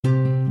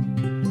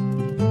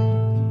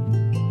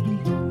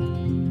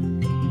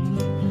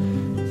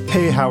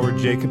Hey, Howard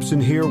Jacobson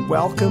here.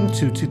 Welcome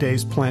to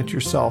today's Plant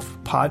Yourself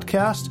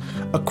podcast.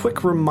 A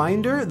quick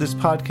reminder, this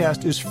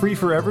podcast is free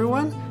for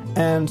everyone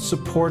and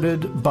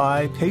supported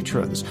by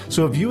patrons.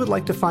 So if you would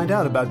like to find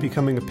out about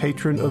becoming a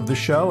patron of the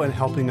show and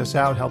helping us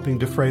out, helping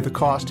defray the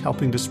cost,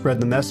 helping to spread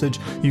the message,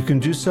 you can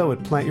do so at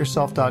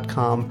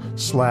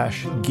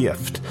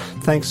plantyourself.com/gift.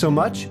 Thanks so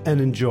much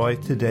and enjoy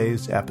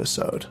today's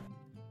episode.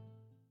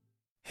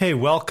 Hey,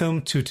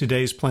 welcome to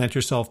today's Plant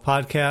Yourself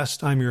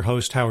podcast. I'm your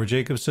host, Howard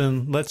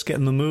Jacobson. Let's get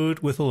in the mood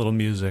with a little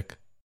music.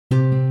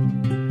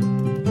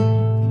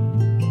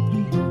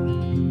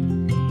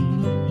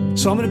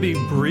 So I'm going to be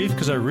brief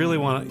because I really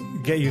want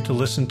to get you to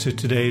listen to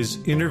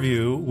today's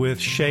interview with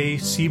Shay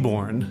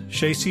Seaborn.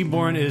 Shay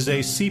Seaborn is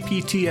a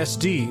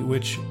CPTSD,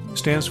 which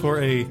stands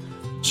for a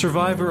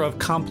survivor of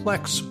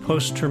complex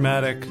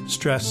post-traumatic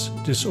stress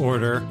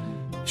disorder.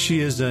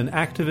 She is an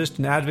activist,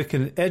 an advocate,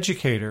 and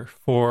educator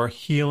for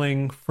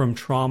healing from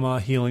trauma,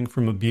 healing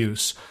from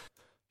abuse.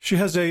 She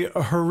has a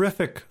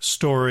horrific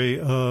story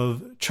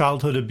of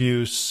childhood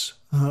abuse,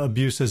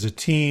 abuse as a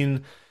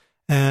teen,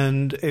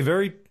 and a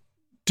very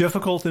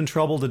difficult and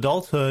troubled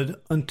adulthood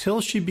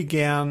until she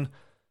began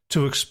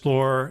to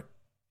explore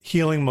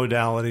healing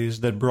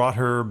modalities that brought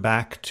her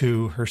back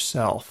to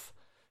herself.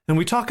 And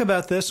we talk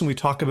about this, and we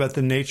talk about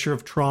the nature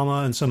of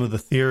trauma and some of the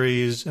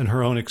theories and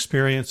her own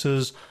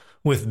experiences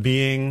with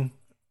being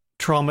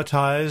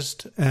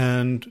traumatized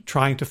and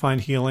trying to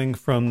find healing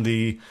from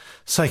the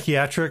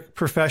psychiatric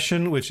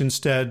profession, which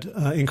instead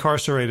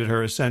incarcerated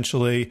her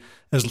essentially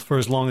for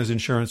as long as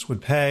insurance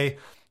would pay,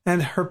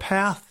 and her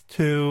path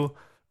to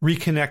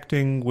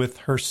reconnecting with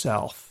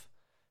herself.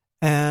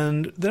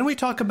 And then we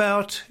talk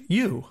about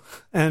you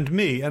and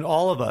me and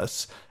all of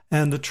us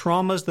and the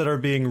traumas that are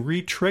being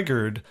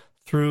re-triggered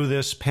through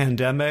this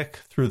pandemic,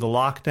 through the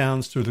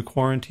lockdowns, through the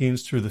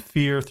quarantines, through the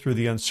fear, through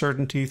the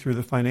uncertainty, through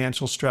the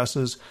financial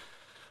stresses.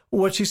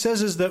 What she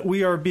says is that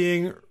we are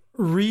being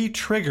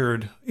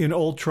re-triggered in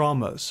old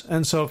traumas.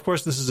 And so, of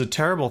course, this is a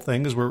terrible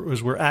thing as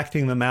we're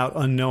acting them out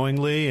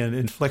unknowingly and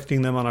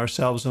inflicting them on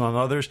ourselves and on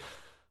others.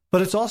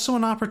 But it's also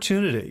an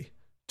opportunity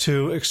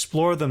to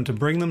explore them, to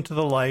bring them to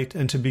the light,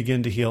 and to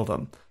begin to heal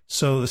them.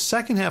 So the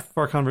second half of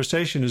our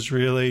conversation is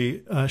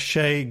really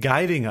Shay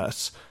guiding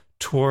us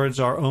towards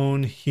our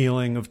own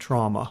healing of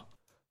trauma.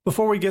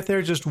 Before we get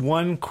there, just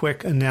one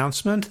quick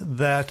announcement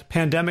that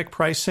pandemic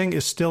pricing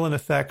is still in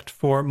effect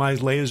for my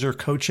laser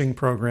coaching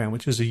program,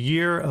 which is a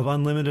year of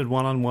unlimited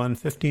one-on-one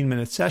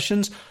 15-minute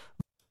sessions.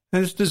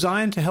 And it's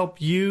designed to help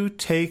you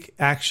take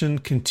action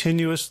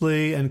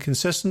continuously and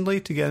consistently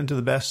to get into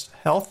the best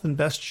health and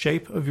best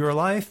shape of your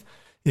life.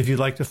 If you'd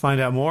like to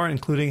find out more,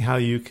 including how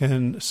you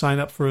can sign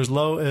up for as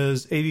low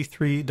as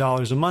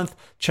 $83 a month,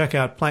 check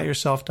out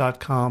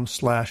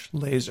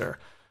plantyourself.com/laser.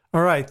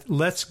 All right,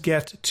 let's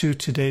get to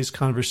today's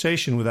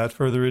conversation without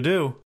further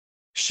ado.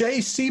 Shay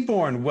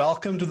Seaborn,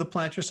 welcome to the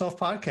Plant Yourself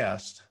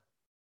podcast.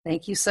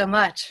 Thank you so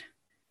much.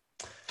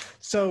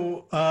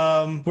 So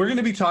we're going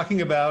to be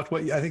talking about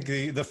what I think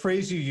the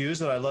phrase you use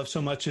that I love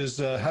so much is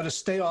how to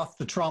stay off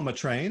the trauma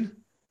train.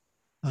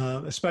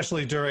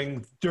 Especially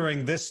during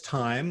this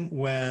time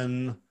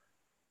when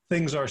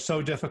things are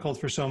so difficult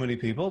for so many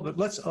people. But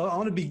I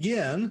want to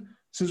begin,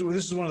 since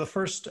this is one of the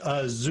first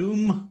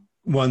Zoom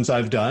ones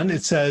I've done.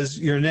 It says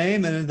your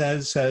name and then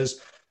it says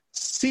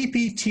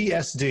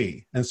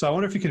CPTSD. And so I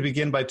wonder if you could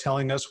begin by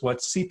telling us what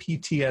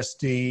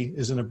CPTSD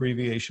is an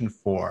abbreviation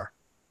for.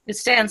 It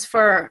stands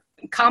for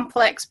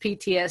complex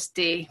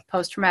PTSD,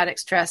 post-traumatic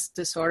stress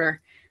disorder,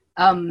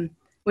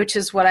 which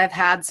is what I've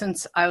had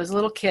since I was a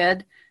little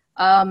kid.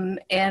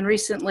 And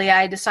recently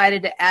I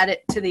decided to add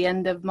it to the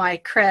end of my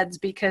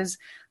creds because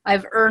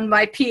I've earned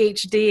my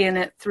PhD in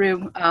it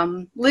through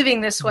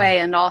living this way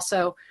and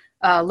also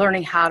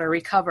learning how to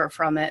recover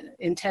from it,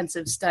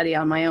 intensive study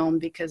on my own,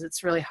 because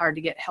it's really hard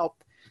to get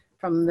help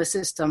from the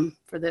system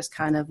for this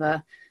kind of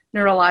a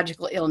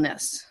neurological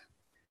illness.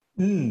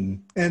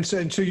 And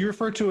so you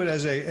refer to it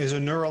as a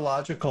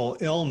neurological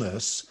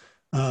illness.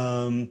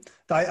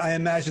 I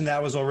imagine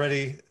that was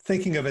already,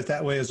 thinking of it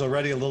that way is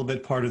already a little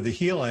bit part of the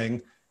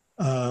healing.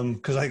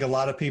 Because I think a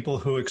lot of people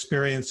who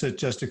experience it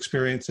just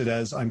experience it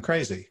as I'm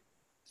crazy.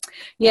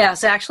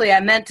 Yes, actually, I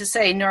meant to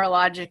say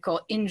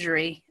neurological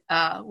injury,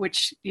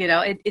 which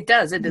it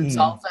does. It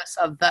absolves us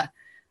of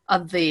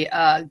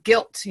the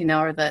guilt,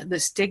 or the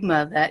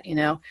stigma that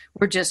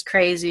we're just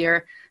crazy,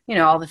 or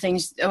all the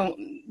things.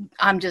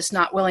 I'm just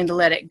not willing to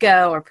let it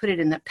go, or put it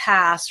in the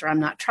past, or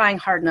I'm not trying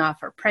hard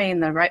enough, or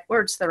praying the right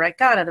words to the right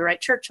God at the right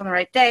church on the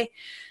right day.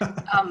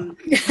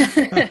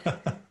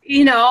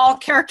 All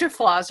character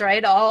flaws,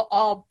 right?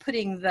 All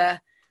putting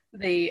the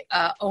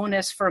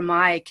onus for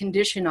my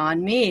condition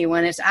on me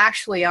when it's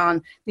actually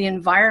on the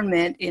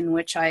environment in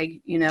which I,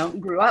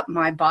 grew up.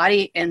 My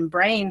body and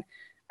brain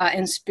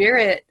and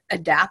spirit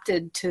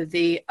adapted to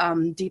the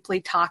deeply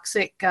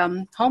toxic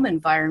home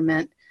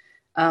environment.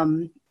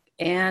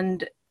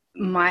 And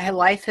my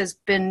life has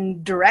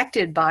been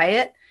directed by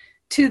it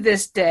to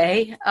this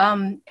day.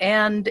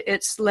 And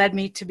it's led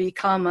me to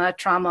become a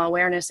trauma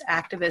awareness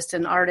activist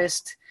and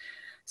artist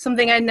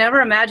something I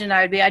never imagined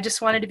I would be. I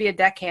just wanted to be a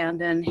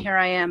deckhand, and here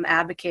I am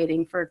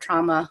advocating for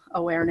trauma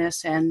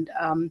awareness and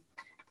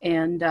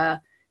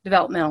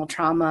developmental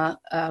trauma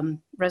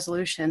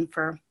resolution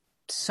for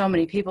so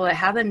many people that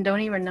have it and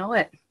don't even know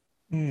it.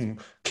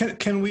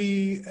 Can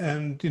we,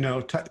 and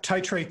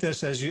titrate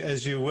this as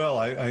you will.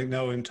 I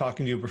know in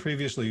talking to you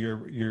previously,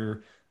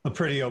 you're a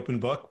pretty open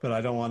book, but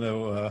I don't want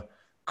to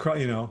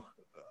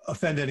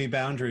offend any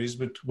boundaries.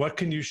 But what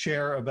can you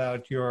share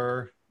about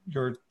the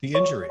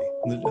injury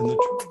and the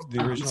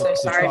original? I'm so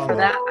sorry for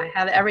that. I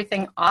have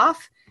everything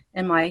off,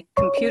 and my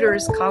computer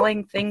is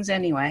calling things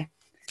anyway.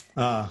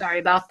 Sorry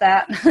about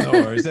that. No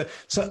worries.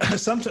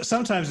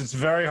 Sometimes it's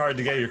very hard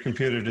to get your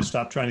computer to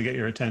stop trying to get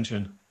your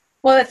attention.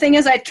 Well, the thing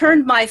is, I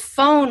turned my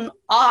phone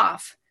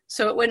off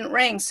so it wouldn't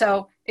ring.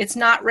 So it's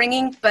not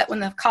ringing, but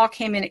when the call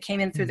came in, it came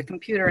in through the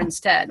computer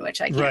instead,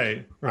 which I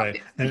can't. Right.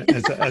 And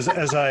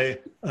as I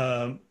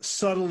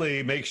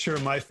subtly make sure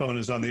my phone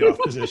is on the off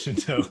position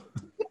too.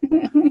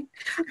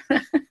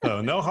 So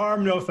no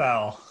harm, no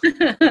foul.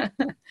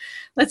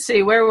 Let's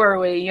see, where were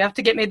we? You have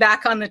to get me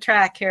back on the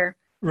track here.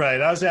 Right.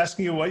 I was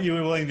asking you what you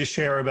were willing to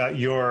share about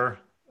your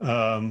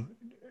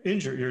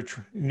injury, your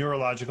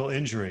neurological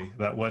injury,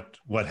 about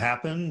what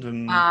happened.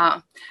 And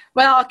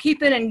well, I'll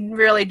keep it in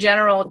really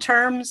general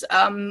terms.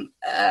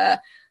 I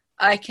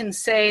can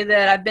say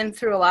that I've been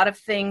through a lot of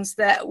things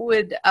that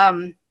would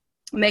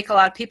make a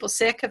lot of people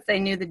sick if they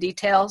knew the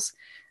details.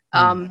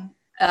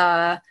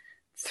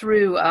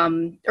 Through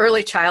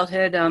early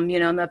childhood,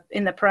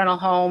 in the parental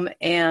home,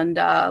 and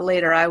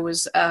later I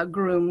was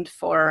groomed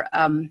for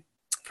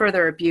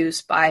further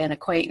abuse by an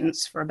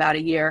acquaintance for about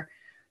a year.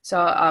 So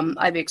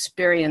I've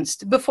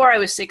experienced, before I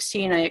was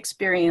 16, I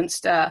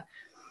experienced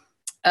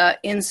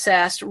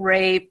incest,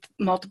 rape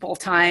multiple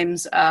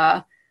times,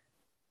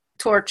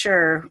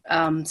 torture,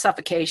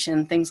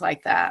 suffocation, things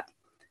like that.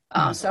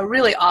 So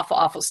really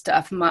awful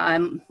stuff. My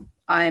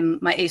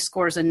ACE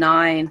score is a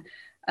 9.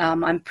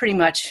 I'm pretty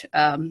much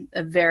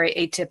a very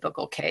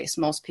atypical case.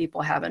 Most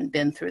people haven't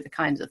been through the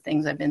kinds of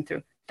things I've been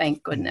through,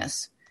 thank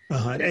goodness.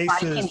 If I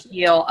can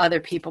heal, other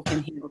people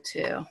can heal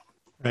too.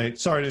 Right.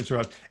 Sorry to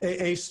interrupt.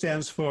 ACE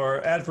stands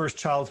for Adverse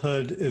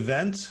Childhood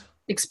Event?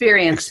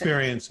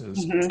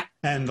 Experiences. Mm-hmm.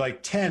 And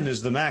like 10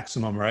 is the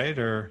maximum, right?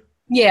 Or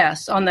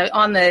yes, on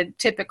the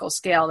typical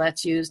scale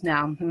that's used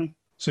now. Mm-hmm.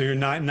 So you're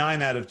 9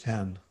 out of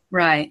 10.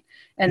 Right.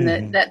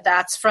 And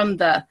that's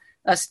from a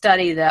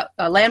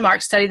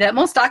landmark study that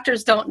most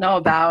doctors don't know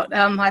about.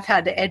 I've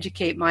had to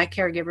educate my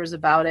caregivers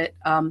about it.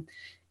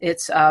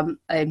 It's a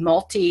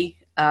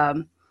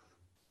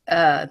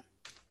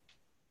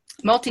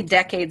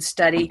multi-decade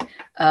study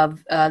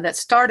that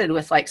started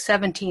with like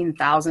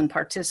 17,000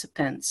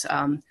 participants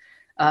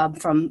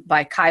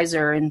by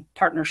Kaiser in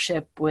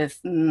partnership with,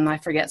 I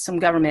forget, some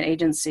government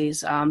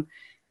agencies.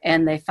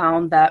 And they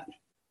found that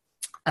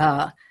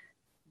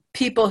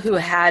people who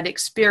had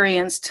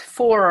experienced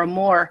 4 or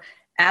more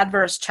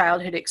adverse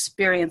childhood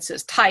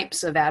experiences,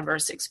 types of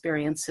adverse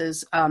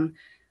experiences,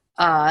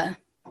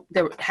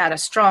 they had a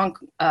strong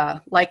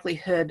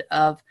likelihood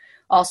of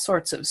all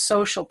sorts of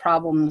social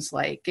problems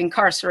like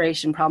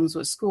incarceration, problems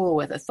with school,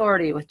 with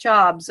authority, with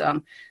jobs.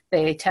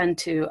 They tend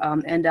to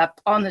end up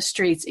on the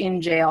streets,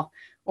 in jail,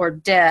 or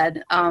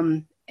dead.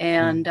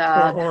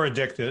 Or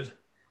addicted.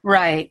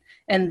 Right.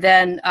 And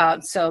then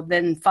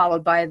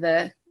followed by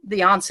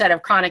the onset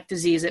of chronic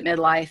disease at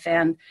midlife,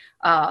 and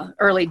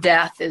early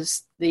death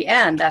is the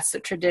end. That's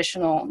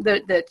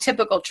the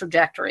typical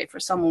trajectory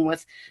for someone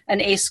with an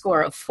ACE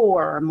score of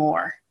 4 or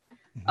more.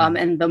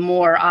 And the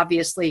more,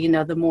 obviously,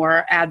 the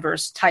more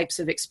adverse types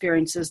of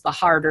experiences, the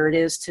harder it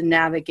is to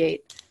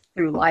navigate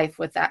through life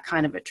with that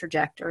kind of a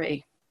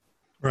trajectory.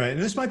 Right. And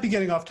this might be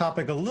getting off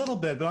topic a little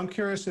bit, but I'm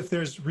curious if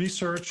there's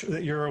research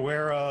that you're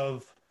aware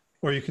of,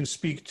 or you can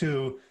speak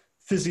to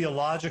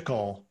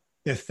physiological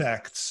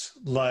effects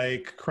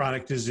like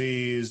chronic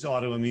disease,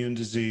 autoimmune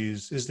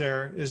disease. Is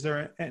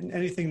there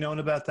anything known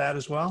about that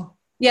as well?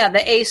 Yeah,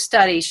 the ACE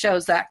study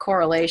shows that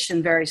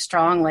correlation very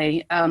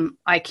strongly.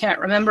 I can't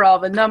remember all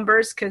the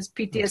numbers because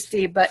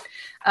PTSD, but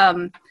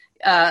the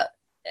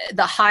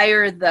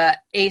higher the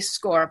ACE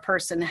score a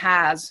person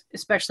has,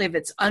 especially if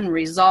it's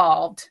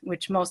unresolved,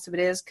 which most of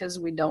it is because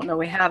we don't know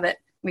we have it.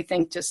 We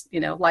think just,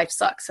 life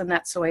sucks and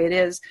that's the way it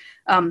is.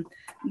 I'm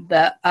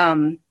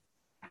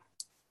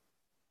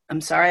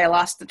sorry, I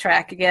lost the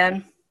track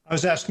again. I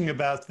was asking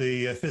about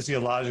the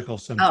physiological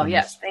symptoms. Oh,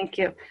 yes. Thank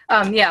you.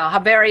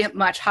 A very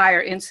much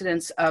higher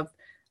incidence of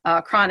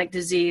chronic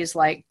disease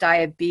like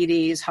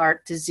diabetes,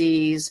 heart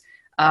disease,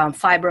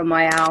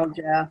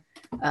 fibromyalgia,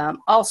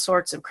 all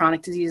sorts of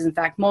chronic disease. In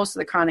fact, most of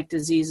the chronic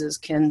diseases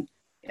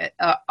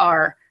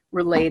are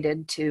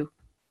related to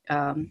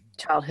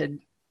childhood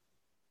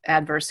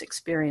adverse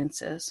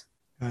experiences.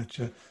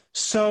 Gotcha.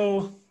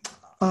 So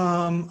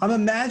I'm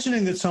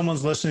imagining that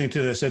someone's listening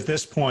to this at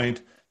this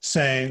point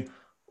saying,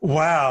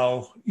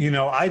 wow,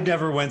 I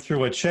never went through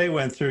what Shay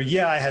went through.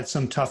 Yeah, I had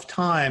some tough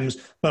times,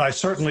 but I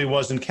certainly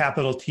wasn't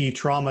capital T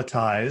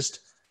traumatized.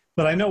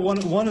 But I know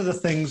one of the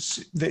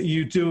things that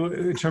you do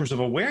in terms of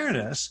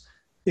awareness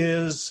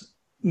is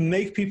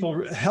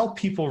help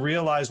people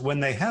realize when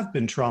they have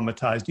been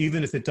traumatized,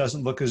 even if it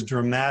doesn't look as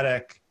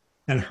dramatic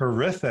and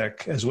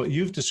horrific as what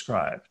you've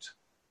described?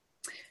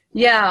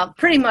 Yeah,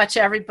 pretty much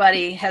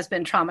everybody has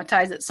been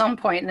traumatized at some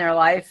point in their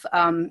life.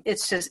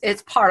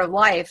 It's part of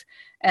life.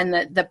 And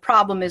the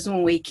problem is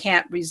when we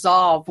can't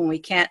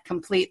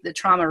complete the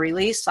trauma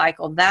release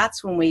cycle,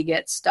 that's when we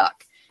get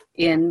stuck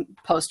in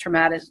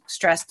post-traumatic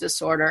stress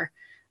disorder,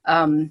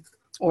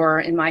 or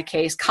in my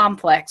case,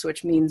 complex,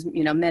 which means,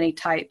 many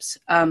types.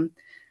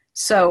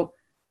 So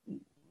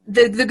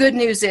the good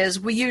news is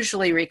we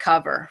usually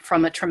recover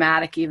from a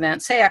traumatic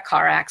event, say a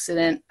car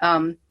accident.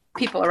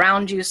 People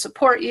around you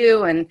support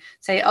you and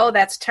say, oh,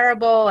 that's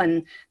terrible,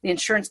 and the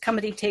insurance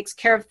company takes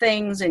care of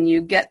things, and you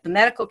get the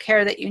medical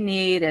care that you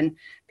need, and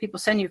people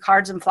send you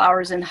cards and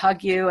flowers and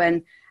hug you,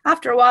 and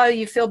after a while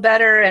you feel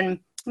better, and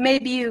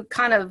maybe you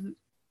kind of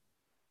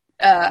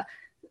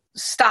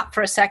stop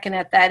for a second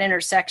at that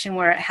intersection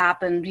where it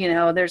happened.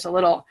 There's a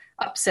little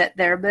upset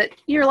there, but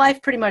your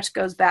life pretty much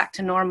goes back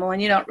to normal,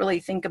 and you don't really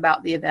think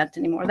about the event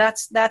anymore.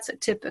 That's a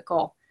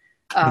typical,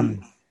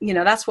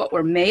 that's what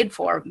we're made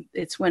for.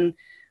 It's when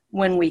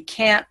we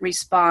can't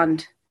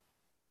respond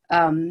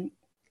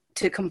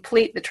to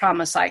complete the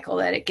trauma cycle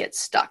that it gets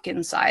stuck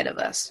inside of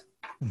us.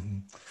 Mm-hmm.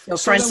 So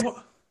for instance,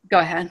 go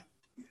ahead.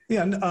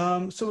 Yeah.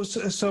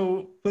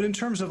 But in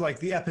terms of like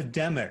the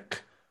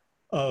epidemic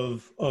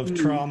of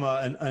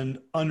trauma and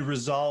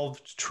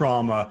unresolved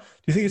trauma,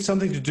 do you think it's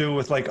something to do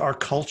with like our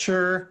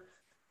culture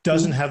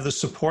doesn't have the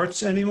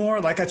supports anymore?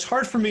 Like, it's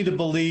hard for me to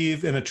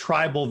believe in a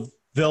tribal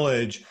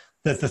village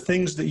that the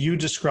things that you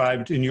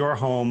described in your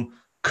home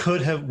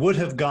would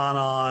have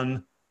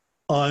gone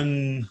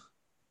on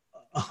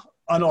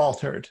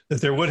unaltered,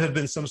 that there would have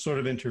been some sort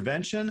of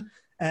intervention,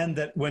 and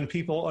that when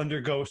people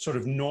undergo sort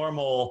of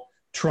normal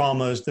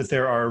traumas, that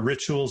there are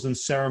rituals and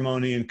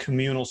ceremony and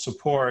communal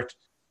support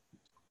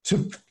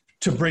to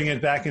bring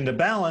it back into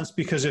balance.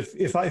 Because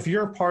if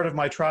you're a part of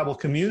my tribal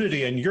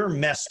community and you're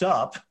messed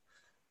up,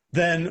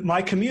 then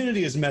my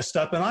community is messed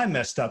up and I'm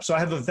messed up. So I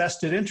have a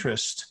vested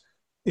interest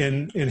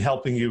in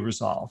helping you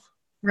resolve.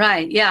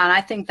 Right. Yeah. And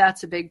I think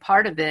that's a big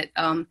part of it.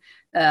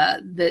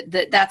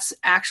 That's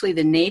actually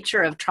the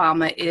nature of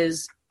trauma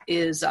is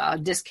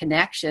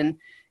disconnection.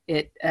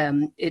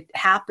 It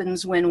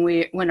happens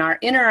when our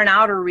inner and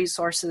outer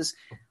resources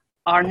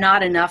are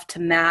not enough to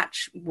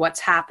match what's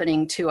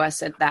happening to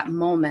us at that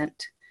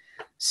moment.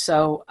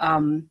 So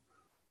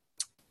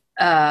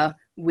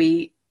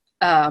we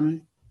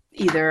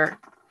either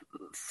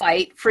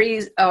fight,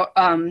 freeze,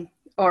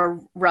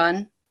 or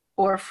run,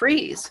 or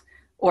freeze,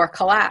 or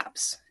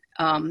collapse.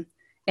 And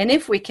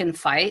if we can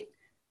fight,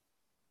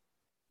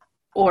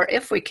 or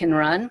if we can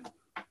run,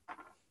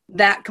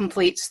 that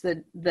completes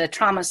the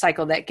trauma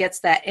cycle that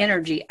gets that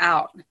energy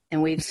out,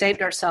 and we've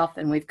saved ourselves,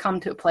 and we've come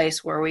to a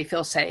place where we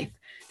feel safe.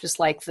 Just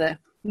like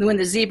when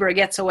the zebra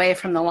gets away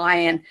from the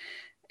lion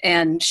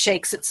and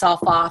shakes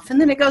itself off,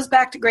 and then it goes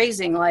back to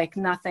grazing like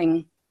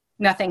nothing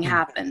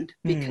happened,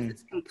 because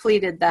it's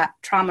completed that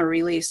trauma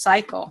release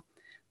cycle.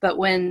 But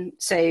when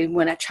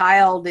a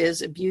child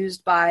is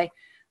abused by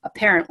a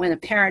parent, when a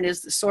parent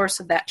is the source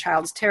of that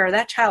child's terror,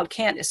 that child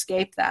can't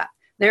escape that.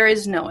 There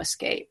is no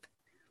escape.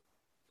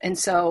 And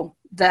so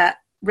that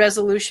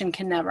resolution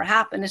can never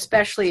happen,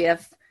 especially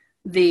if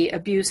the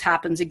abuse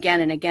happens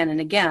again and again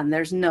and again.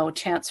 There's no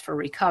chance for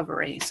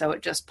recovery. So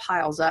it just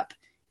piles up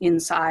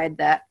inside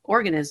that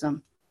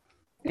organism.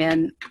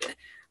 And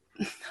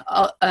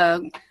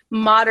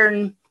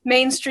modern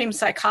mainstream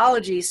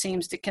psychology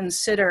seems to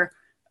consider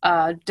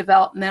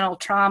developmental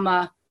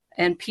trauma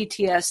and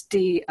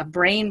PTSD a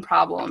brain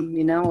problem.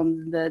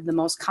 The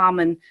most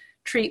common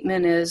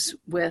treatment is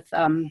with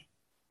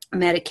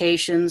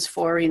medications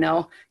for,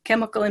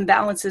 chemical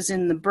imbalances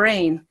in the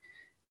brain.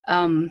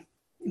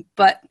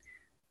 But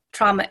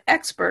trauma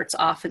experts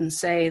often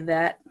say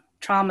that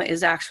trauma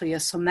is actually a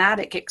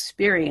somatic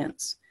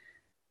experience.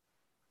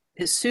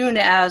 As soon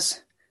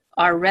as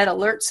our red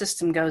alert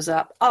system goes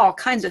up, all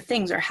kinds of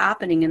things are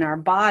happening in our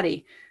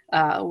body.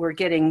 We're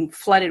getting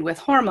flooded with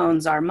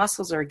hormones. Our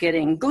muscles are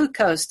getting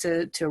glucose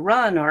to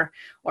run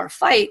or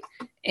fight,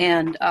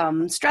 and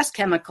stress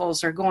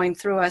chemicals are going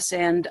through us,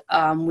 and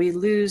we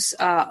lose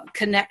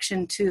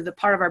connection to the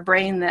part of our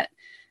brain that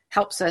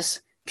helps us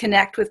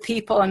connect with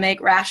people and make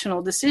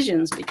rational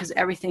decisions, because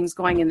everything's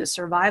going into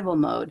survival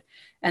mode.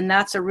 And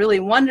that's a really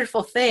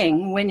wonderful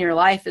thing when your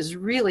life is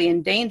really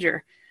in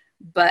danger.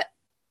 But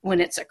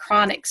when it's a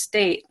chronic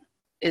state,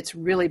 it's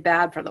really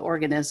bad for the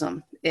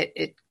organism.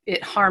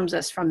 It harms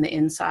us from the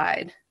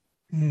inside.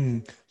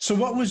 So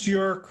what was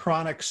your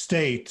chronic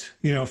state,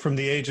 from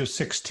the age of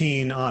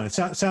 16 on? It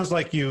sounds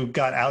like you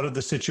got out of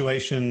the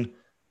situation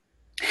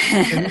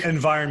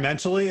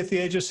environmentally at the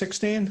age of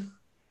 16?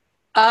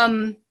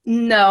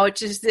 No,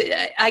 it's just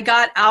I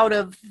got out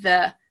of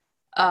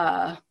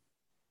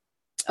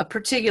a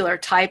particular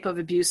type of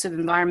abusive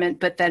environment,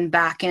 but then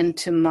back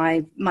into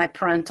my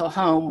parental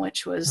home,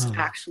 which was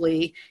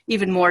actually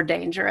even more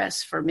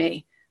dangerous for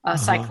me,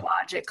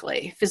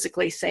 psychologically.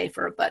 Physically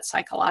safer, but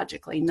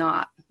psychologically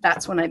not.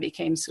 That's when I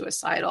became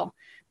suicidal,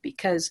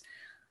 because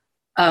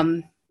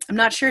I'm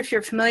not sure if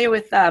you're familiar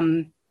with,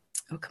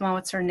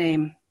 what's her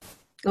name?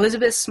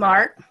 Elizabeth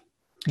Smart.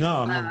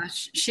 No, no.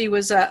 She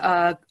was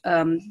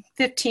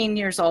 15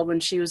 years old when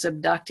she was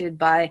abducted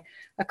by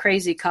a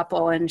crazy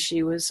couple, and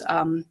she was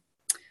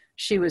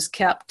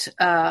kept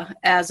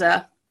as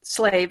a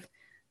slave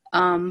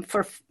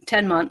for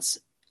 10 months.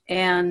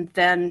 And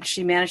then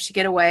she managed to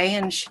get away,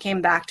 and she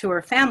came back to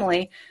her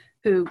family,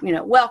 who,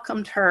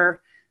 welcomed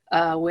her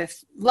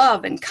with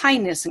love and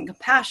kindness and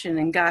compassion,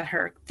 and got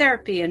her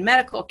therapy and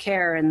medical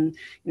care. And,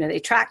 they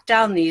tracked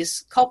down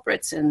these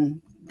culprits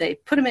and they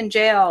put them in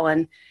jail.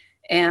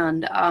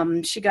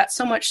 And she got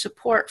so much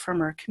support from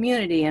her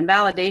community and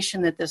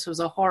validation that this was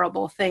a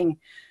horrible thing.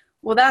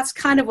 Well, that's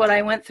kind of what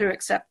I went through,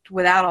 except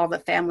without all the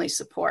family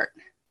support.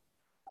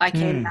 I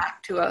came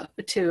back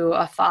to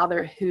a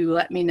father who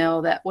let me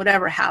know that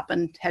whatever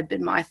happened had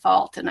been my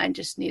fault, and I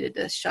just needed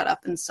to shut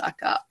up and suck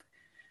up.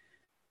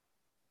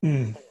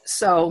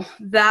 So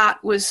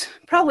that was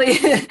probably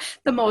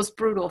the most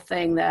brutal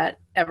thing that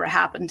ever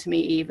happened to me,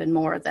 even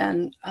more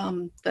than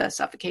the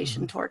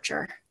suffocation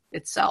torture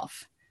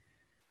itself.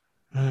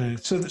 Right.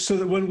 So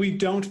that when we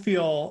don't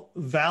feel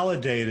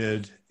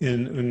validated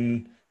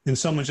in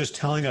someone just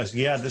telling us,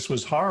 yeah, this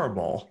was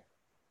horrible,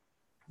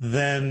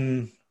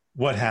 then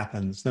what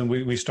happens? Then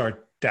we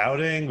start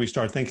doubting. We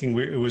start thinking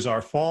it was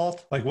our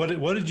fault. Like, what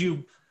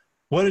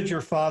did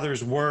your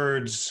father's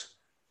words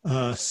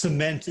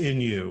cement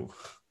in you,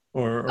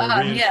 or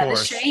reinforce? Yeah, the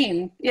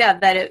shame. Yeah,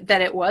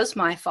 that it was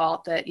my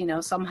fault. That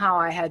somehow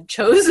I had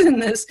chosen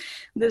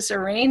this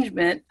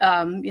arrangement.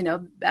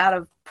 Out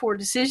of poor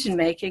decision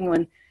making,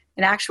 when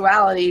in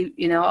actuality,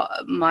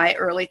 my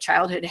early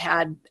childhood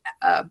had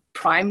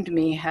primed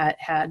me,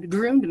 had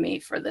groomed me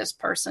for this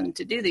person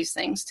to do these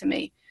things to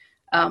me.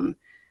 And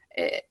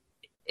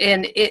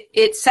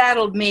it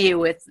saddled me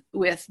with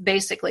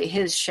basically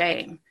his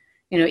shame.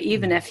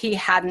 Even if he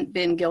hadn't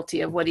been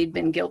guilty of what he'd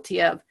been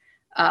guilty of,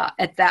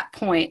 at that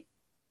point,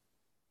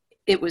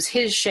 it was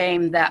his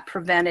shame that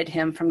prevented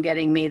him from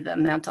getting me the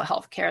mental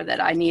health care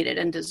that I needed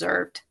and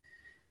deserved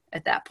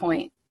at that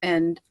point.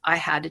 And I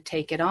had to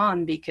take it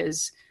on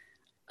because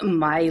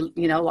my,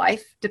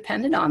 life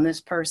depended on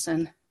this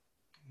person.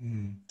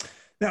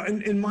 Now,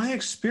 in my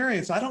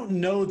experience, I don't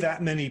know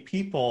that many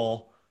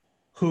people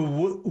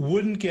who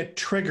wouldn't get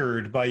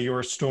triggered by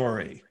your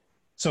story.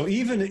 So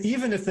even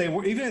if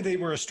they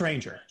were a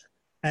stranger,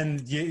 and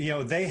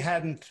they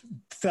hadn't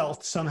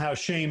felt somehow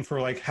shame for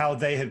like how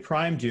they had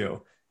primed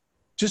you,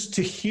 just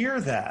to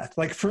hear that,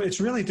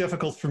 it's really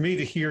difficult for me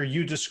to hear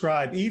you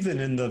describe, even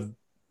in the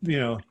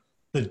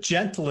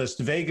gentlest,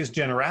 vaguest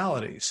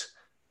generalities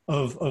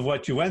of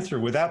what you went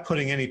through, without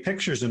putting any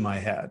pictures in my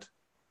head.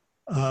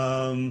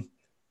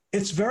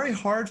 It's very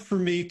hard for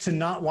me to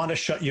not want to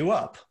shut you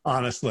up,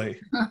 honestly,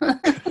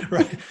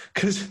 right?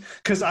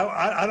 Because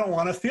I don't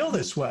want to feel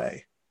this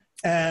way.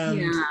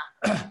 And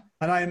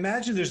I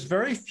imagine there's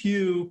very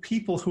few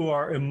people who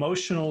are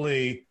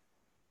emotionally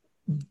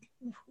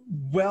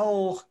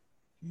well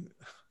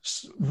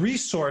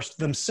resourced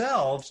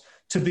themselves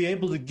to be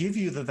able to give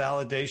you the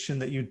validation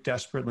that you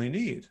desperately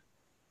need.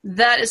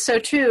 That is so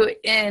true.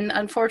 And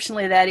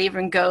unfortunately, that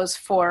even goes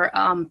for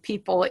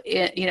people,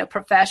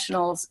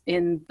 professionals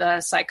in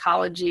the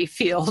psychology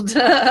field.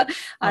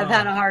 I've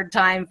had a hard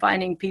time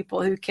finding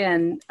people who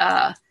can,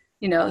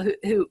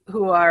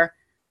 who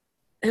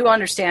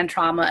understand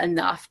trauma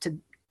enough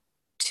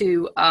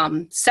to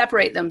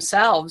separate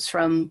themselves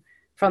from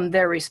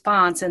their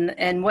response.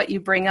 And what you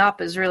bring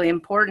up is really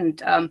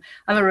important. I'm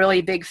a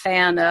really big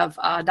fan of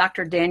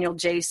Dr. Daniel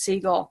J.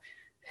 Siegel,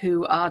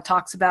 who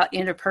talks about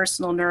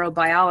interpersonal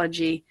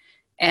neurobiology,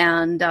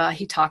 and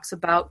he talks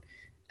about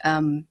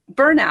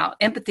burnout,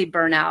 empathy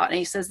burnout, and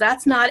he says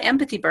that's not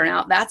empathy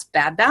burnout, that's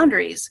bad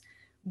boundaries.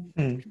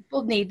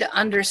 People need to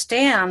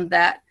understand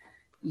that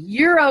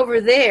you're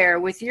over there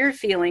with your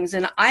feelings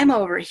and I'm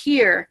over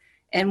here,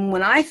 and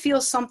when I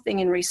feel something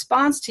in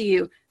response to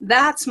you,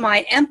 that's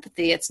my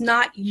empathy. It's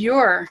not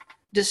your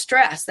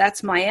distress,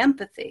 that's my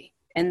empathy,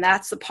 and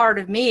that's the part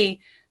of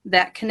me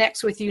that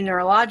connects with you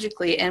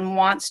neurologically and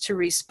wants to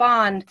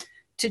respond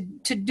to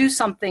do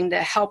something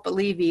to help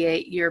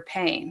alleviate your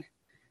pain.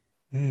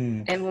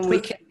 And when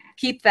we can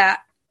keep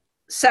that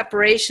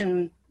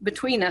separation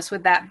between us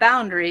with that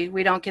boundary,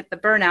 we don't get the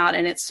burnout,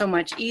 and it's so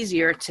much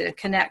easier to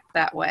connect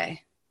that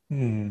way.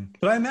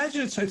 But I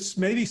imagine it's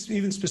maybe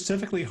even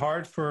specifically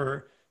hard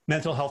for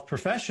mental health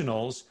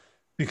professionals,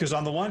 because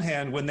on the one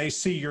hand, when they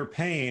see your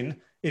pain,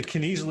 it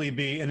can easily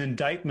be an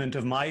indictment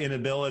of my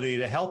inability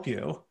to help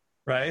you.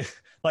 Right?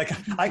 Like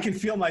I can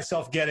feel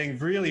myself getting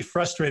really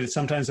frustrated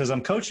sometimes as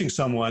I'm coaching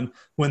someone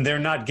when they're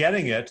not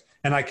getting it.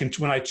 And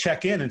when I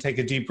check in and take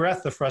a deep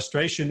breath, the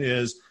frustration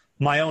is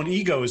my own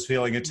ego is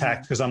feeling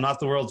attacked because I'm not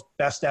the world's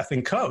best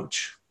effing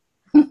coach.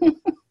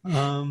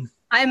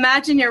 I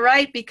imagine you're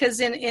right, because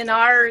in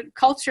our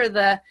culture,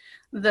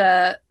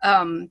 the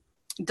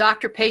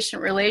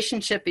doctor-patient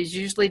relationship is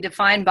usually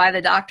defined by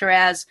the doctor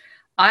as,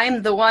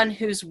 I'm the one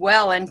who's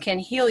well and can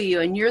heal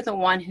you, and you're the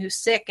one who's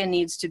sick and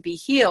needs to be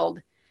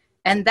healed.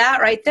 And that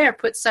right there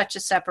puts such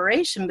a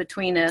separation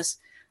between us.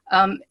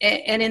 And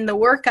in the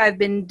work I've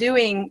been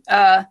doing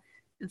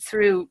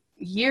through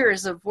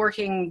years of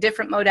working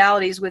different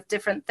modalities with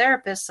different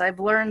therapists, I've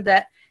learned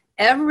that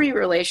every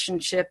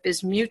relationship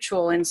is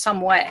mutual in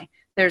some way.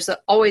 There's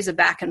always a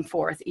back and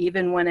forth,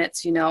 even when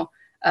it's,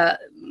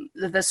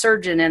 the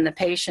surgeon and the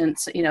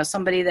patients,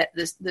 somebody that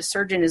the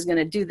surgeon is going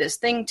to do this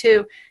thing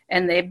to,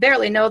 and they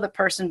barely know the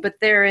person, but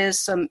there is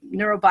some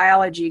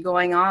neurobiology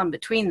going on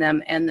between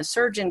them, and the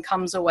surgeon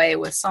comes away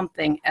with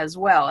something as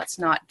well. It's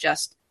not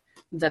just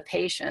the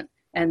patient.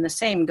 And the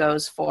same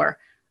goes for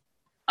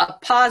a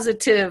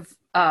positive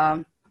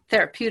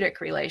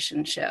therapeutic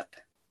relationship.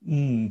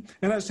 And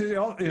I say,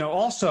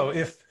 also,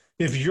 if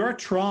your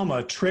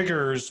trauma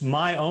triggers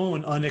my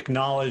own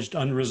unacknowledged,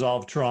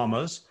 unresolved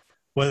traumas,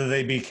 whether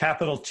they be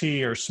capital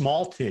T or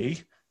small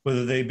t,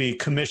 whether they be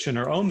commission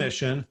or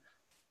omission,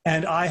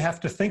 and I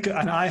have to think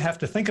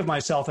of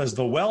myself as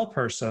the well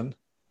person,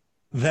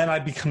 then I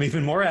become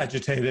even more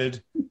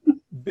agitated.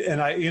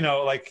 And I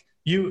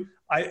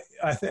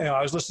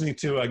was listening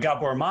to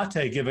Gabor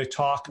Mate give a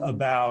talk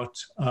about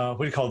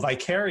what he called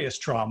vicarious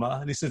trauma.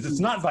 And he says, it's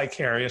not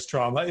vicarious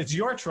trauma. It's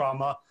your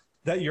trauma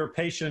that your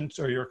patient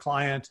or your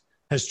client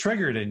has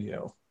triggered in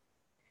you.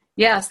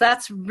 Yes,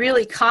 that's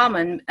really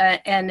common.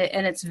 And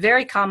it's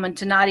very common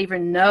to not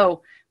even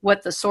know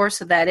what the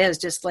source of that is.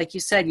 Just like you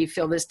said, you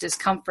feel this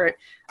discomfort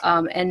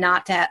and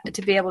not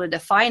to be able to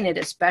define it,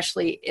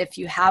 especially if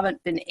you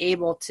haven't been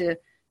able to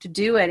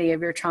do any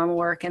of your trauma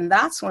work. And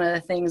that's one of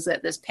the things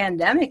that this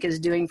pandemic is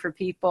doing for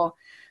people.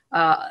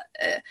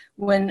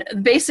 When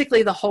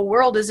basically the whole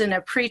world is in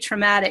a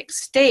pre-traumatic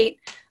state,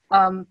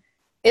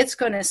 it's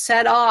going to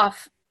set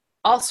off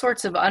all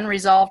sorts of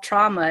unresolved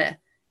trauma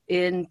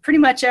in pretty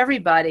much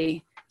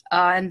everybody.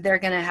 And they're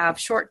going to have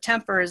short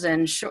tempers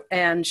and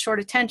short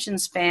attention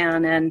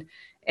span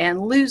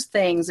and lose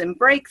things and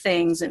break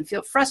things and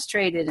feel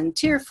frustrated and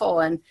tearful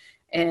and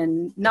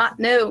not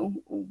know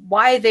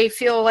why they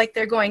feel like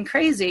they're going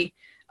crazy.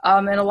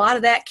 And a lot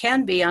of that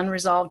can be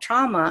unresolved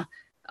trauma.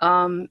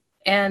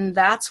 And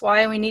that's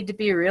why we need to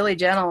be really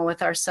gentle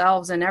with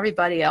ourselves and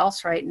everybody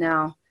else right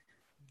now.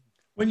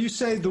 When you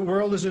say the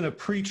world is in a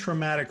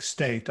pre-traumatic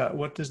state,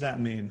 what does that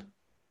mean?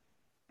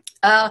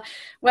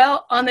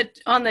 Well, on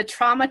the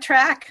trauma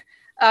track,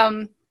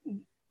 a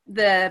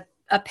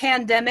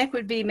pandemic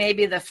would be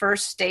maybe the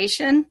first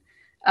station.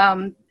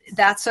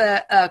 That's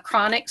a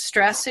chronic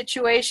stress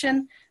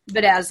situation.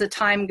 But as the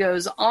time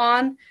goes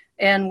on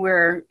and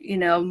we're,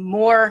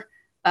 more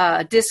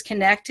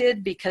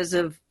disconnected because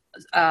of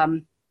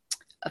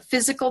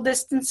physical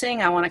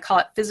distancing, I want to call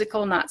it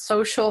physical, not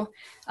social,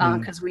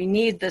 because we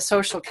need the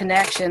social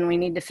connection. We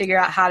need to figure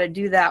out how to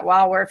do that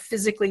while we're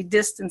physically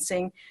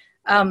distancing.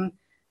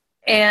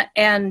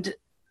 And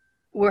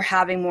we're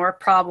having more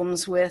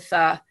problems with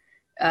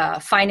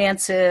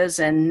finances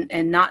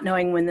and not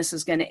knowing when this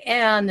is going to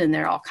end, and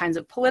there are all kinds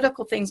of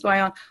political things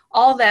going on.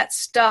 All that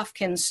stuff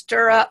can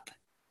stir up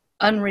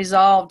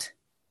unresolved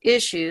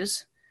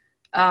issues,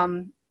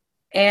 and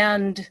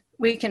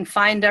we can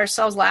find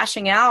ourselves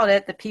lashing out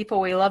at the people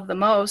we love the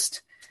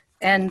most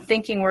and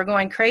thinking we're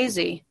going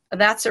crazy.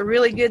 That's a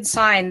really good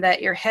sign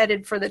that you're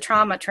headed for the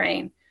trauma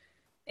train.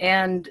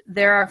 And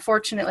there are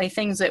fortunately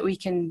things that we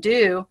can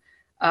do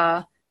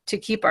to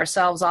keep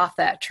ourselves off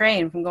that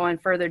train from going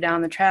further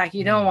down the track.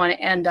 You don't want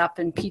to end up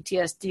in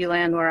PTSD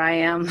land where I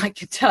am. I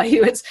can tell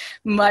you it's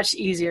much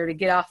easier to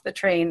get off the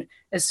train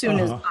as soon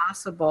as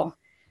possible.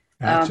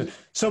 Gotcha.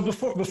 So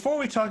before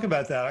we talk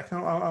about that,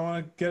 I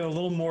want to get a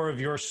little more of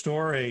your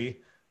story.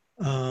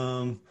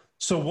 So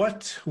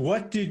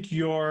what did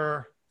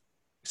your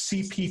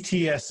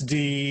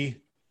CPTSD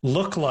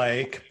look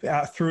like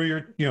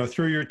through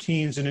your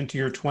teens and into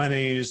your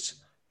 20s,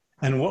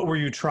 and what were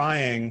you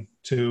trying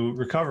to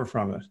recover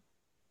from it?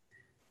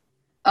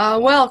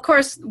 Well, of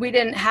course, we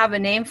didn't have a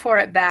name for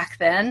it back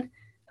then.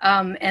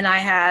 And I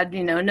had,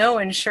 no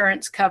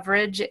insurance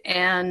coverage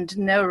and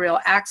no real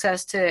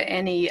access to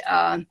any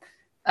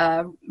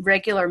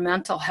regular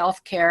mental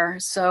health care.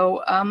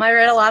 So I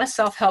read a lot of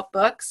self-help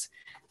books.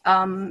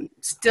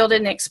 Still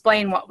didn't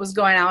explain what was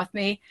going on with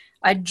me.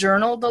 I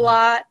journaled a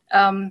lot.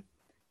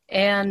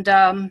 And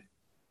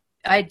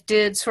I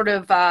did sort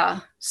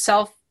of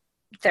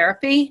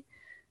self-therapy.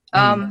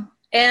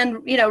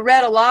 And,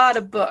 read a lot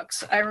of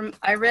books.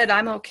 I read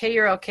I'm Okay,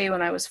 You're Okay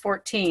when I was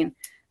 14.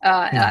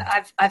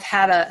 I've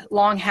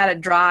long had a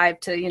drive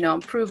to,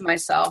 improve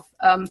myself.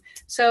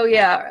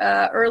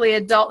 Early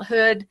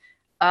adulthood.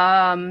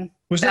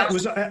 Was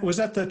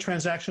that the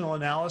transactional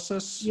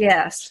analysis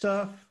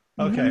stuff?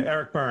 Okay. Mm-hmm.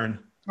 Eric Berne.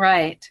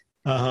 Right.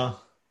 Uh-huh.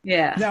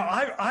 Yeah. Now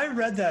I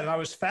read that and I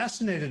was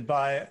fascinated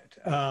by it,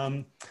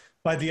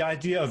 by the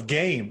idea of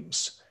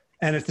games.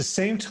 And at the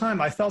same time,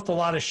 I felt a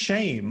lot of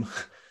shame.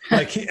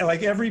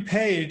 Like every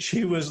page,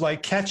 he was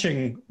like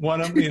catching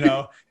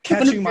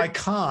catching my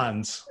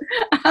cons.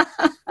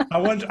 I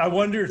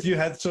wonder if you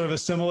had sort of a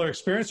similar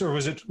experience, or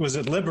was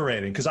it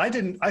liberating? Because I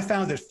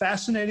found it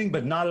fascinating,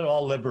 but not at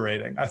all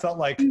liberating. I felt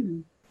like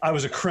I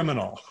was a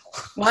criminal.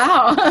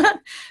 Wow.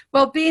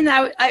 Well,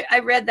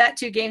 I read that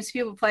too, Games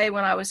People Play,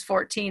 when I was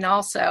 14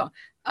 also.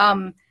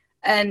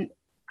 And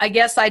I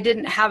guess I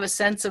didn't have a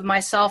sense of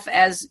myself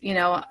as,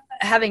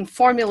 having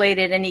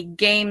formulated any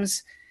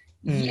games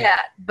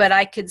yet, but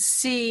I could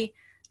see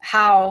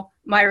how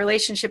my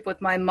relationship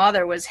with my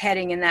mother was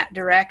heading in that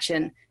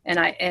direction.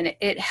 And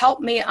it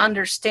helped me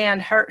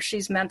understand her.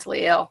 She's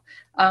mentally ill.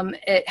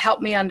 It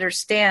helped me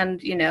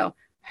understand,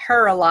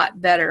 her a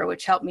lot better,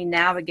 which helped me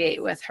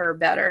navigate with her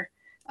better.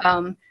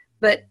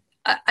 But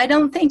I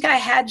don't think I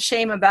had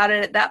shame about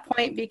it at that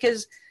point,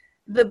 because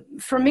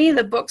for me,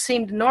 the book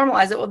seemed to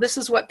normalize it. Well, this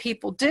is what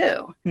people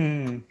do.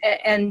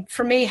 And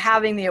for me,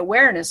 having the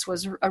awareness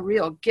was a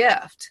real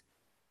gift.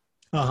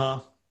 Uh-huh.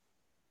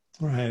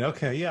 Right.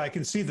 Okay. Yeah, I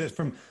can see that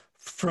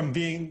from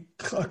being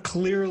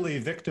clearly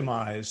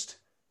victimized,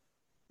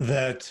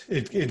 that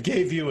it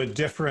gave you a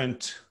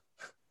different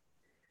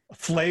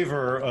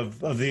flavor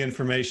of the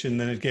information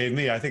than it gave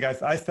me. I think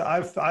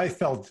I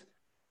felt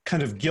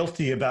kind of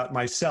guilty about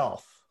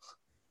myself.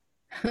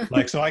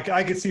 So I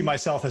could see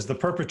myself as the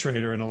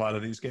perpetrator in a lot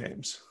of these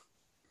games.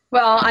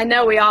 Well, I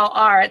know we all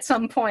are at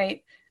some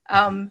point.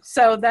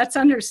 So that's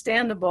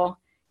understandable.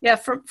 Yeah.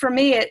 For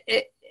me,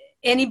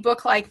 any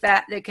book like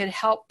that could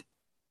help,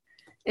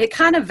 it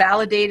kind of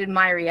validated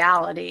my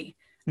reality.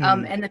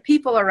 And the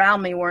people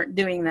around me weren't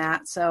doing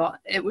that. So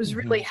it was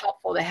really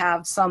helpful to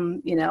have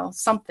something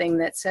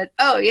that said,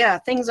 oh yeah,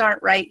 things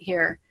aren't right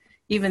here,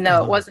 even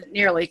though it wasn't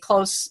nearly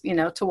close,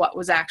 to what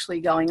was actually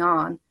going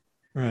on.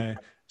 Right.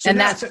 So and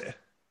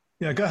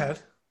yeah, go ahead.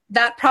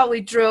 That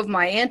probably drove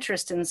my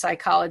interest in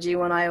psychology.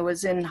 When I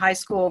was in high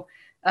school,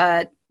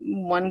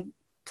 one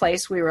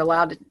place we were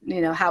allowed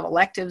to, have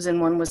electives, and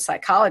one was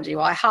psychology.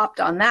 Well, I hopped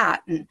on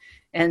that,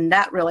 and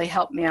that really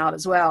helped me out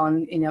as well,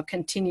 and,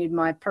 continued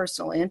my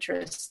personal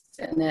interest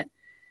in it.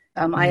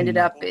 I ended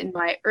up in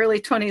my early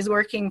 20s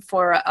working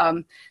for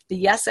the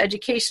Yes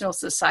Educational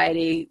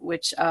Society,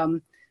 which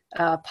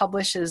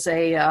publishes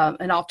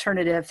an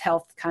alternative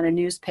health kind of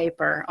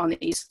newspaper on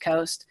the East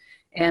Coast.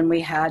 And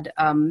we had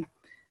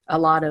a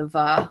lot of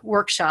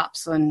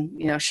workshops on,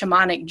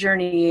 shamanic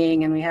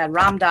journeying, and we had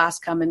Ram Dass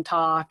come and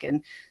talk,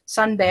 and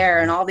Sun Bear,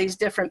 and all these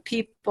different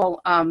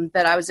people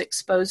that I was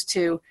exposed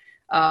to,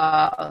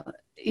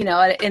 in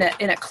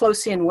a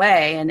close-in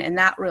way, and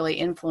that really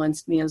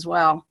influenced me as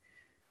well,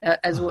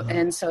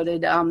 and so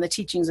did the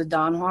teachings of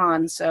Don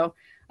Juan. So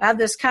I have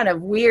this kind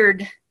of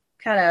weird,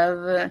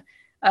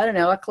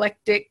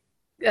 eclectic,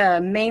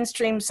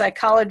 mainstream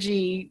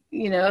psychology,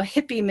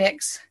 hippie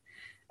mix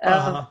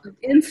of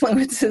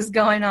influences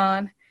going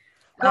on.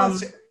 Well,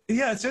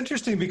 it's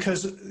interesting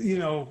because,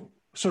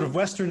 sort of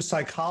Western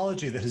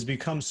psychology that has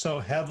become so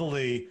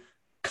heavily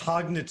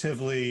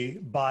cognitively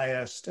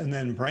biased and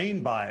then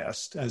brain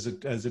biased as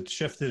it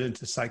shifted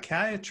into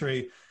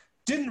psychiatry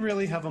didn't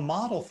really have a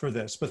model for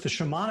this, but the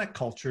shamanic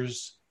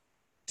cultures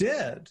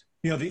did.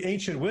 The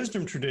ancient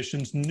wisdom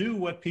traditions knew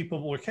what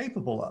people were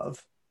capable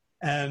of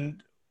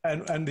and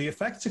the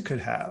effects it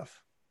could have.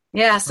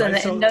 Yes,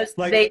 right? and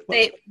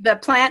the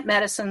plant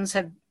medicines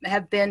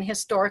have been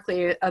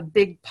historically a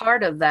big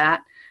part of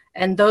that,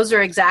 and those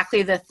are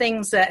exactly the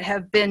things that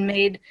have been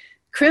made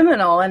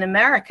criminal in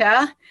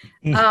America.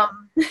 And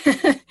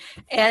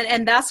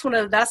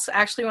that's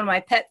actually one of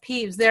my pet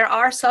peeves. There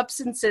are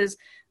substances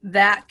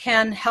that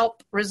can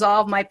help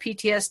resolve my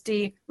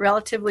PTSD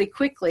relatively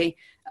quickly.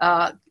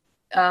 Like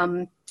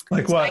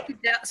what?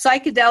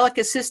 Psychedelic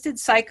assisted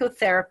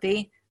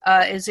psychotherapy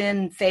is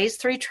in phase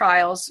 3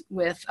 trials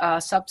with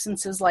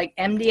substances like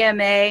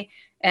MDMA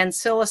and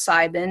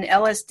psilocybin.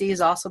 LSD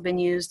has also been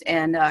used,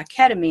 and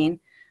ketamine.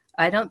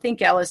 I don't think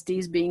LSD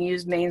is being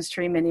used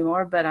mainstream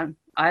anymore, but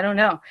I don't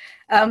know.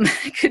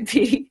 It could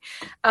be.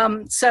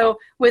 So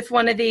with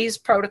one of these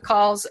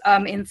protocols,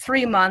 in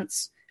 3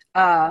 months,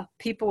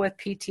 people with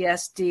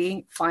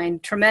PTSD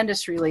find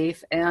tremendous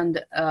relief,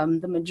 and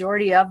the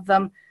majority of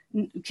them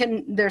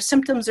their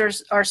symptoms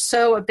are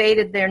so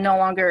abated they're no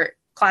longer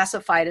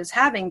classified as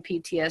having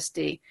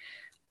PTSD.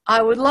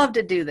 I would love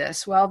to do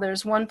this. Well,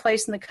 there's one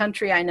place in the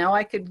country I know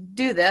I could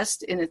do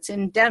this, and it's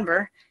in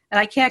Denver, and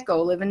I can't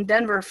go live in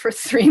Denver for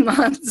 3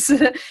 months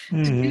to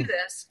do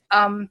this.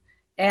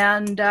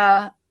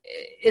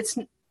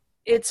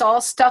 It's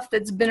all stuff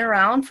that's been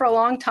around for a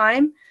long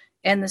time,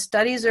 and the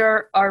studies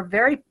are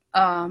very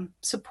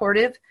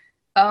supportive.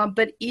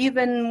 But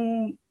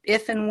even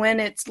if and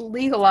when it's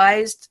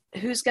legalized,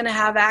 who's going to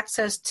have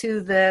access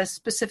to the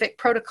specific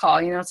protocol?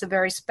 It's a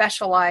very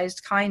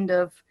specialized kind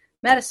of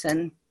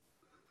medicine.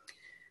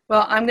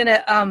 Well, I'm going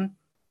to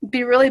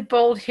be really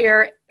bold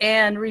here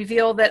and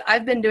reveal that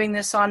I've been doing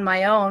this on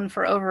my own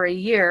for over a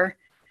year.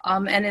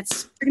 And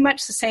it's pretty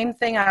much the same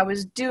thing I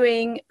was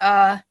doing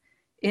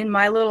in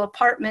my little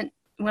apartment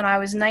when I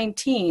was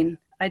 19.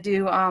 I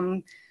do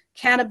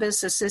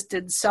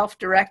cannabis-assisted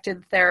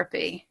self-directed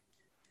therapy.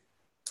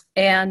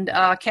 And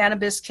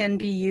cannabis can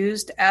be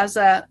used as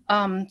a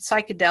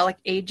psychedelic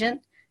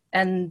agent,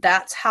 and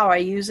that's how I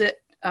use it.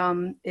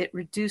 It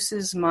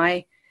reduces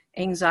my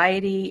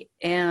anxiety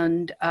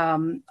and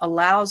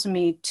allows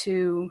me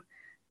to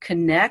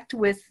connect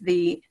with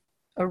the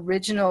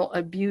original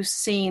abuse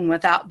scene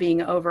without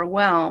being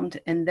overwhelmed,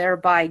 and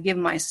thereby give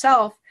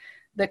myself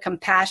the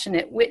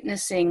compassionate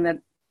witnessing that,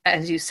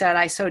 as you said,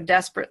 I so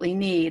desperately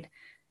need,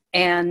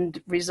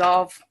 and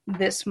resolve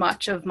this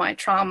much of my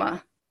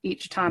trauma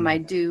each time I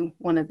do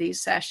one of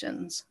these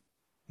sessions.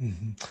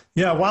 Mm-hmm.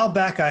 Yeah, a while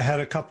back, I had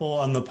a couple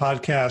on the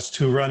podcast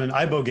who run an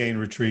ibogaine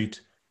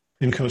retreat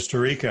in Costa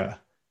Rica.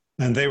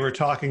 And they were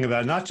talking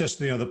about not just,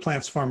 the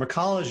plant's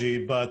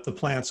pharmacology, but the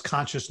plant's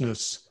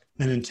consciousness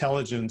and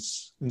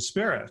intelligence and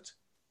spirit.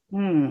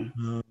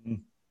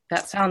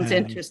 That sounds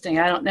interesting.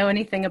 I don't know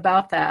anything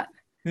about that.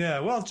 Yeah,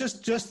 well,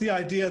 just the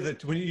idea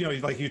that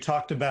when like you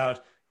talked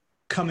about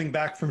coming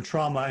back from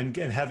trauma and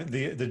having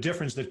the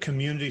difference that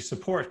community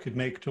support could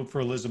make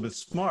for Elizabeth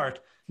Smart.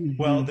 Mm-hmm.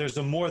 Well, there's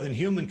a more than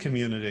human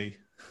community,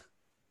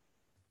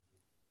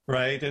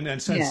 right?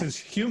 And since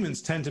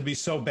humans tend to be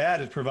so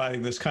bad at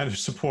providing this kind of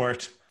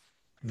support,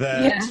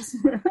 that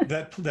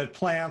that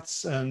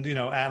plants and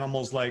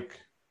animals like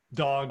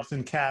dogs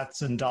and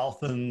cats and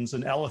dolphins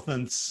and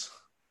elephants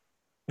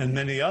and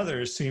many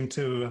others seem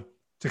to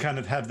kind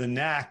of have the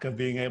knack of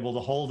being able to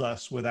hold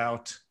us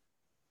without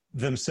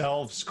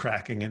themselves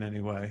cracking in any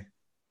way.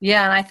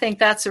 Yeah, and I think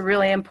that's a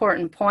really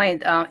important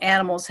point.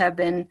 Animals have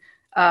been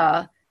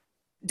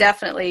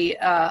definitely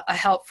a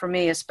help for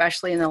me,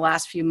 especially in the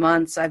last few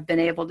months. I've been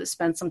able to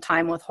spend some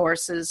time with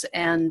horses,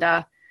 and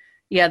the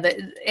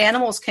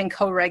animals can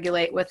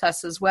co-regulate with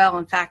us as well.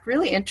 In fact,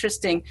 really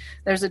interesting,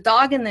 there's a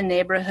dog in the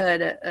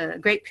neighborhood,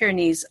 Great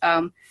Pyrenees,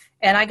 and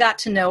I got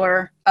to know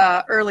her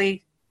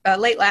late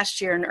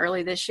last year and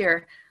early this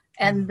year.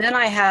 And then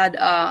I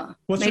had...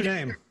 What's her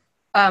name?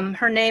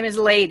 Her name is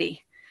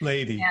Lady.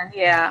 Lady.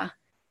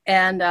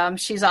 And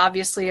she's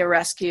obviously a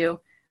rescue.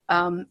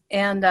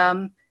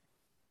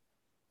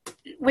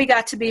 We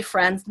got to be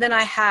friends. Then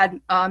I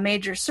had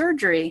major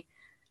surgery,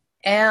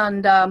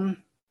 and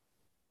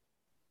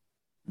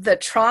the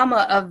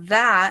trauma of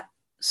that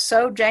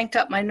so janked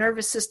up my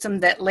nervous system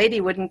that Lady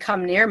wouldn't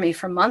come near me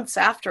for months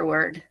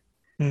afterward.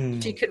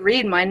 She could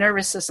read my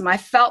nervous system. I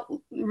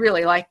felt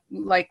really like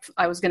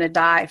I was going to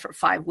die for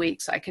 5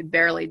 weeks. I could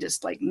barely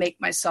just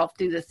make myself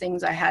do the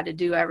things I had to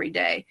do every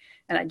day.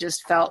 And I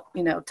just felt,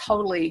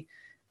 totally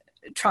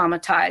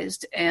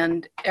traumatized.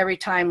 And every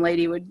time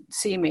Lady would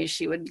see me,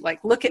 she would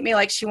look at me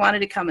like she wanted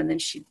to come, and then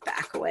she'd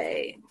back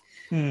away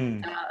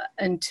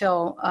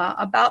until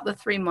about the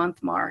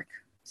 3-month mark.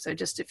 So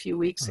just a few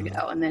weeks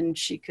ago, and then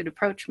she could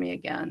approach me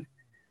again.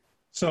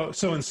 So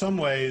in some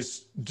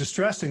ways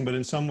distressing, but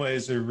in some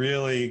ways a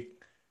really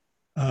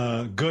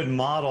good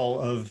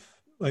model of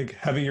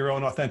having your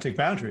own authentic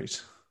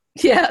boundaries.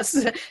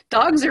 Yes,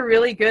 dogs are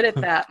really good at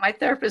that. My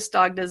therapist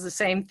dog does the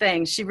same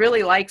thing. She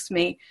really likes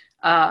me,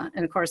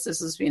 and of course this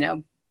is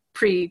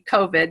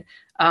pre-COVID,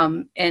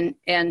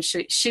 and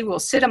she will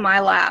sit in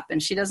my lap,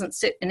 and she doesn't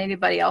sit in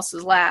anybody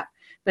else's lap.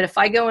 But if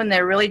I go in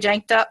there really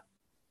janked up,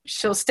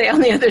 she'll stay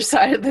on the other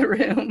side of the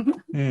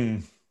room.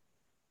 Mm-hmm.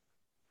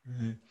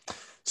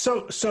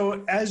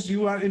 So as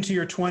you went into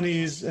your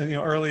 20s and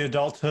early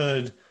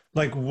adulthood,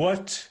 what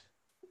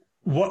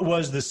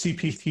was the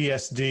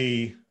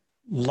CPTSD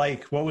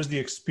like? What was the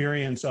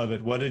experience of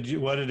it? What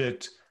did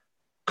it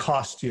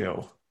cost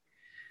you?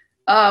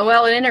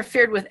 Well, it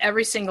interfered with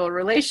every single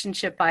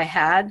relationship I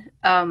had.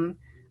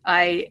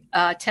 I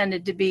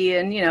tended to be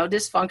in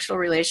dysfunctional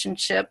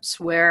relationships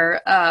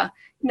where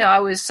I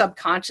was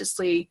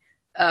subconsciously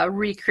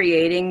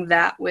recreating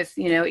that with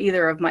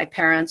either of my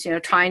parents,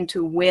 trying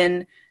to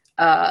win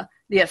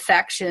the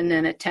affection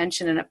and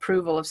attention and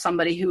approval of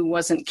somebody who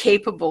wasn't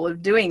capable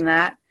of doing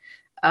that.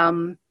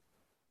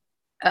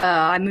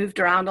 I moved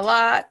around a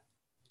lot.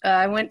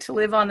 I went to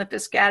live on the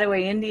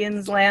Piscataway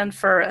Indians' land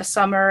for a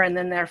summer, and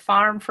then their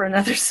farm for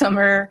another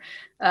summer.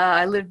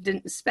 I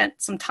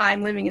spent some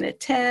time living in a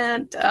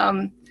tent,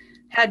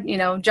 had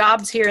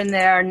jobs here and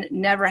there,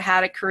 never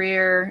had a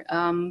career,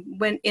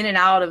 went in and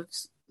out of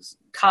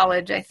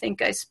college. I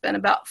think I spent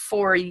about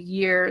 4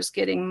 years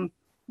getting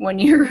 1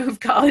 year of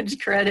college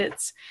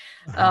credits.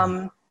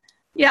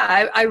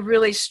 I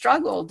really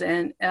struggled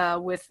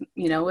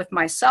with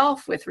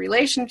myself, with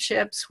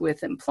relationships,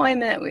 with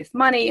employment, with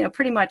money,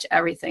 pretty much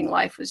everything.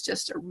 Life was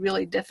just a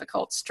really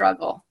difficult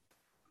struggle.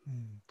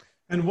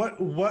 And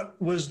what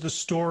was the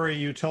story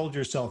you told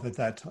yourself at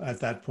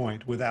that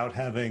point without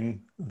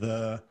having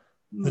the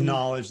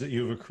knowledge that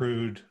you've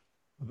accrued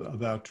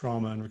about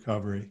trauma and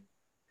recovery?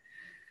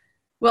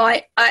 Well,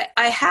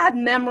 I had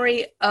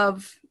memory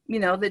of,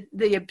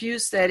 the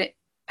abuse that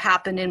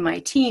happened in my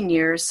teen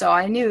years. So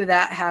I knew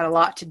that had a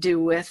lot to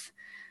do with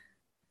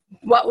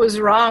what was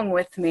wrong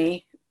with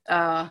me.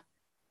 But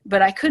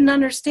I couldn't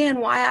understand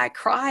why I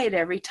cried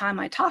every time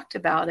I talked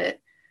about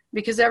it,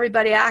 because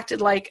everybody acted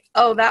like,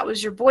 oh, that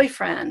was your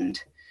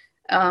boyfriend.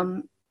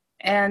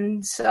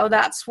 And so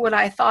that's what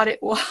I thought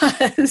it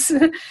was.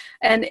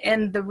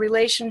 and the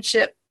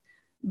relationship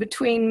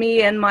between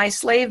me and my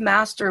slave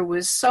master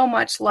was so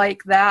much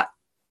like that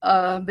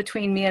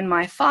between me and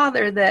my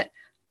father that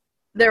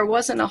there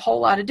wasn't a whole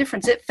lot of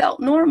difference. It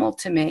felt normal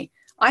to me.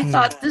 I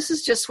thought this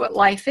is just what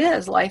life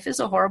is. Life is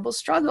a horrible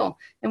struggle.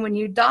 And when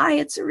you die,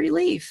 it's a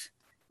relief.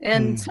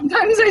 And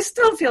sometimes I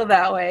still feel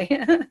that way.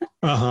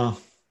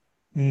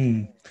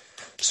 Mm.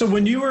 So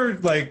when you were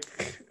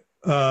like,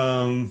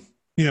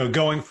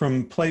 going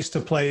from place to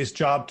place,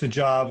 job to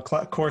job,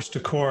 course to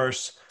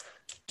course,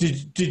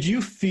 did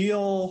you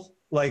feel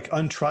like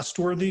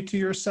untrustworthy to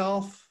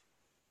yourself?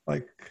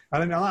 Like, I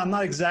don't know, I'm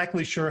not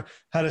exactly sure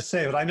how to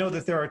say it, but I know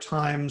that there are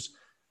times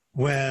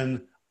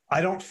when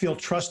I don't feel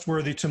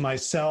trustworthy to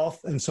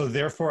myself, and so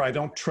therefore I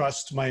don't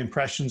trust my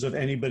impressions of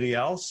anybody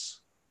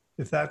else.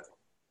 If that,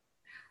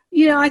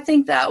 I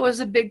think that was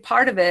a big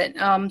part of it,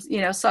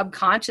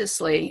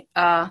 subconsciously.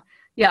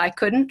 Yeah, I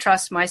couldn't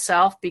trust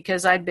myself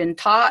because I'd been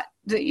taught,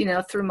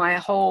 through my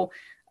whole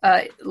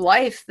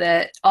life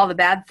that all the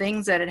bad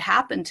things that had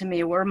happened to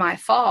me were my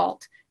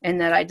fault and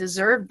that I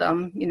deserved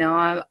them.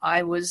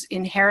 I was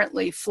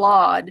inherently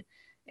flawed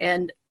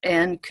and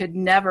could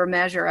never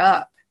measure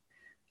up.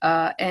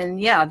 And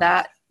yeah,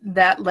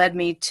 that led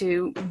me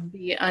to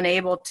be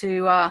unable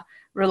to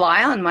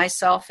rely on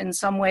myself in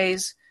some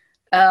ways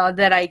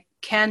that I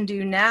can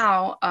do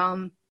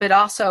now, but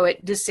also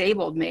it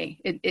disabled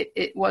me.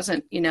 It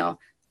wasn't,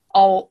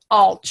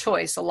 all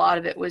choice. A lot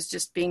of it was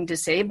just being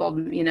disabled.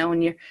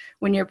 When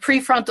your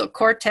prefrontal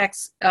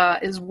cortex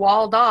is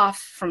walled off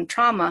from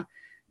trauma,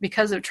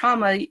 because of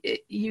trauma,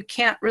 you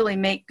can't really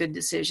make good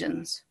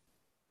decisions.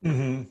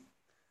 mm-hmm.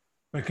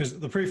 Because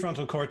the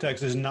prefrontal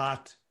cortex is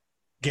not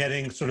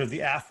getting sort of the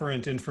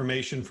afferent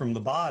information from the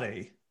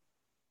body,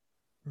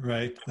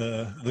 right?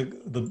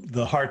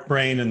 The heart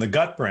brain and the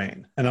gut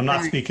brain. And I'm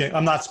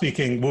not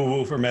speaking woo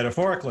woo for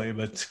metaphorically,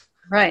 but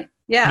right.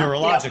 Yeah.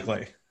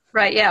 neurologically. Yeah.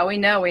 Right. Yeah. We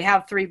know we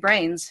have three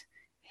brains: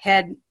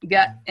 head,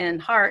 gut,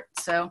 and heart.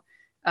 So,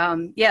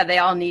 they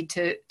all need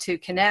to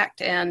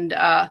connect. And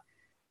I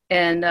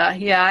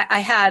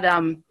had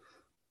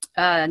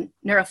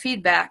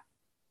neurofeedback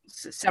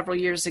several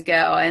years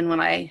ago. And when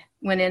I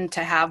went in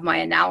to have my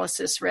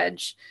analysis read,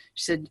 she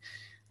said,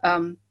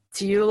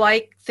 do you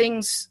like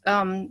things,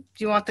 do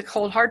you want the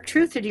cold hard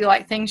truth, or do you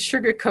like things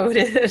sugar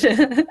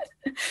coated?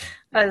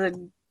 I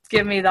said,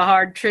 give me the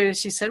hard truth.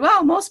 She said,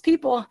 well, most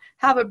people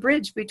have a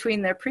bridge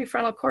between their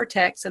prefrontal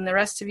cortex and the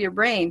rest of your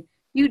brain.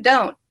 You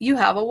don't. You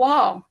have a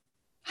wall.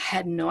 I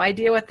had no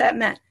idea what that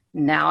meant.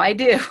 Now I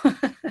do.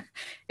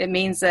 It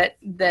means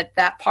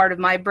that part of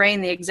my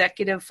brain, the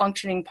executive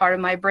functioning part of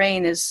my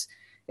brain, is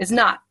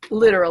not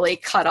literally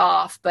cut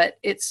off, but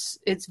it's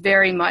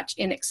very much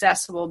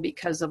inaccessible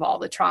because of all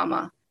the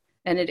trauma.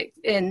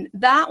 And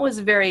that was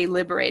very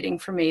liberating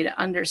for me to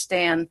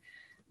understand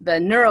the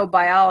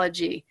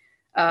neurobiology.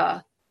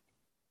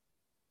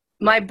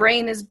 My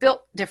brain is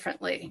built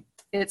differently.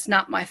 It's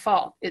not my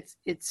fault.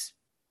 It's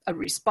a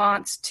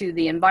response to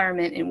the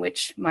environment in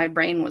which my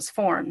brain was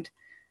formed.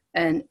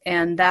 And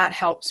that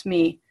helps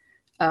me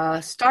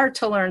start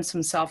to learn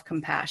some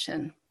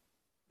self-compassion.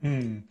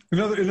 Mm.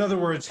 In other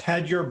words,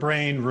 had your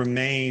brain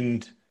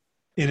remained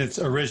in its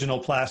original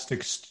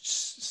plastic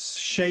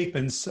shape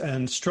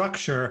and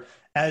structure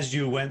as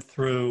you went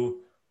through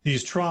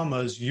these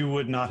traumas, you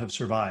would not have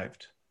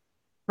survived.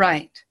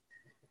 Right.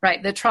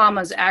 The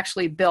traumas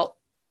actually built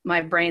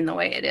my brain the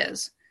way it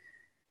is.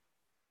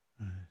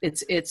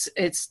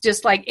 It's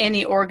just like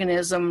any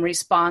organism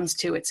responds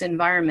to its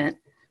environment.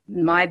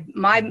 I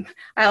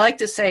like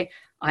to say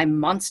I'm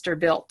monster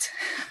built.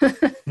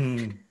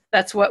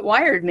 That's what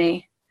wired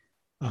me.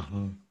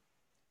 Uh-huh.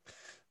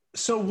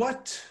 So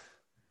what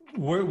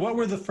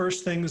were the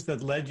first things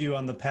that led you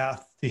on the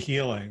path to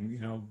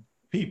healing?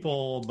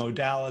 People,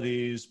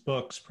 modalities,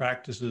 books,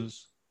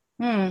 practices?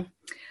 The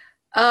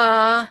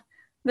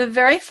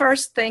very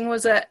first thing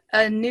was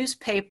a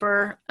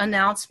newspaper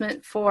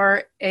announcement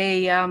for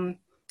a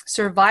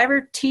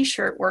survivor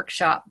T-shirt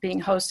workshop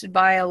being hosted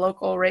by a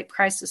local rape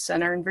crisis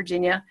center in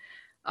Virginia.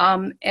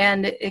 And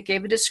it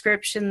gave a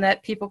description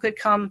that people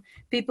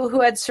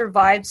who had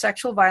survived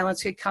sexual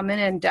violence could come in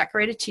and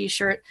decorate a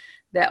T-shirt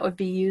that would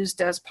be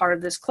used as part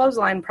of this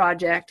clothesline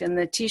project. And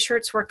the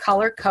T-shirts were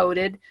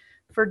color-coded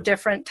for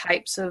different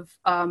types of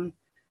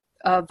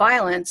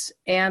violence.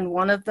 And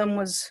one of them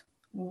was,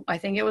 I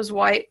think it was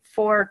white,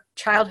 for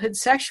childhood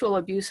sexual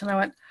abuse. And I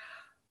went,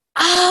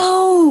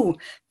 oh,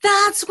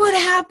 that's what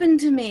happened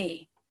to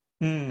me.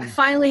 I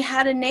finally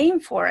had a name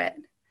for it.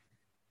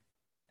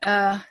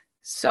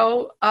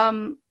 So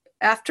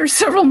after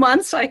several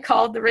months, I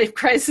called the Rape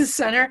Crisis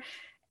Center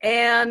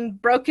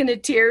and broke into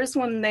tears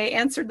when they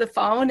answered the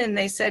phone and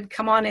they said,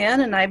 come on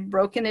in. And I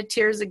broke into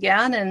tears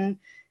again.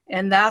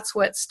 And that's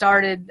what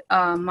started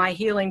my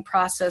healing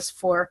process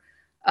for,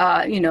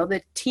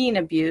 the teen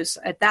abuse.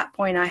 At that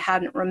point, I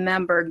hadn't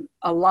remembered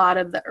a lot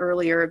of the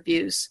earlier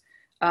abuse.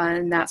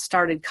 And that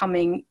started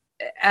coming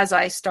as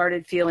I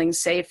started feeling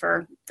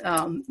safer,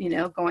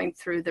 going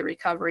through the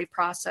recovery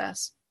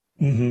process.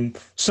 Mm-hmm.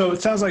 So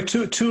it sounds like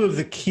two of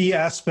the key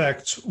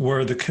aspects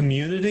were the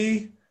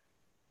community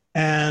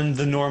and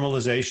the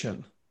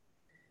normalization.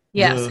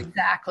 Yes,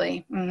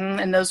 exactly. Mm-hmm.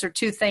 And those are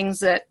two things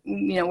that,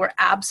 were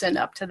absent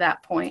up to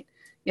that point.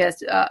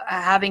 Yes,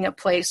 having a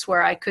place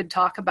where I could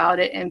talk about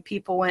it and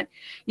people went,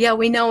 yeah,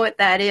 we know what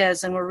that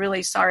is and we're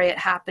really sorry it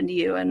happened to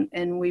you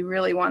and we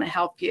really want to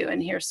help you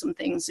and here's some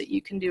things that you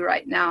can do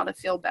right now to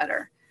feel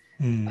better.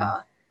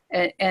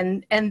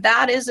 And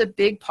that is a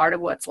big part of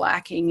what's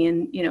lacking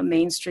in,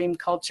 mainstream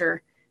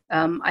culture.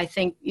 I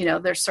think,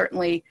 there's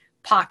certainly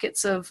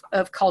pockets of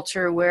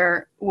culture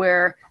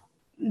where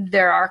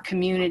there are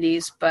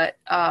communities, but,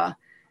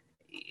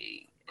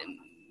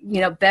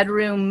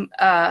 bedroom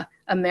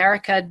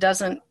America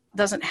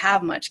doesn't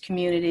have much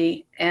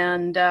community,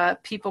 and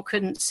people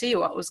couldn't see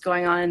what was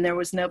going on, and there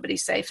was nobody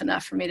safe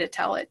enough for me to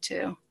tell it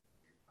to.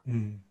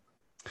 Mm.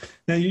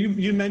 Now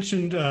you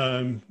mentioned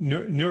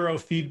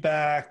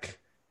neurofeedback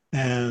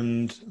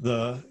and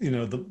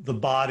the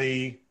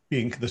body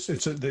being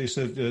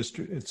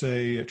it's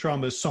a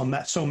trauma is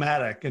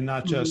somatic and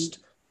not just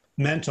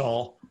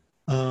mental.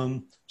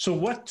 So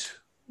what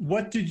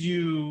did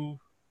you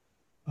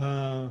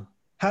how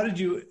did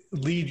you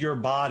lead your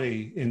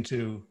body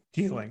into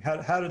healing?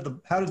 How did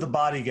the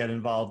body get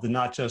involved and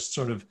not just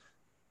sort of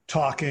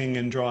talking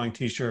and drawing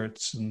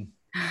T-shirts and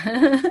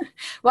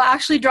Well,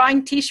 actually,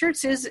 drawing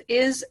T-shirts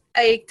is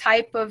a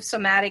type of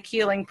somatic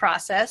healing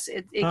process.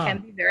 It can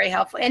be very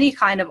helpful. Any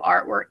kind of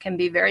artwork can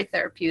be very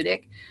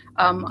therapeutic.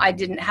 I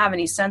didn't have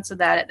any sense of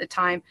that at the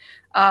time.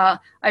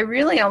 I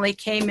really only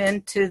came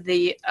into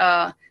the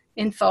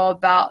info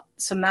about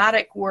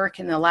somatic work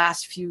in the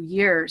last few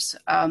years.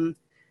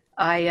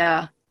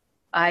 I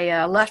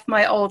left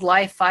my old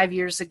life 5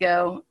 years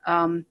ago,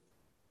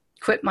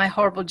 quit my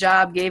horrible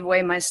job, gave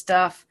away my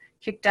stuff,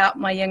 kicked out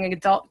my young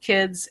adult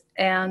kids,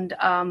 and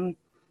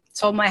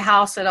sold my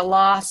house at a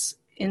loss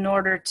in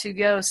order to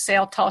go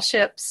sail tall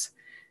ships.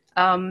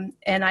 And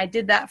I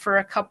did that for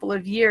a couple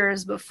of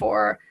years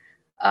before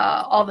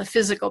all the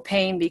physical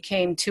pain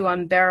became too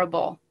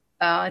unbearable.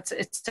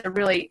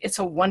 It's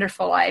a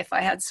wonderful life.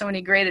 I had so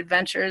many great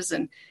adventures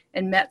and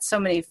met so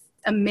many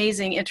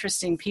amazing,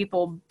 interesting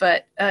people,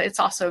 but it's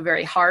also a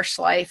very harsh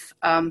life.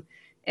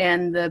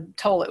 And the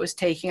toll it was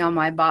taking on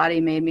my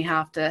body made me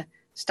have to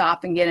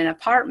stop and get an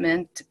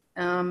apartment.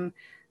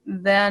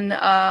 Then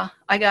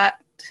I got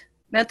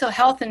mental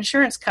health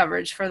insurance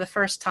coverage for the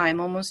first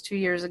time almost 2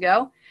 years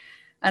ago.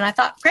 And I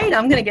thought, great,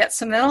 I'm going to get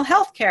some mental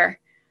health care.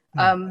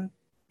 And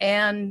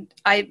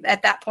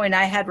at that point,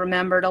 I had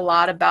remembered a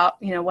lot about,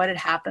 what had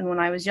happened when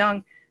I was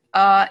young.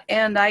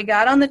 And I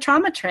got on the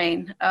trauma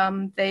train.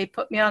 They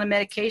put me on a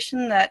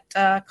medication that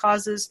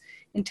causes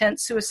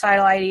intense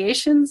suicidal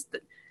ideations.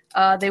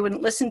 They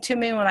wouldn't listen to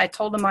me when I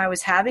told them I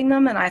was having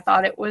them, and I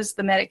thought it was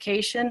the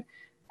medication.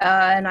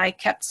 And I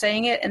kept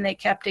saying it, and they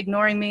kept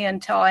ignoring me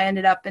until I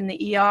ended up in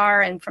the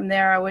ER. And from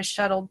there, I was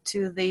shuttled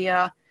to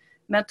the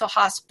mental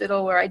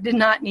hospital where I did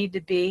not need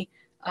to be,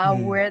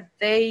 where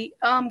they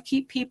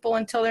keep people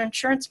until their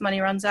insurance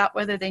money runs out,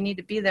 whether they need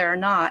to be there or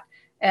not.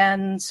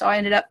 And so I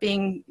ended up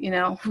being,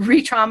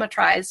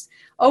 re-traumatized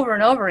over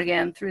and over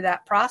again through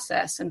that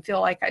process, and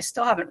feel like I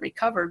still haven't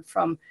recovered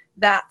from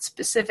that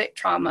specific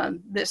trauma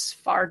this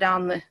far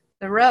down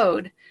the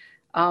road.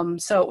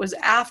 So it was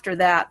after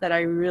that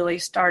I really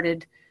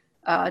started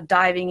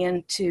diving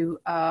into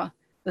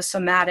the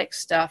somatic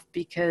stuff,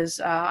 because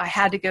I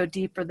had to go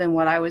deeper than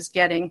what I was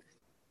getting.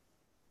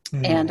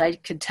 And I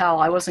could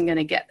tell I wasn't going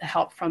to get the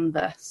help from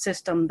the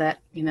system that,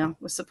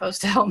 was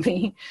supposed to help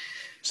me.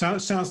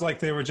 Sounds like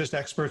they were just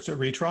experts at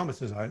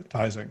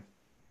re-traumatizing.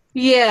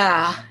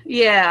 Yeah.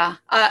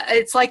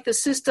 It's like the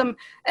system,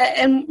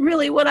 and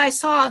really what I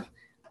saw,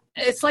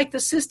 it's like the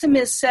system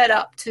is set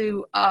up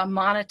to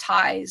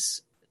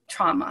monetize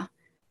trauma.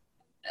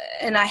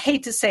 And I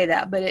hate to say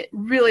that, but it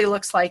really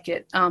looks like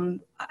it.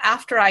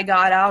 After I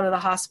got out of the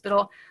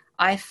hospital,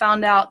 I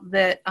found out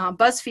that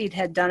BuzzFeed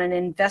had done an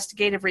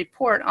investigative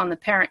report on the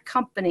parent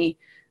company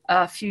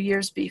a few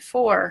years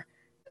before,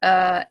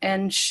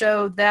 and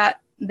showed that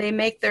they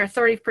make their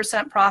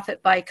 30%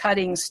 profit by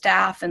cutting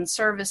staff and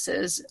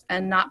services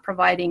and not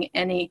providing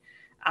any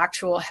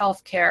actual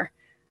health care.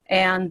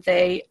 And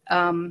they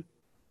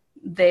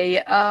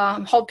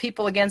hold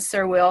people against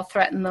their will,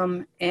 threaten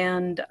them.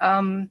 And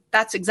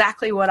that's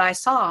exactly what I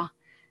saw.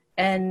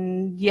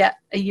 And yet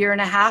a year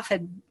and a half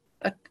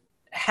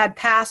had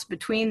passed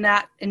between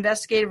that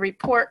investigative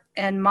report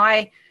and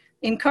my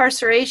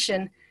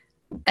incarceration,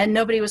 and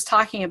nobody was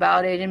talking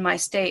about it in my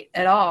state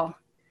at all.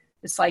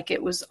 It's like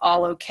it was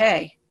all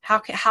okay.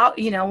 How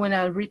when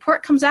a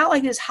report comes out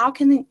like this, how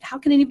can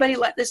anybody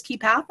let this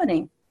keep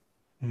happening?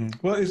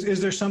 Well,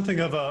 is there something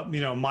of a,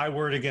 my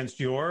word against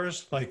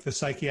yours, like the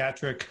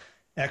psychiatric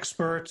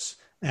experts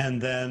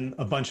and then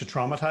a bunch of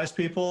traumatized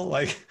people,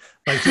 like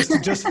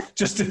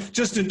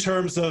just in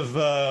terms of,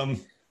 the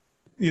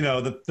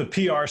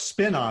PR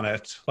spin on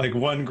it, like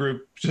one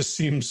group just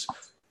seems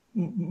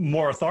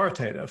more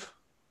authoritative.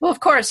 Well, of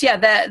course. Yeah.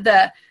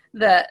 The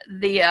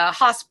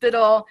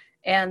hospital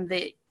and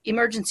the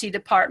emergency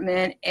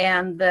department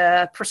and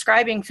the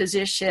prescribing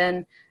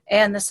physician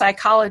and the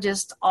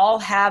psychologist all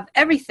have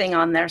everything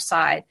on their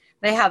side.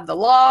 They have the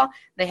law,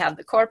 they have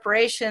the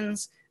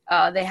corporations,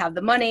 they have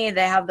the money,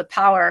 they have the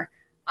power.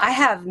 I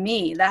have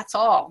me, that's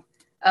all.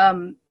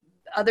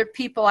 Other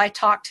people I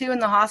talked to in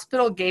the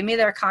hospital gave me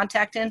their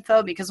contact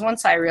info, because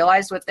once I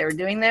realized what they were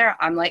doing there,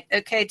 I'm like,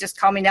 okay, just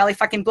call me Nellie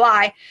fucking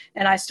Bly.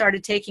 And I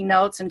started taking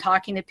notes and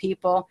talking to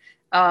people.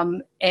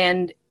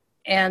 And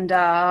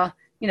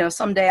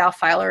someday I'll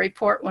file a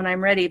report when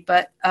I'm ready.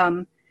 But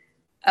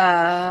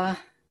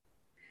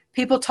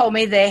people told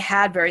me they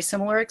had very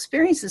similar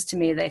experiences to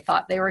me. They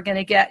thought they were going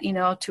to get,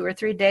 2 or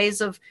 3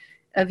 days of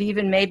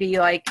even maybe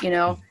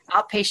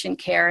outpatient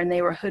care, and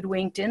they were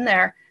hoodwinked in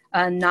there,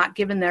 not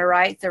given their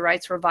rights. Their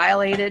rights were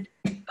violated.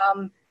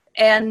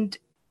 And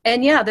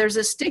yeah, there's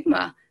a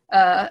stigma.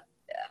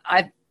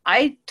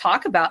 I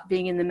talk about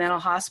being in the mental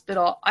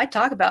hospital. I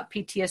talk about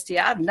PTSD.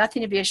 I have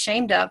nothing to be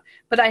ashamed of,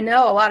 but I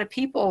know a lot of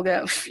people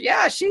go,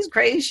 yeah, she's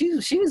crazy.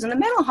 She was in the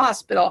mental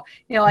hospital,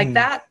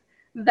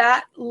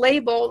 that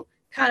label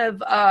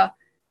kind of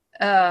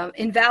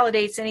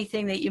invalidates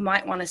anything that you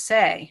might want to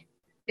say.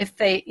 If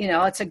they,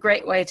 it's a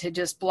great way to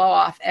just blow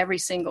off every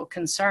single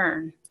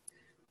concern.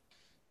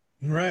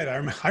 Right. I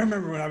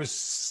remember when I was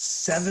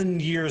 7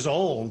 years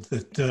old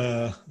that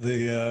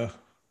the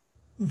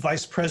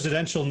vice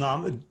presidential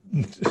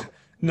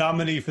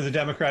nominee for the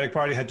Democratic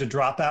Party had to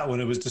drop out when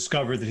it was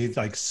discovered that he'd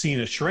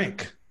seen a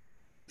shrink.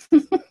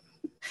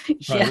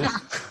 Yeah.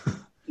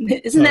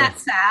 Isn't that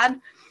sad?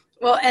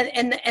 Well,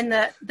 and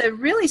the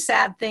really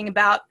sad thing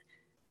about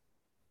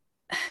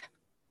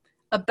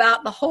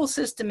the whole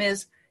system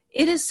is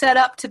it is set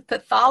up to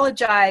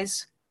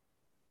pathologize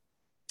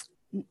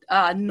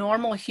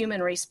normal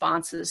human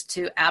responses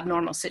to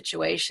abnormal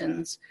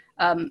situations.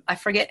 I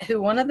forget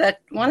who, one of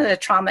the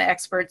trauma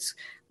experts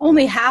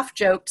only half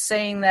joked,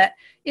 saying that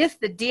if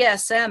the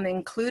DSM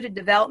included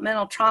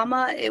developmental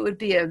trauma, it would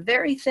be a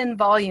very thin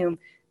volume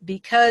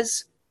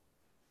because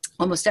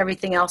almost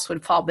everything else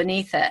would fall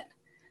beneath it.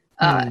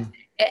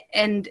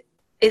 And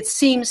it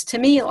seems to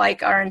me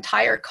like our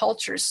entire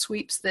culture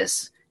sweeps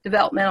this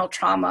developmental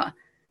trauma,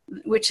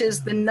 which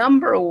is the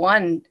number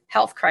one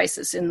health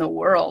crisis in the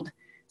world,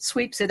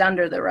 sweeps it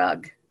under the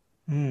rug.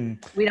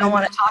 We don't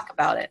want to talk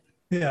about it.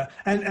 Yeah,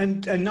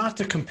 and not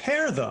to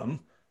compare them,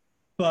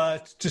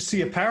 but to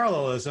see a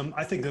parallelism.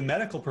 I think the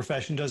medical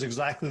profession does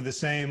exactly the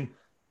same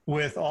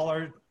with all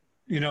our,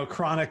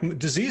 chronic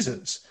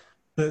diseases.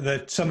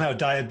 That somehow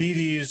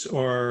diabetes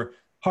or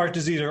heart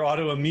disease or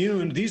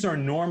autoimmune, these are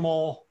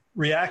normal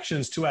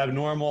reactions to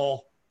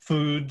abnormal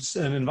foods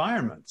and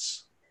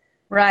environments.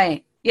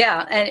 Right.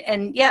 Yeah.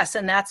 And yes,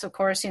 and that's, of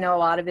course, a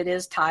lot of it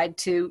is tied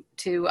to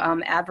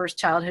adverse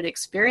childhood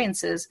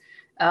experiences.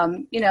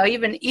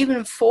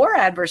 Even for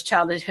adverse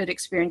childhood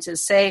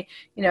experiences, say,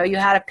 you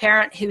had a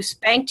parent who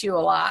spanked you a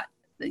lot,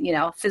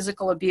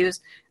 physical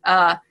abuse.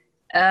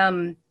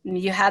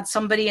 You had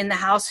somebody in the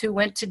house who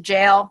went to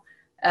jail.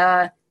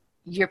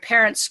 Your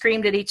parents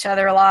screamed at each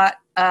other a lot.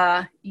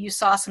 You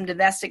saw some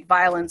domestic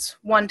violence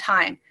one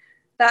time.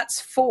 That's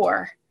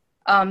 4.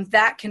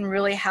 That can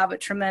really have a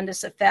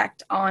tremendous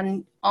effect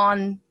on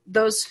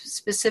those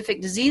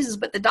specific diseases,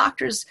 but the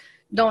doctors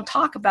don't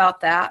talk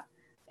about that,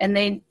 and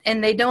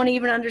they don't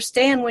even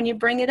understand when you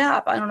bring it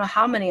up. I don't know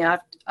how many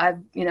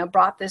I've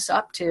brought this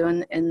up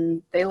to,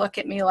 and they look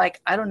at me like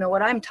I don't know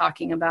what I'm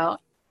talking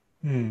about.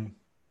 Yeah.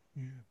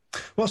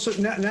 Well, so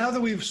now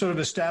that we've sort of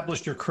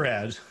established your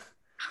cred,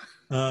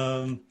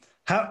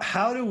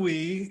 how do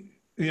we,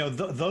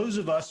 those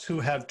of us who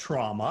have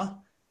trauma,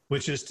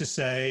 which is to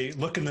say,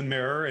 look in the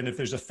mirror, and if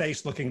there's a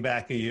face looking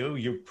back at you,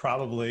 you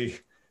probably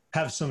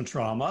have some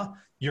trauma.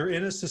 You're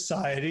in a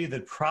society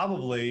that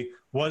probably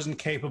wasn't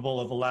capable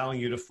of allowing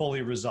you to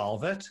fully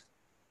resolve it.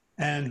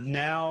 And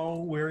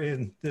now we're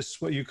in this,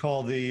 what you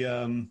call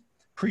the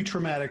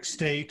pre-traumatic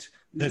state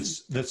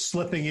that's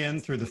slipping in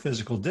through the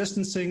physical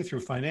distancing,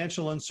 through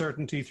financial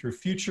uncertainty, through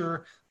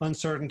future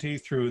uncertainty,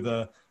 through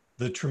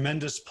the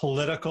tremendous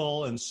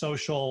political and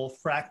social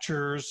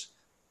fractures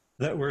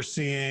that we're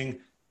seeing.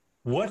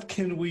 What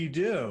can we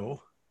do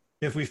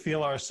if we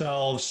feel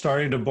ourselves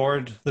starting to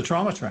board the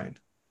trauma train?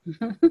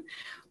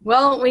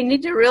 Well, we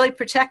need to really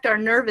protect our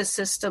nervous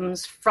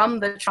systems from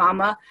the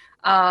trauma,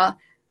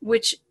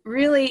 which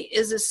really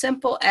is as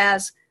simple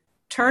as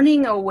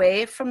turning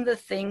away from the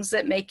things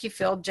that make you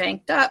feel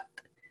janked up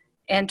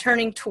and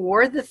turning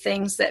toward the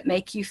things that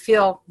make you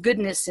feel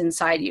goodness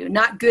inside you.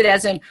 Not good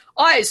as in,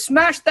 I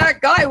smashed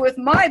that guy with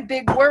my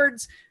big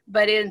words,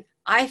 but in,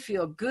 I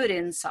feel good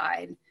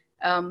inside.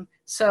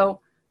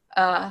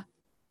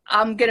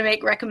 I'm going to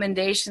make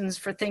recommendations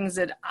for things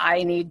that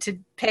I need to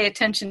pay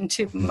attention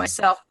to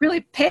myself.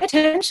 Really pay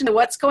attention to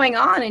what's going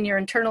on in your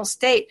internal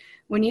state.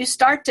 When you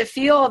start to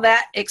feel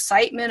that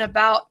excitement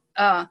about,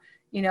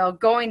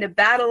 going to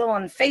battle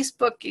on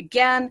Facebook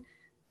again,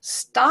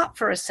 stop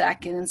for a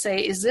second and say,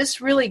 is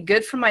this really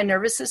good for my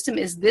nervous system?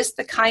 Is this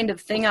the kind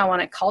of thing I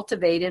want to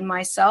cultivate in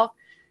myself?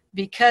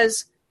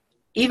 Because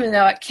even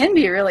though it can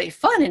be really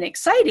fun and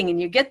exciting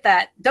and you get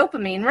that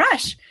dopamine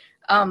rush,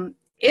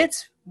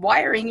 it's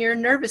wiring your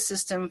nervous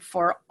system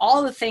for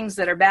all the things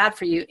that are bad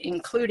for you,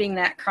 including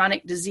that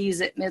chronic disease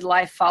at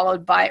midlife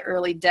followed by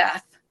early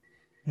death.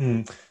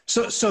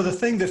 So the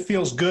thing that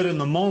feels good in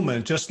the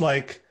moment, just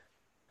like,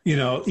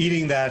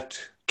 eating that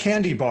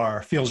candy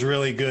bar feels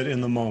really good in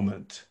the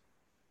moment,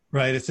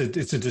 right? It's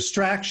a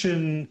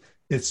distraction.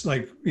 It's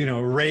like,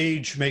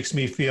 rage makes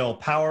me feel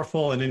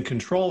powerful and in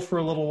control for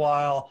a little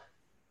while,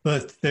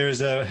 but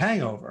there's a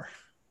hangover.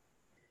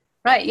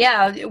 Right.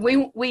 Yeah.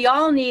 We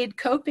all need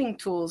coping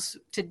tools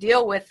to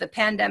deal with the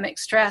pandemic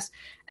stress.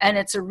 And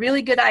it's a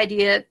really good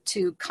idea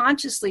to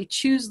consciously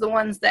choose the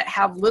ones that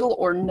have little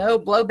or no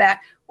blowback,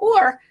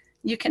 or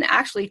you can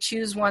actually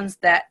choose ones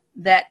that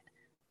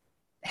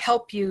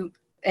help you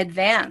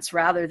advance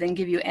rather than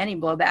give you any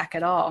blowback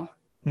at all.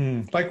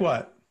 Like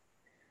what?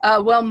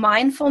 Well,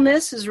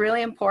 mindfulness is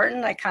really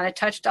important. I kind of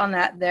touched on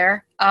that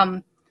there.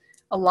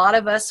 A lot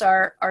of us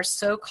are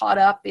so caught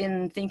up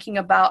in thinking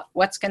about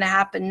what's going to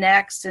happen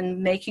next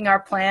and making our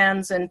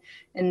plans and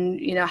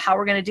how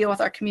we're going to deal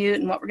with our commute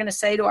and what we're going to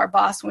say to our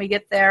boss when we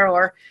get there,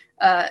 or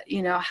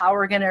how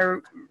we're going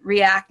to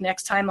react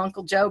next time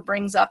Uncle Joe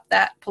brings up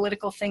that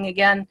political thing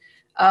again,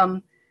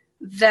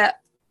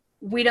 that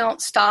we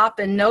don't stop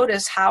and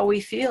notice how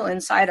we feel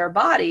inside our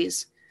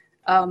bodies.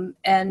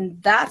 And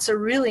that's a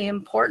really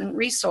important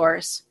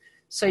resource.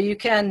 So you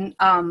can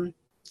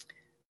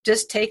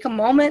just take a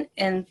moment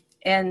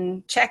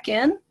and check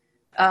in.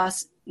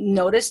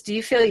 Notice, do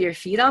you feel your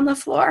feet on the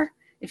floor?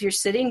 If you're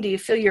sitting, do you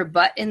feel your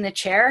butt in the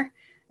chair?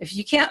 If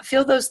you can't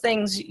feel those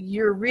things,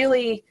 you're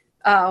really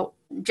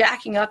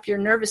jacking up your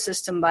nervous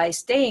system by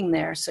staying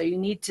there. So you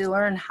need to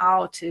learn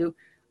how to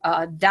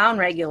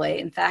downregulate.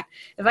 In fact,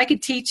 if I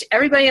could teach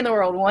everybody in the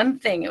world one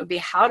thing, it would be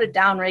how to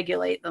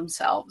downregulate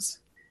themselves.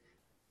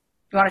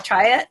 You want to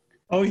try it?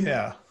 Oh,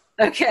 yeah.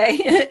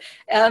 Okay.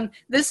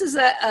 This is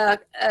a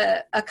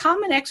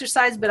common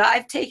exercise, but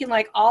I've taken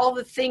like all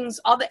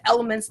the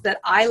elements that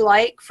I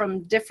like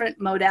from different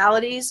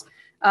modalities.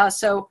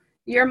 So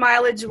your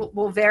mileage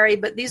will vary,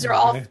 but these are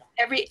all,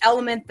 every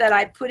element that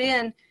I put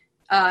in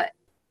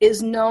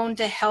is known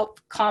to help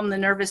calm the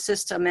nervous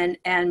system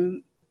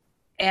and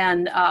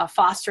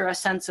foster a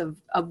sense of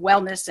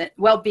wellness and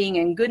well-being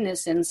and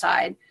goodness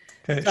inside.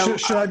 Okay. So,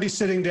 should I be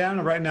sitting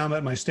down? Right now I'm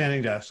at my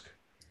standing desk.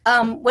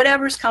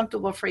 Whatever's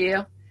comfortable for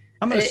you.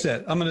 I'm going to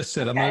sit. I'm going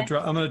Okay.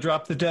 to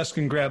drop the desk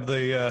and grab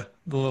the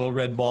little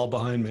red ball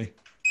behind me.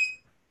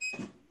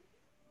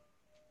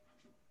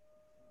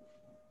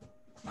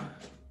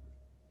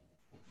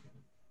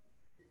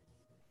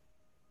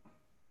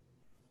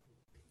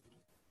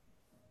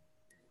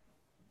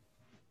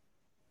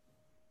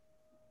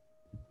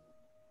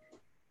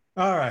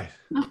 All right.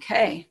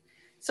 Okay.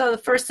 So the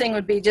first thing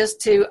would be just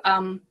to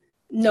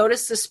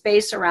notice the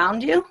space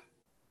around you,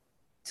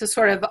 to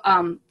sort of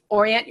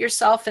orient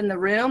yourself in the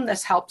room.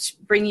 This helps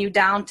bring you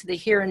down to the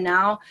here and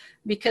now,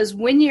 because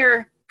when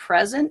you're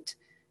present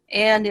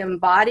and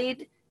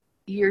embodied,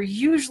 you're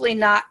usually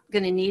not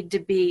going to need to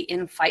be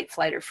in fight,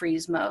 flight, or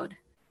freeze mode.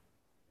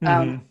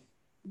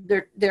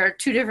 There are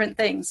two different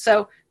things.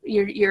 So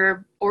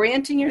you're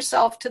orienting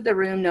yourself to the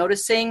room,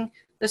 noticing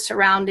the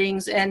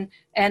surroundings, and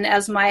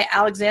as my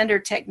Alexander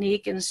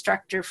Technique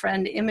instructor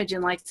friend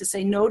Imogen likes to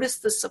say, notice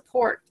the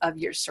support of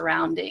your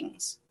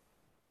surroundings,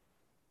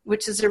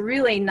 which is a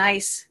really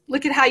nice,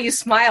 look at how you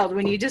smiled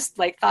when you just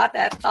like thought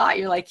that thought.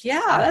 You're like,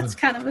 yeah, that's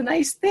kind of a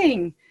nice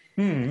thing.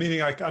 Meaning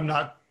like I'm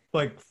not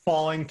like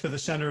falling to the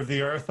center of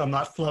the earth. I'm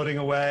not floating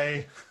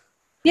away.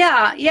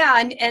 Yeah.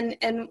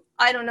 And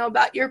I don't know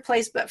about your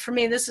place, but for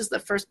me, this is the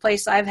first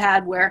place I've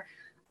had where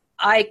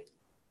I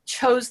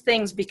chose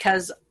things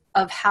because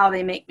of how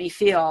they make me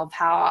feel, of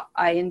how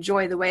I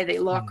enjoy the way they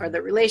look, or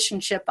the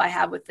relationship I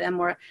have with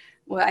them, or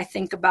what I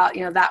think about,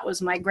 that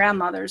was my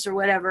grandmother's or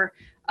whatever.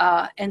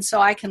 And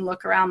so I can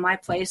look around my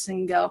place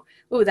and go,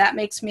 ooh, that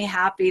makes me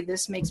happy.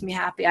 This makes me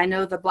happy. I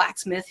know the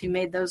blacksmith who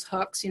made those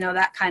hooks,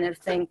 that kind of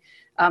thing.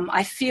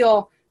 I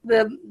feel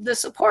the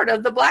support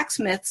of the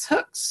blacksmith's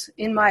hooks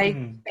in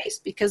my face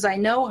because I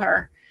know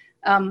her.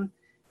 And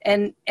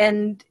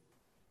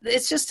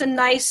it's just a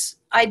nice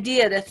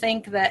idea to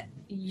think that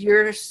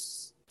your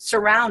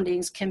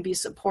surroundings can be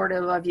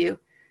supportive of you,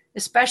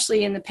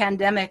 especially in the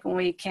pandemic when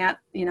we can't,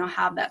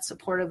 have that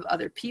support of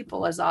other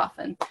people as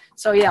often.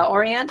 So yeah,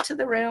 orient to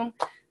the room,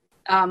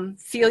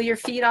 feel your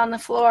feet on the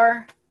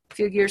floor,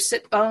 feel your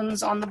sit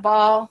bones on the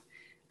ball.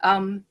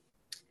 And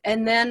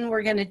then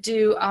we're going to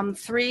do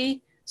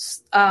 3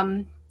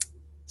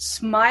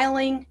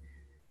 smiling,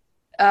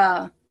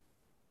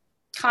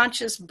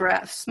 conscious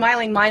breaths,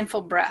 smiling,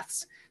 mindful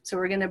breaths. So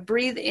we're going to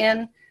breathe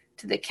in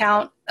to the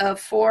count of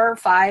 4 or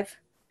 5,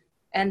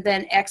 and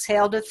then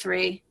exhale to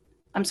 3.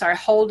 I'm sorry,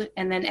 hold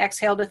and then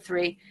exhale to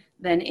 3,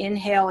 then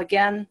inhale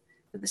again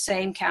with the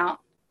same count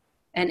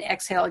and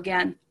exhale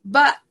again.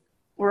 But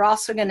we're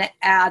also going to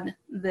add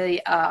the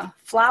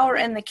flower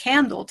and the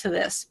candle to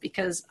this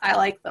because I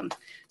like them.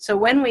 So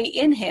when we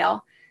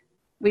inhale,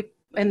 we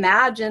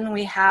imagine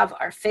we have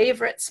our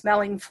favorite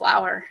smelling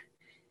flower,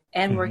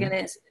 and we're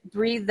going to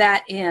breathe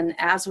that in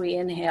as we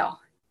inhale.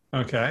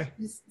 Okay.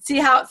 See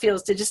how it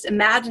feels to just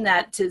imagine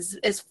that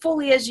as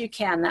fully as you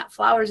can. That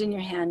flower's in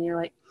your hand. You're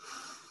like,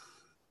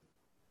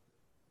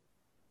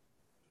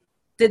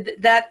 did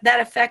that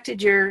affected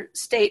your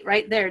state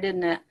right there,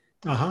 didn't it?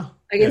 Uh-huh.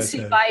 I can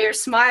see by your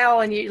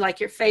smile, and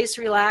your face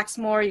relax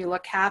more. You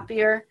look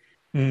happier.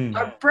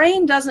 Our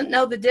brain doesn't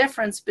know the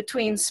difference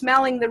between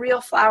smelling the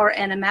real flower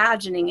and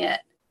imagining it.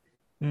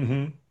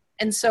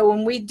 And so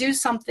when we do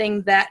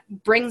something that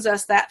brings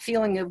us that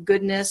feeling of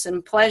goodness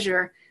and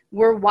pleasure,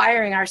 we're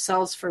wiring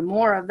ourselves for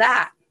more of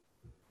that.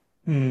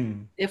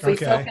 If we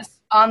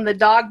focus on the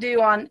dog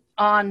do on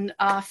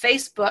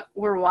Facebook,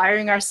 we're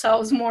wiring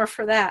ourselves more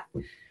for that.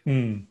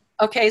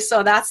 Okay,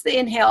 so that's the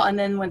inhale. And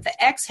then with the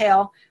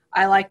exhale,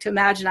 I like to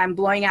imagine I'm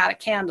blowing out a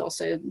candle.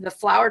 So the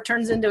flower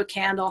turns into a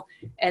candle,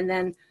 and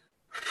then,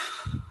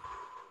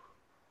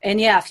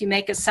 and yeah, if you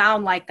make a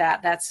sound like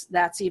that,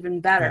 that's even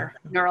better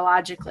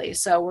neurologically.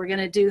 So we're going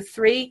to do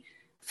 3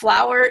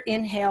 flower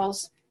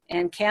inhales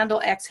and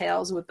candle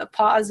exhales with the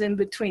pause in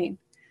between.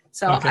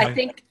 So I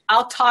think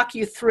I'll talk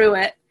you through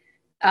it,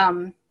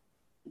 and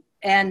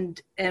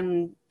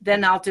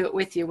then I'll do it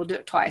with you. We'll do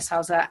it twice.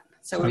 How's that?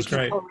 So Sounds we can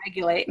great.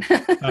 co-regulate.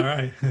 All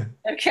right.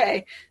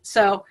 Okay.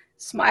 So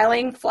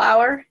smiling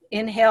flower,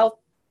 inhale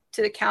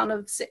to the count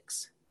of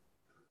 6.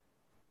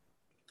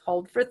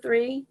 Hold for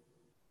 3.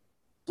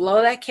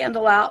 Blow that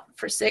candle out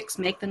for 6.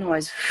 Make the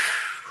noise.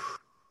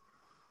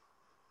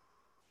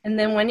 And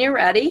then when you're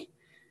ready,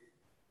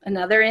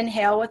 another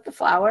inhale with the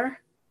flower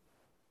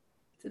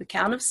to the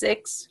count of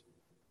 6.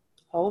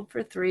 Hold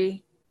for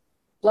 3.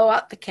 Blow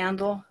out the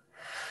candle.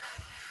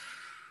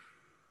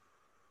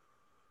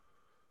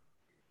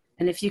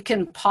 And if you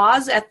can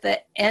pause at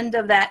the end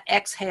of that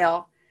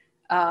exhale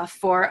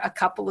for a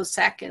couple of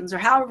seconds, or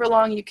however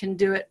long you can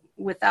do it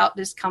without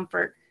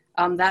discomfort,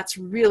 that's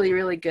really,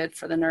 really good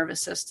for the nervous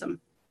system.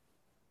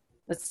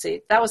 Let's see.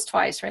 That was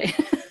twice, right?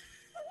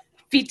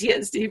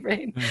 PTSD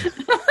brain.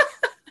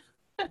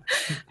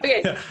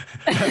 Okay.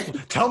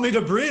 Tell me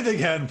to breathe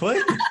again,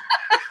 please.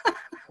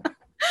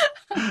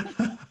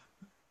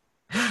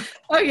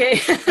 Okay.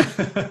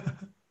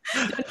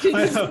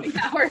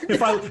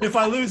 If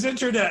I lose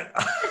internet,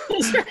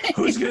 Right.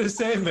 who's going to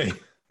save me?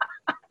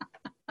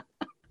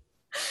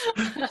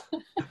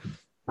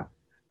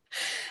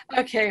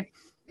 Okay,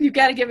 you've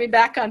got to get me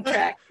back on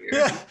track here.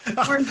 Yeah.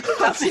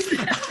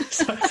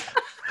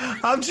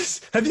 I'm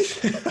just, have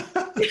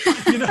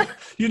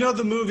you know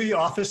the movie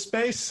Office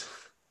Space?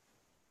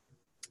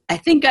 I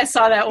think I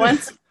saw that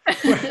once.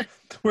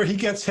 Where he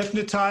gets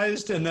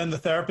hypnotized and then the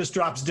therapist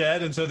drops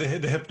dead, and so the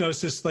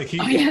hypnosis, like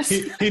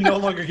he no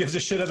longer gives a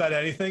shit about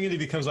anything, and he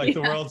becomes like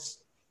the world's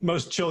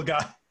most chill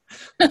guy.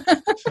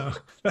 So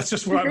that's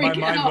just where my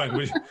mind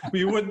went.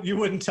 You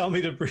wouldn't tell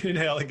me to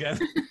inhale again.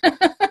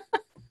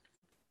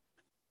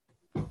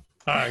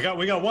 All right,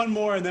 we got one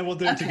more, and then we'll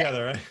do it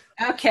together, right?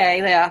 Okay,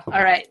 yeah.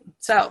 All right.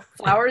 So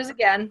flowers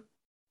again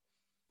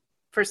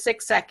for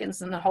 6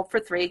 seconds, and then hold for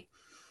 3.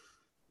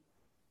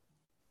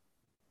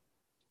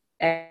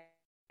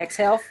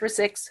 Exhale for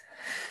 6.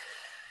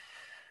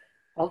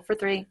 Hold for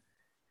 3.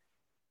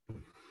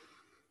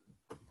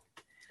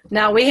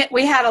 Now we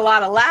had a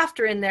lot of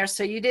laughter in there,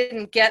 so you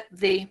didn't get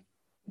the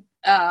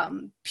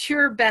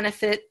pure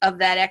benefit of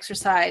that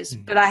exercise.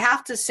 But I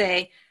have to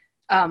say,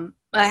 I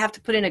have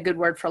to put in a good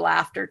word for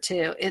laughter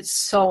too. It's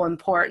so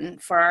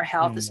important for our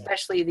health,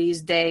 especially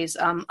these days.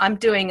 I'm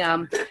doing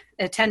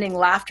attending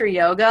laughter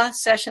yoga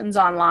sessions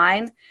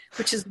online,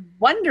 which is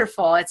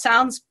wonderful. It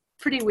sounds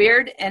pretty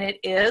weird, and it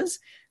is,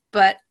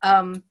 but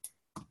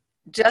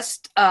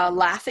just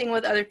laughing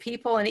with other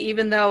people, and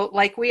even though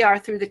like we are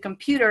through the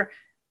computer,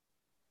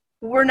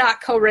 we're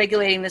not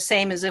co-regulating the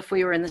same as if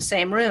we were in the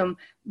same room,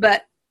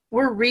 but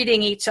we're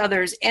reading each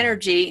other's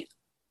energy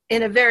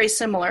in a very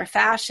similar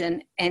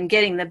fashion and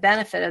getting the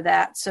benefit of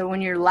that. So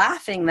when you're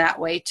laughing that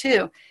way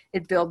too,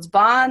 it builds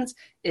bonds.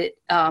 It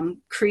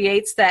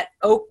creates that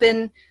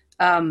open,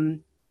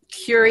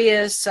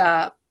 curious,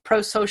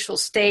 pro-social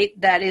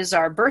state that is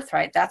our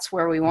birthright. That's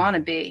where we want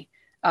to be.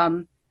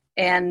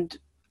 And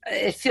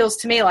it feels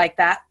to me like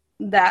that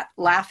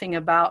laughing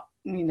about,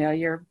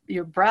 your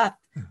breath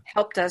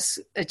helped us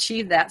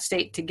achieve that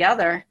state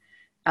together.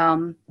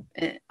 I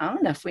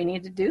don't know if we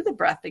need to do the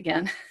breath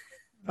again.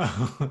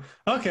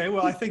 Okay.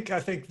 Well, I think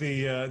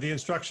the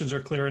instructions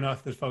are clear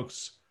enough that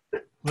folks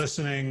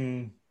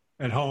listening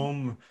at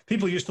home,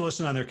 people used to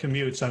listen on their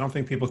commutes. I don't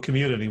think people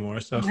commute anymore.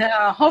 So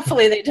no,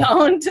 hopefully they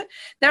don't.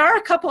 There are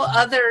a couple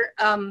other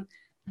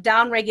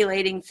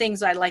down-regulating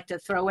things I'd like to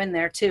throw in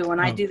there too. When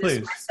I do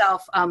this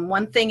myself,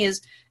 one thing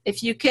is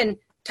if you can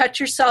touch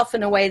yourself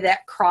in a way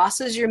that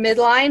crosses your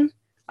midline.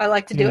 I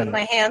like to do it with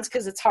my hands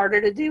because it's harder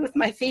to do with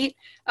my feet.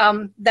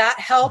 That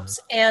helps.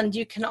 And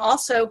you can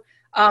also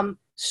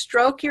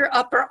stroke your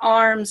upper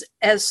arms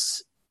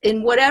as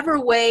in whatever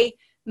way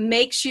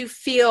makes you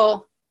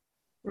feel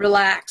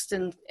relaxed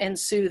and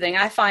soothing.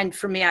 I find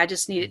for me, I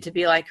just need it to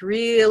be like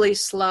really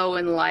slow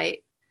and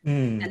light.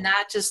 And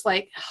not just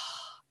like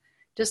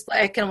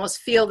I can almost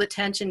feel the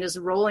tension just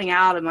rolling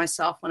out of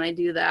myself when I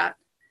do that.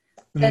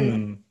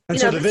 And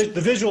so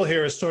the visual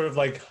here is sort of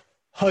like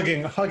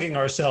hugging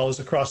ourselves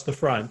across the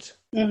front,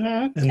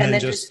 and then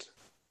just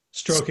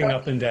stroking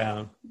up and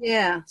down.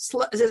 Yeah,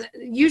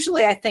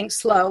 usually I think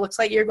slow. Looks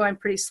like you're going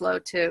pretty slow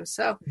too.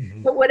 So,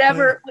 but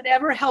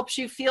whatever helps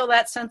you feel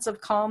that sense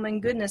of calm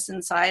and goodness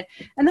inside,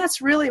 and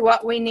that's really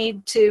what we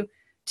need to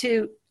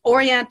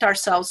orient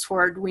ourselves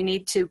toward. We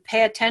need to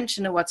pay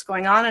attention to what's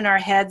going on in our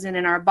heads and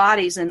in our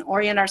bodies, and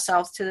orient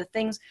ourselves to the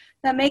things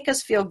that make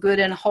us feel good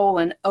and whole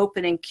and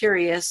open and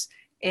curious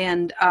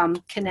and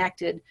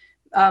connected.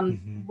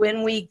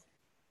 When we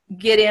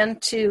get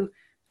into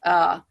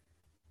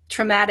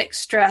traumatic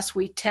stress,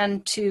 we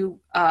tend to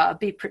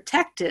be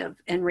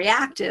protective and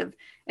reactive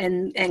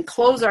and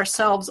close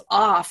ourselves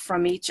off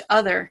from each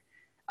other.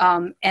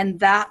 And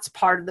that's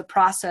part of the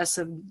process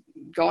of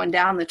going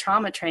down the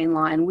trauma train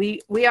line.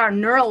 We are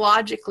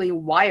neurologically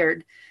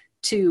wired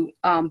to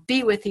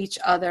be with each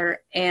other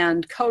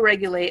and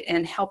co-regulate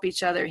and help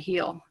each other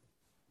heal.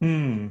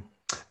 And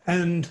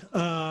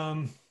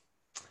the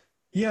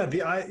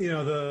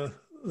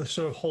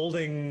sort of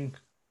holding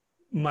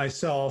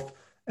myself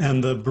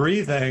and the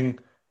breathing,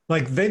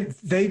 like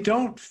they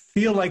don't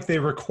feel like they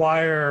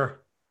require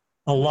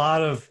a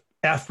lot of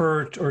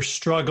effort or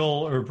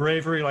struggle or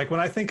bravery. Like when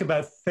I think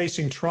about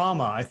facing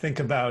trauma, I think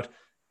about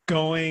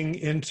going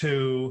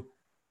into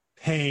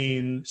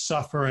pain,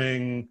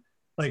 suffering,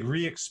 like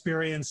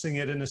re-experiencing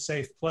it in a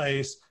safe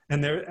place.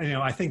 And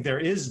I think there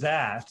is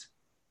that.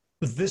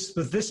 With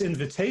this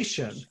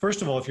invitation,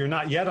 first of all, if you're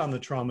not yet on the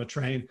trauma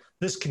train,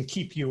 this can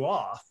keep you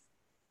off.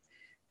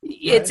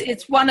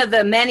 It's one of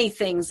the many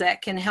things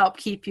that can help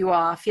keep you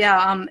off.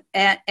 Yeah.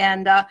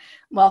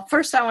 Well,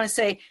 first I want to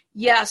say,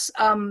 yes,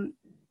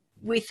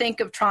 we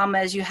think of trauma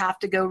as you have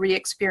to go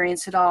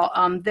re-experience it all.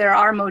 There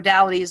are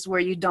modalities where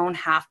you don't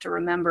have to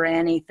remember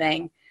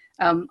anything.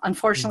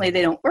 Unfortunately,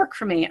 they don't work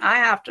for me. I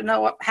have to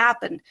know what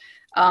happened.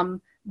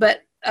 And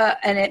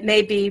it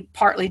may be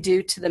partly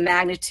due to the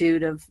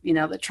magnitude of,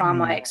 the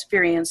trauma I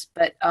experienced,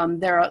 but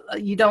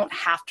you don't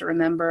have to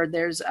remember.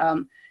 There's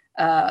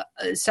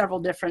several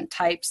different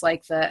types,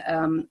 like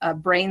the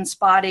brain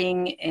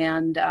spotting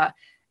and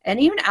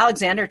even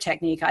Alexander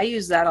technique. I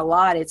use that a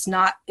lot. It's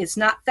not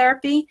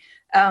therapy.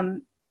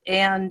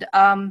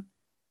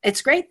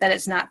 It's great that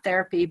it's not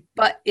therapy,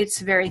 but it's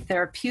very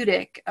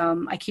therapeutic.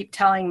 I keep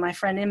telling my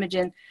friend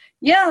Imogen,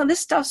 this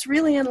stuff's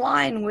really in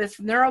line with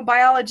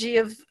neurobiology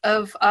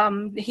of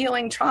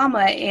healing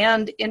trauma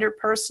and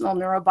interpersonal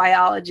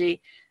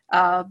neurobiology,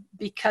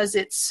 because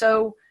it's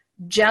so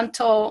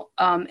gentle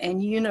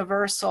and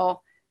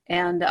universal,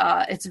 and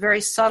it's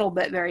very subtle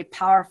but very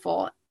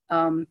powerful.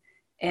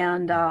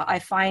 I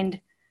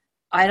find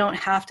I don't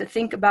have to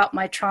think about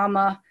my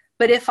trauma.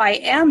 But if I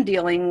am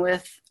dealing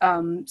with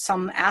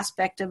some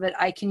aspect of it,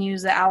 I can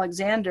use the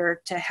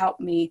Alexander to help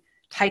me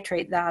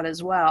titrate that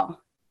as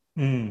well.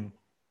 And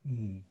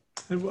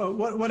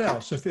what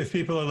else? If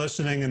people are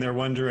listening and they're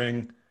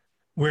wondering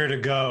where to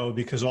go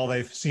because all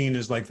they've seen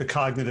is like the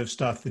cognitive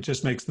stuff that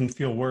just makes them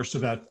feel worse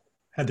about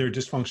their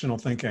dysfunctional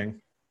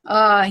thinking.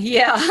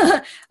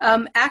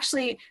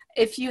 Actually,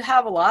 if you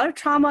have a lot of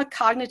trauma,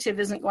 cognitive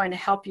isn't going to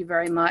help you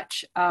very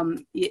much.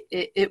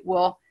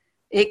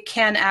 It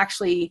can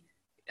actually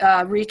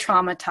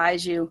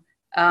re-traumatize you.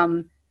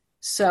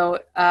 So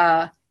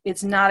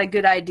it's not a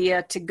good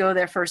idea to go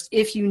there first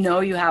if you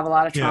know you have a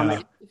lot of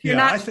trauma. If you're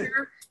not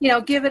sure,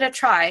 give it a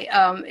try.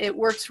 It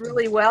works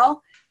really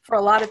well for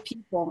a lot of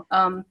people.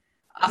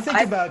 I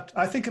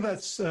think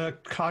about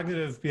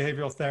cognitive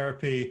behavioral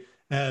therapy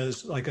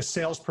as like a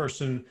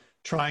salesperson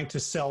trying to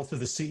sell to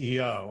the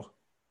CEO.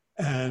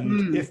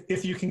 And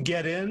if you can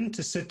get in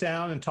to sit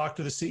down and talk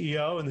to the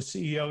CEO and the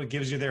CEO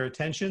gives you their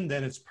attention,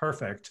 then it's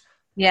perfect.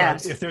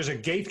 Yes. But if there's a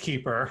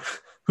gatekeeper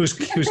who's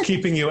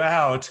keeping you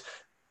out,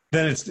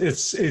 then it's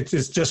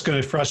just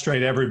going to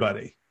frustrate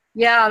everybody.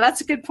 Yeah,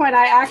 that's a good point.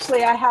 I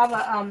have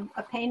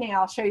a painting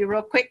I'll show you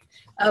real quick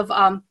of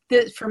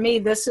for me.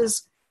 This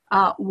is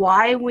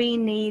why we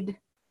need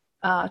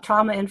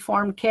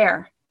trauma-informed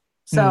care.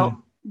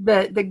 So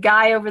the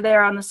guy over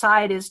there on the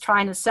side is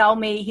trying to sell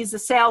me. He's a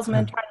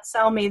salesman trying to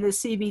sell me the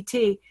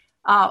CBT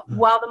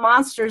while the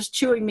monster's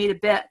chewing me to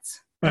bits.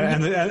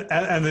 And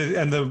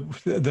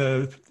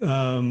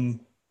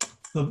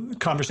the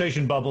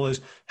conversation bubble is,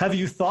 have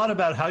you thought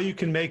about how you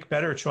can make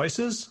better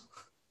choices?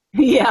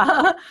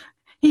 Yeah,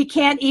 he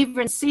can't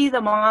even see the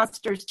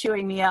monsters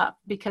chewing me up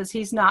because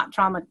he's not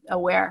trauma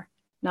aware,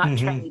 not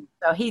trained.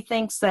 So he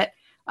thinks that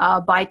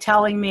by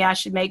telling me I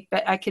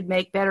could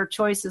make better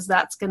choices,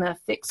 that's going to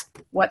fix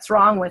what's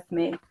wrong with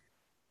me.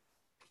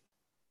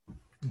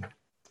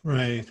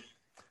 Right.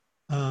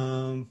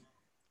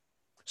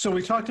 So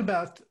we talked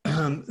about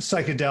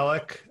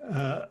psychedelic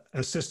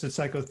assisted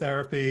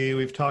psychotherapy.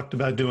 We've talked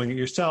about doing it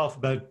yourself,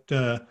 about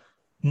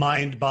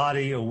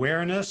mind-body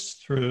awareness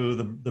through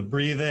the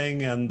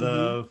breathing and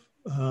the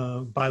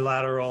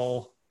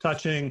bilateral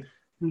touching.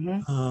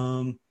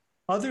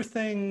 Other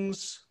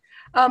things?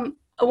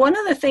 One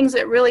of the things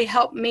that really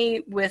helped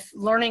me with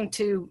learning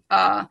to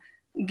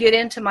get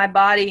into my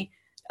body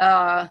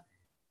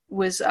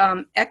was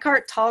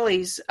Eckhart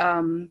Tolle's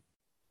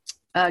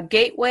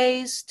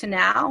Gateways to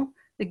Now.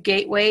 The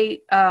Gateway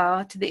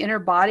to the Inner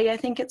Body, I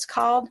think it's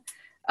called.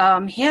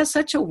 He has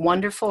such a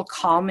wonderful,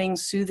 calming,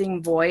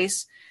 soothing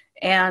voice,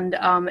 and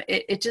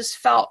it just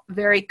felt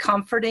very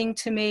comforting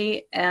to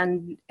me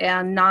and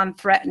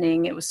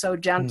non-threatening. It was so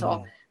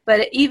gentle.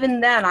 But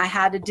even then, I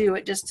had to do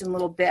it just in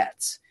little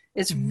bits.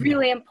 It's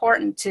really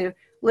important to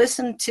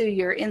listen to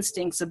your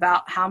instincts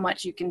about how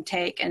much you can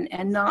take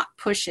and not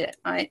push it.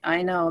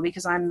 I know,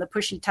 because I'm the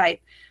pushy type.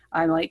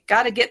 I'm like,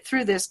 got to get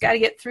through this.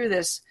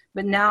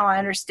 But now I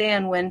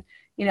understand when,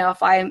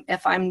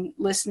 if I'm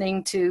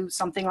listening to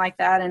something like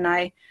that and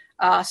I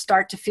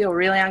start to feel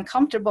really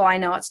uncomfortable, I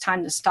know it's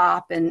time to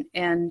stop and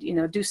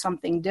do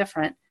something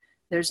different.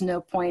 There's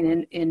no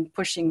point in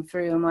pushing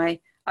through.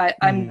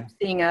 I'm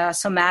seeing a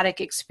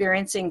somatic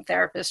experiencing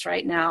therapist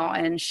right now,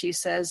 and she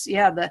says,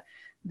 yeah,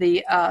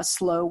 the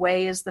slow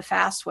way is the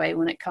fast way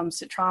when it comes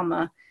to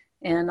trauma.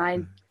 And I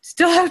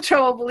still have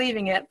trouble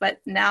believing it, but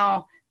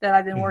now that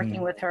I've been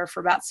working with her for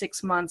about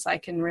 6 months, I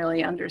can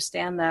really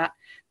understand that.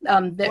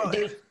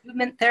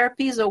 Movement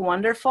therapy is a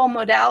wonderful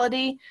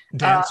modality.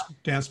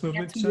 Dance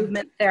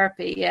movement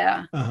therapy,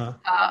 yeah.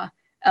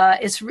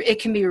 It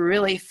can be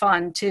really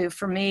fun too.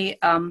 For me,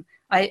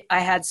 I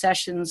had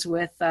sessions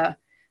with a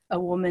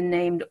woman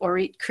named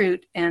Orit Krug,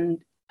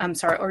 and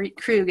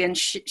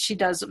she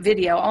does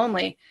video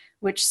only,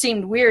 which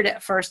seemed weird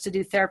at first to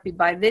do therapy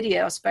by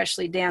video,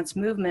 especially dance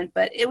movement.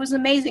 But it was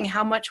amazing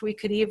how much we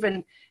could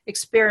even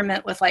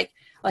experiment with like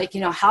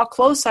how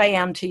close I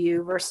am to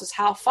you versus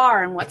how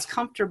far and what's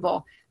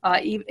comfortable.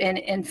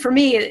 And for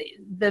me,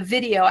 the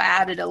video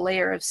added a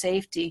layer of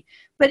safety.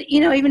 But,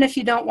 even if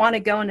you don't want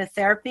to go into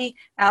therapy,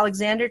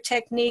 Alexander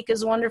technique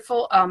is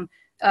wonderful.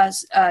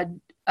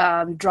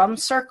 Drum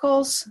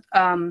circles,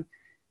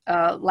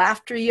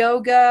 laughter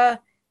yoga,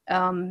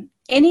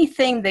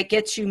 anything that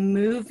gets you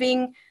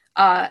moving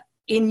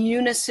in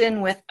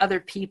unison with other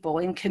people,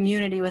 in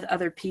community with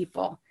other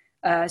people,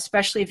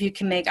 especially if you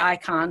can make eye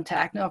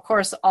contact. Now, of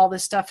course, all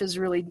this stuff is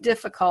really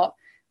difficult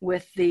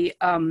with the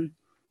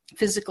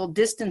physical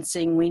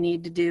distancing we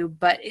need to do,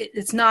 but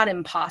it's not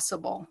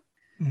impossible.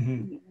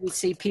 We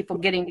see people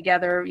getting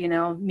together,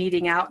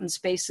 meeting out in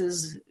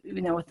spaces,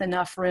 with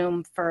enough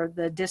room for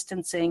the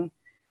distancing.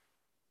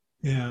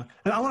 Yeah.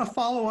 And I want to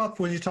follow up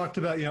when you talked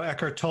about,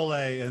 Eckhart Tolle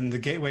and the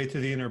gateway to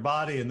the inner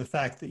body and the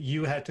fact that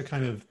you had to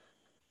kind of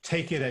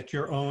take it at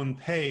your own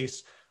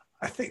pace.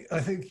 I think,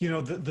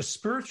 the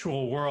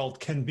spiritual world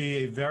can be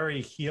a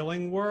very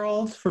healing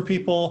world for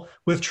people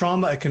with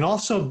trauma. It can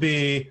also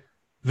be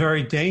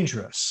very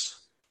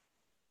dangerous,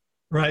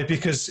 right?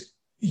 Because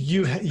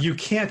you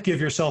can't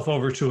give yourself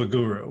over to a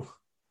guru.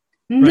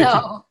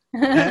 No.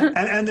 Right?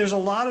 and there's a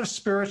lot of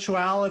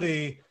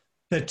spirituality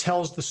that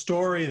tells the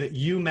story that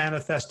you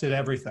manifested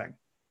everything.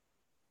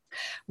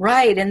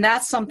 Right. And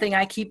that's something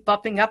I keep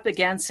bumping up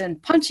against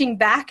and punching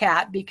back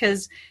at,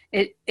 because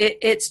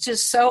it's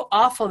just so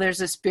awful.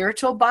 There's a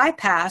spiritual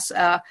bypass.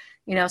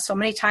 So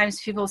many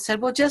times people said,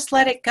 well, just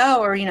let it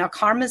go, or,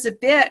 karma's a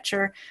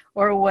bitch,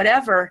 or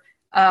whatever.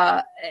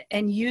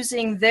 And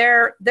using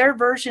their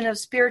version of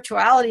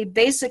spirituality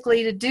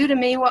basically to do to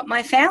me what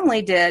my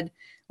family did,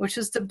 which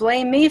was to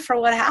blame me for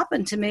what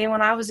happened to me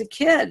when I was a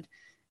kid,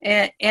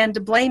 and to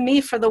blame me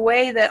for the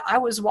way that I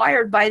was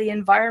wired by the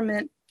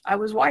environment I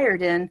was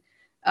wired in.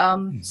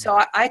 So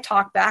I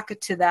talk back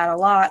to that a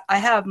lot. I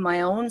have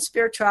my own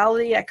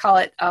spirituality. I call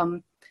it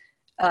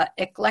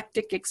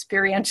eclectic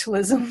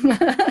experientialism.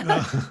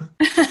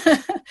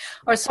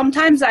 Or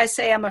sometimes I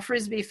say I'm a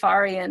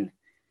Frisbee-farian.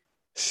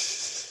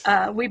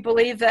 We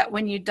believe that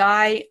when you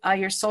die,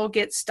 your soul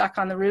gets stuck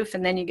on the roof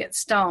and then you get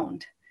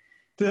stoned.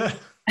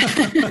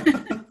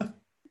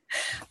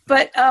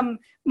 But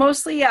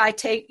mostly I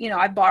take,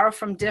 I borrow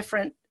from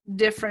different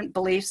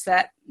beliefs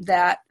that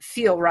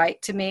feel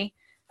right to me.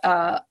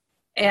 So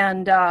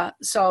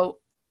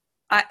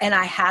I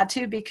had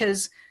to,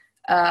 because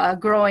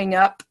growing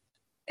up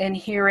and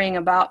hearing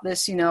about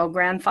this,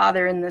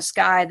 grandfather in the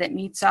sky that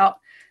metes out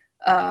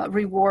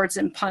rewards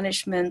and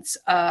punishments,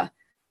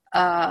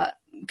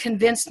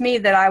 convinced me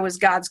that I was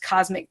God's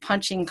cosmic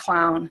punching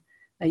clown.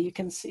 You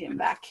can see him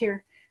back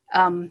here.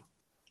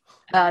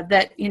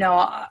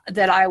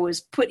 That I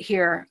was put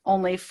here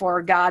only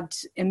for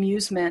God's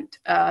amusement,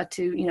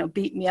 to,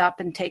 beat me up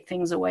and take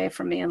things away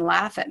from me and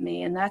laugh at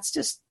me. And that's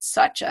just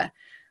such a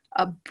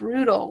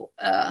brutal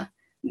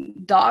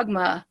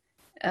dogma.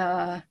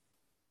 And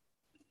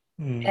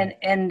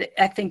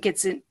I think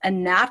it's a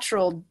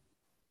natural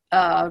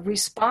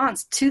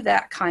response to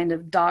that kind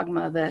of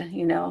dogma,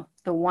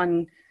 the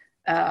one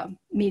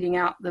meting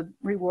out the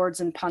rewards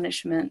and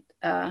punishment.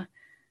 I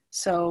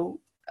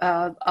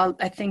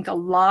think a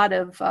lot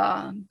of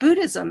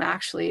Buddhism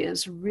actually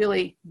is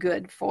really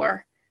good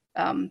for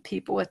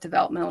people with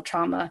developmental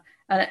trauma,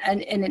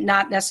 and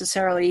not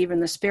necessarily even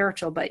the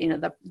spiritual, but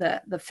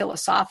the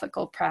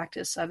philosophical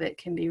practice of it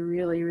can be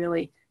really,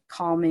 really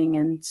calming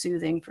and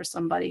soothing for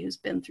somebody who's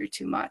been through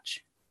too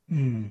much.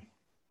 And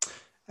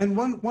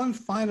one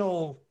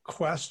final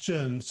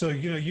question. So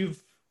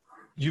you've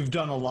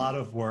done a lot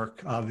of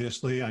work,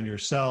 obviously, on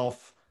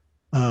yourself,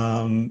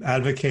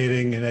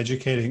 advocating and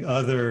educating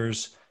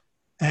others.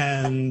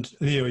 And,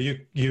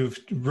 you've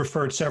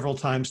referred several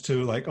times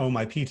to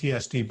my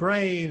PTSD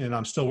brain, and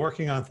I'm still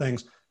working on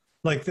things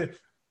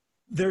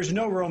there's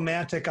no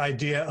romantic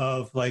idea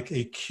of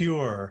a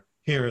cure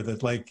here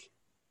that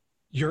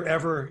you're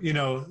ever,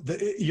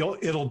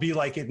 it'll be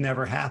like it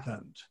never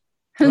happened.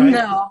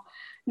 Right?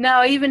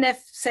 No, even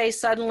if, say,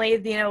 suddenly,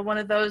 one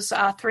of those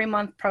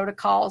 3-month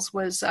protocols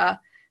was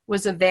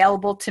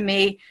available to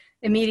me,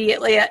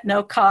 immediately at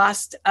no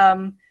cost,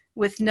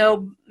 with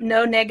no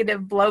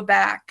negative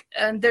blowback.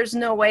 And there's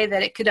no way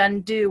that it could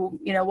undo,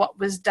 what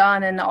was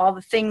done and all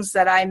the things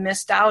that I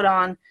missed out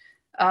on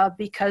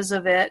because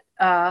of it.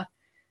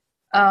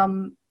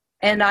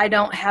 And I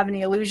don't have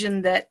any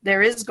illusion that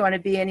there is going to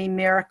be any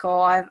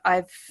miracle.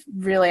 I've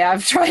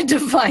tried to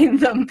find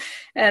them.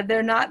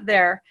 They're not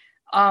there.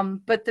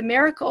 But the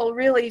miracle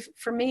really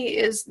for me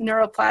is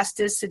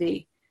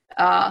neuroplasticity.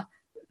 The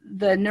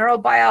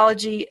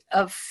neurobiology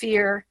of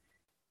fear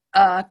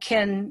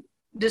can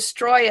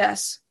destroy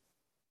us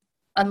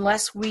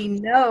unless we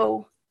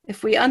know,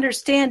 if we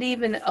understand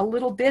even a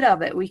little bit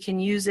of it, we can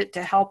use it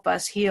to help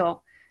us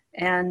heal.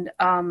 And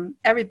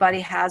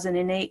everybody has an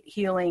innate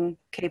healing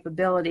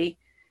capability.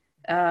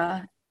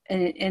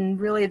 And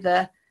really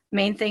the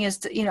main thing is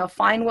to,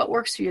 find what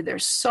works for you.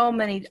 There's so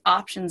many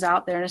options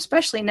out there. And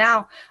especially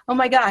now, oh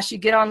my gosh, you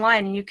get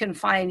online and you can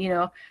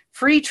find,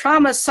 free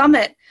trauma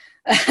summit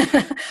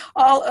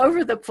all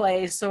over the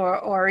place,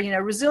 or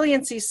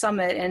resiliency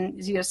summit,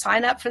 and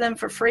sign up for them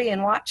for free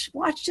and watch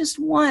just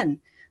one.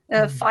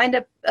 Find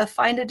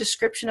a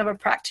description of a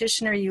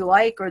practitioner you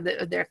like, or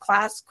their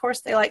course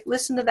they like.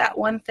 Listen to that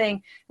one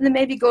thing, and then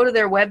maybe go to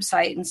their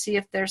website and see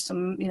if there's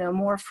some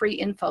more free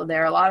info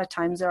there. A lot of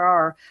times there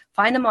are.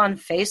 Find them on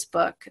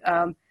Facebook.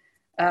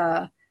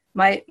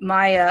 My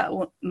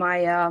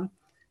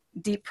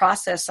deep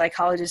process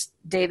psychologist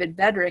David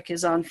Bedrick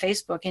is on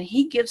Facebook, and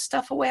he gives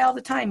stuff away all the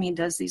time. He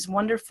does these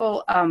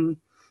wonderful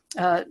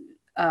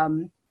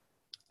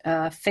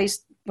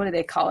what do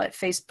they call it?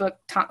 Facebook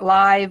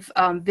live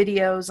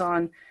videos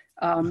on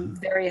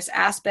various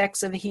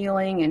aspects of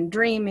healing and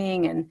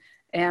dreaming,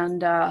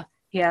 and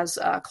he has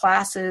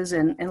classes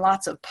and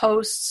lots of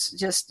posts.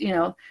 Just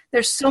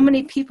there's so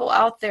many people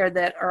out there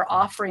that are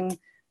offering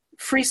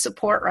free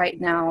support right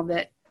now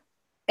that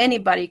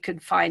anybody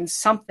could find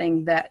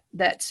something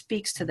that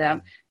speaks to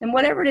them. And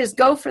whatever it is,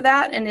 go for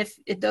that. And if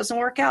it doesn't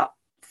work out,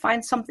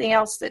 find something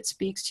else that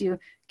speaks to you.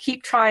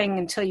 Keep trying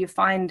until you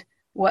find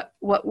what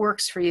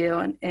works for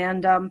you.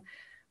 And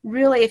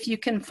really, if you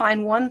can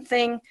find one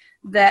thing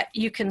that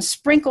you can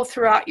sprinkle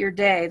throughout your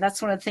day,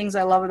 that's one of the things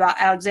I love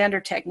about Alexander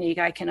Technique.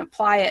 I can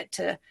apply it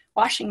to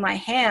washing my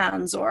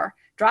hands or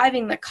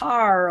driving the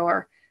car,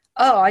 or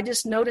I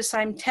just notice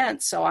I'm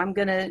tense, so I'm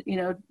going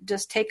to,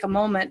 just take a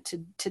moment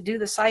to do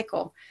the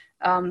cycle.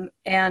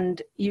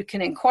 And you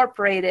can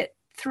incorporate it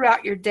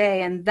throughout your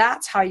day, and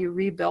that's how you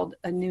rebuild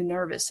a new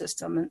nervous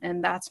system.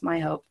 And that's my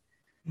hope.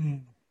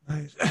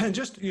 Nice. And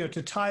just,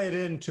 to tie it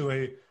into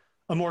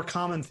a more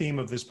common theme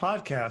of this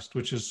podcast,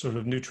 which is sort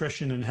of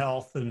nutrition and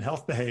health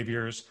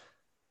behaviors,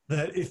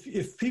 that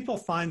if people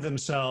find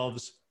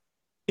themselves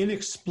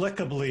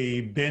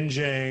inexplicably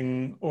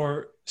binging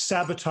or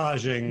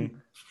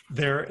sabotaging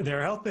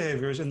their health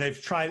behaviors, and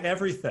they've tried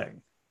everything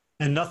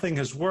and nothing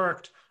has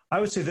worked, I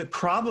would say that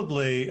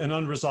probably an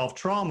unresolved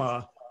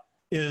trauma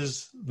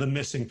is the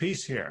missing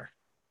piece here.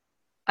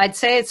 I'd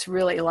say it's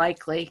really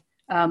likely.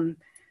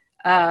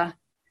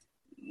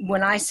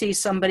 When I see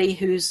somebody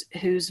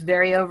who's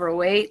very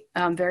overweight,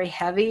 very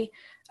heavy,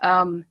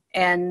 and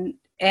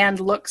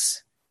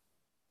looks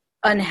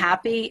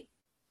unhappy,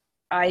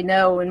 I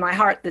know in my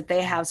heart that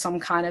they have some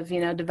kind of,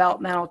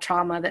 developmental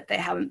trauma that they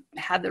haven't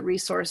had the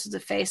resources to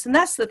face. And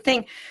that's the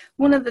thing.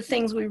 One of the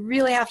things we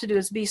really have to do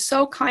is be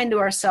so kind to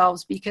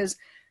ourselves, because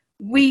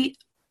we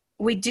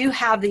do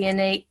have the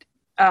innate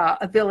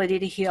ability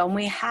to heal, and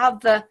we have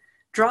the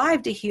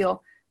drive to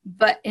heal.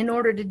 But in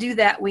order to do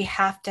that, we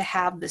have to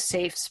have the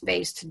safe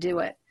space to do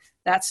it.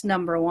 That's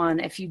number one.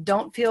 If you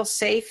don't feel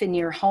safe in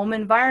your home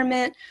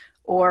environment,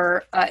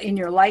 or in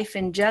your life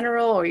in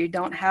general, or you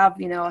don't have,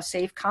 a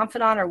safe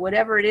confidant or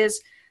whatever it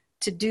is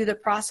to do the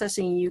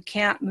processing, you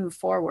can't move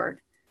forward.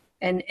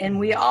 And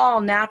we all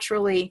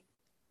naturally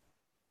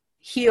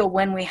heal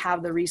when we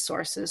have the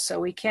resources. So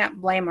we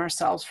can't blame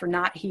ourselves for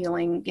not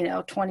healing,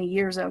 20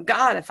 years ago.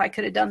 God, if I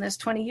could have done this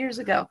 20 years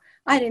ago,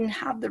 I didn't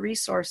have the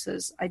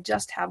resources. I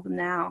just have them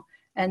now.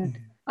 And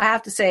I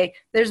have to say,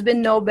 there's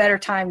been no better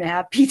time to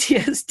have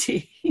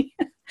PTSD.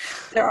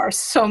 There are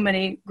so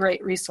many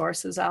great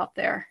resources out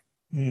there.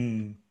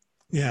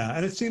 Yeah.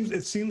 And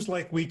it seems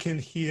like we can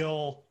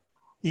heal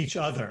each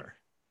other,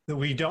 that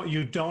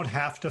you don't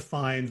have to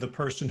find the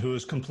person who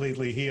is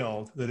completely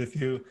healed, that if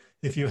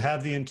you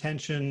have the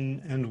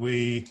intention and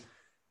we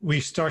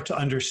start to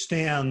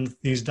understand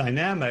these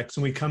dynamics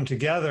and we come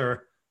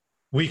together,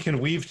 we can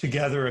weave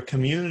together a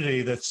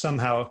community that's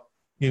somehow,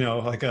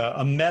 like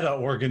a meta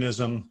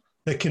organism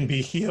that can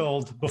be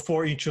healed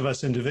before each of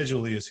us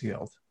individually is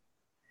healed.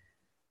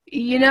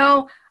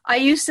 I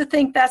used to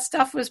think that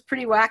stuff was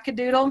pretty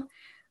wackadoodle,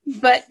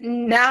 but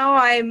now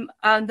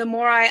the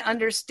more I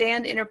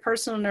understand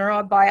interpersonal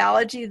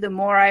neurobiology, the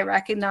more I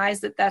recognize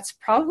that that's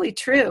probably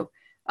true,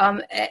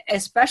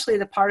 especially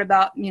the part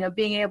about,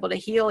 being able to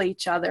heal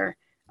each other.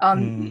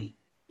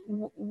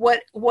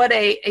 What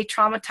a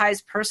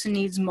traumatized person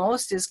needs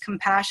most is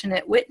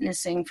compassionate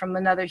witnessing from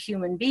another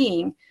human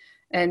being.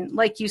 And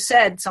like you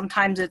said,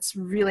 sometimes it's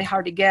really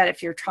hard to get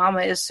if your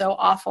trauma is so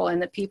awful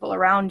and the people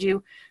around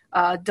you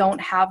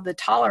don't have the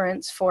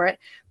tolerance for it.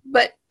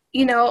 But,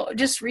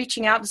 just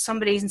reaching out to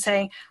somebody and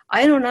saying,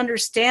 I don't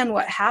understand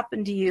what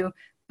happened to you,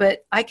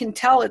 but I can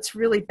tell it's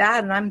really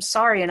bad and I'm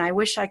sorry and I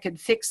wish I could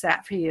fix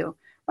that for you.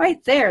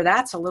 Right there,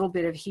 that's a little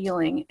bit of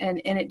healing.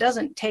 And it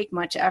doesn't take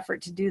much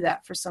effort to do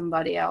that for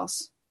somebody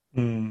else.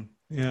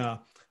 Yeah.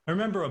 I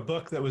remember a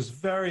book that was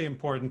very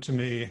important to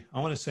me,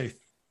 I want to say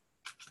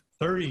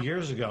 30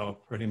 years ago,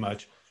 pretty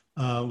much,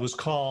 was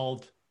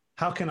called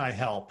How Can I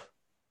Help?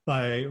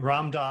 By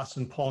Ram Dass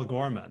and Paul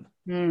Gorman.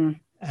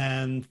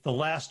 And the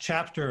last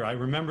chapter, I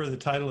remember the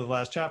title of the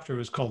last chapter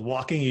was called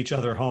Walking Each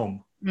Other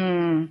Home,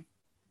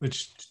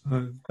 which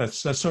that's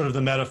sort of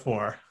the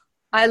metaphor.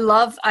 I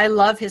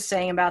love his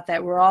saying about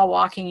that. We're all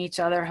walking each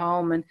other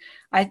home. And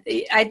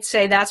I'd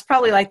say that's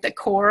probably like the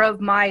core of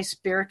my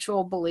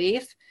spiritual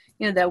belief,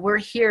 that we're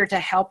here to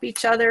help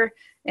each other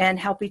and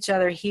help each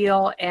other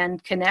heal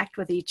and connect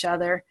with each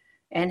other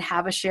and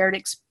have a shared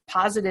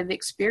positive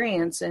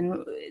experience.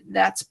 And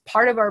that's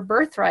part of our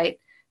birthright.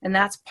 And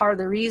that's part of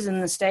the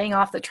reason the staying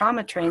off the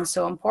trauma train is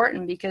so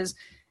important, because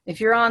if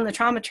you're on the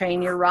trauma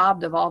train, you're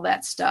robbed of all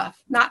that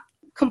stuff. Not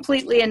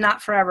completely and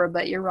not forever,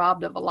 but you're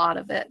robbed of a lot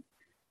of it.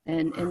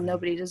 And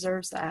nobody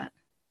deserves that.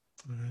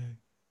 All right.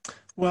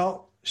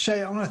 Well,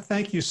 Shay, I want to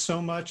thank you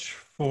so much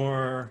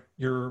for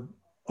your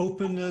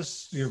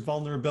openness, your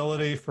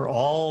vulnerability, for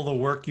all the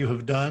work you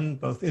have done,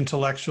 both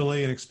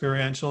intellectually and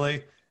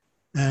experientially.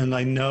 And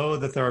I know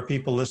that there are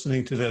people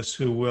listening to this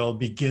who will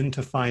begin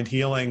to find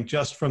healing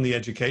just from the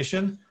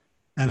education,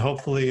 and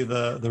hopefully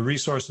the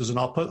resources. And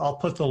I'll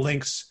put the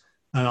links,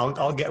 and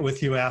I'll get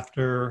with you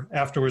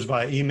afterwards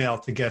via email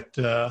to get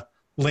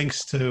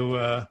links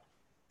to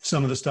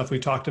some of the stuff we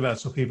talked about,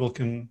 so people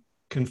can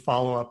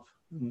follow up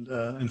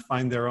and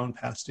find their own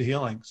paths to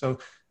healing. So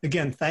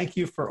again, thank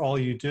you for all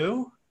you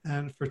do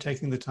and for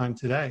taking the time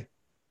today.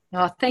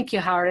 Oh, thank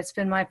you, Howard. It's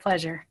been my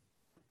pleasure.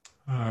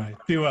 All right.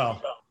 Be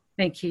well.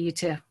 Thank you. You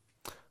too.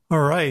 All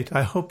right.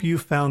 I hope you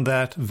found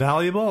that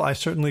valuable. I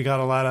certainly got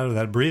a lot out of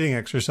that breathing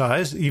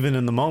exercise, even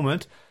in the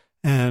moment.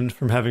 And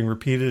from having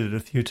repeated it a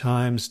few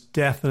times,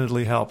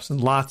 definitely helps.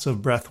 And lots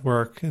of breath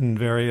work and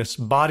various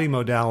body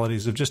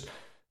modalities of just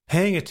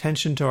paying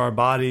attention to our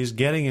bodies,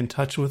 getting in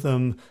touch with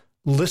them,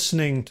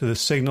 listening to the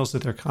signals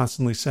that they're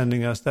constantly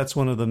sending us. That's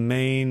one of the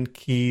main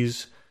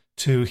keys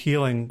to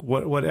healing,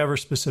 whatever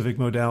specific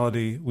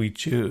modality we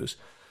choose.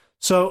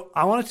 So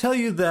I want to tell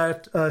you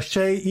that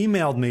Shay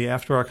emailed me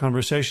after our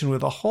conversation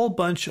with a whole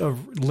bunch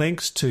of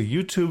links to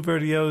YouTube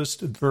videos,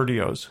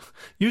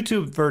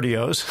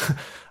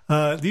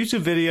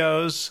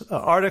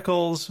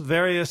 articles,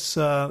 various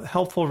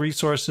helpful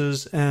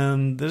resources,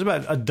 and there's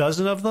about a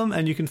dozen of them,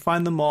 and you can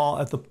find them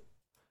all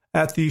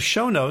at the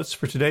show notes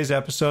for today's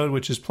episode,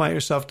 which is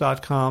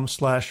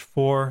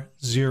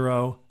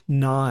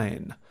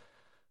plantyourself.com/409.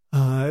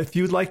 If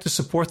you'd like to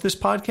support this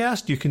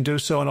podcast, you can do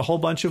so in a whole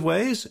bunch of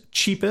ways.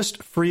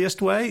 Cheapest,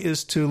 freest way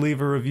is to leave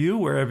a review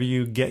wherever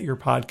you get your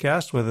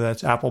podcast, whether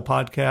that's Apple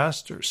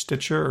Podcast or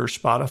Stitcher or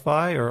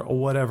Spotify or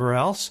whatever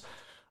else.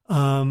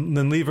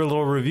 Then leave a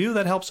little review.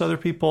 That helps other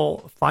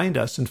people find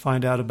us and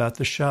find out about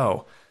the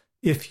show.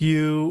 If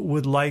you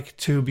would like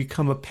to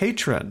become a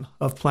patron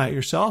of Plant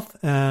Yourself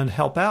and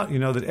help out, you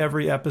know that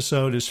every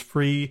episode is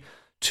free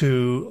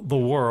to the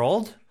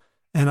world.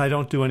 And I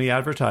don't do any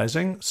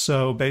advertising.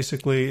 So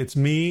basically, it's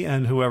me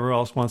and whoever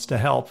else wants to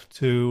help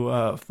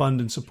to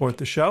fund and support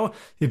the show.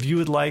 If you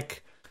would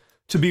like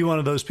to be one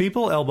of those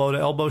people, elbow to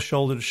elbow,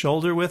 shoulder to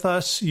shoulder with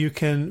us, you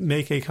can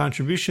make a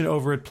contribution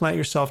over at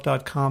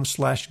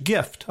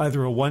plantyourself.com/gift,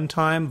 either a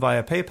one-time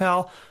via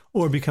PayPal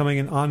or becoming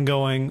an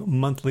ongoing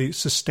monthly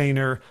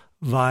sustainer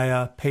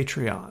via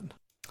Patreon.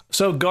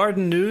 So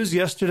garden news.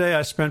 Yesterday,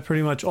 I spent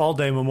pretty much all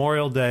day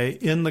Memorial Day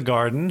in the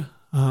garden.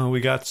 We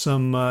got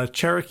some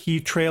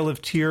Cherokee Trail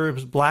of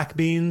Tears black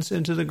beans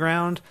into the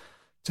ground.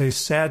 It's a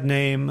sad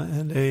name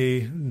and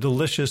a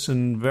delicious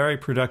and very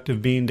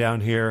productive bean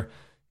down here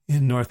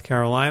in North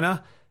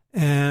Carolina.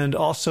 And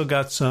also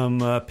got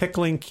some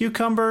pickling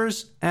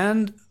cucumbers.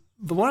 And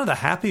one of the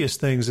happiest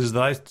things is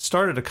that I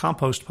started a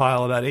compost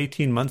pile about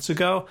 18 months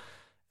ago,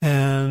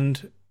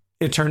 and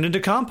it turned into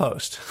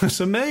compost. It's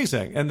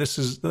amazing. And this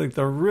is like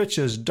the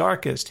richest,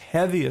 darkest,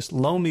 heaviest,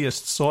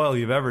 loamiest soil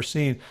you've ever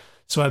seen.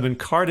 So I've been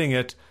carting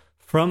it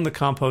from the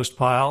compost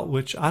pile,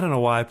 which I don't know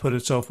why I put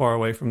it so far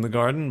away from the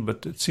garden,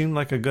 but it seemed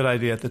like a good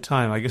idea at the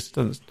time. I guess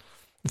it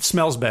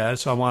smells bad,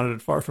 so I wanted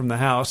it far from the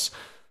house.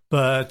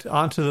 But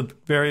onto the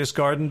various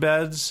garden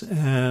beds,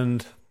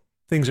 and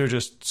things are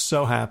just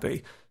so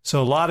happy.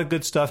 So a lot of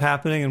good stuff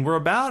happening, and we're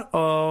about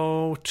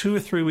 2 or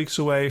 3 weeks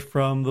away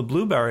from the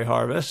blueberry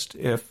harvest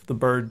if the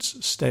birds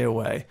stay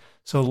away.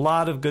 So a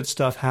lot of good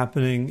stuff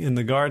happening in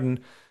the garden.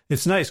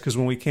 It's nice because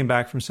when we came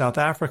back from South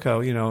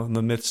Africa, you know, in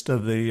the midst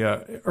of the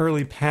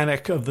early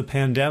panic of the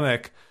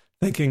pandemic,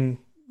 thinking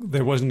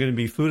there wasn't going to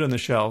be food on the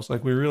shelves,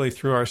 like we really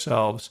threw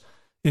ourselves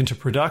into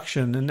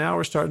production. And now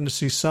we're starting to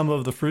see some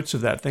of the fruits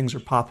of that. Things are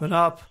popping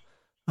up.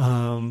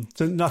 So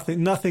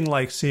nothing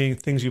like seeing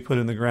things you put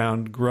in the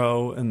ground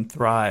grow and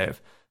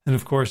thrive. And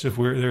of course, if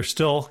there's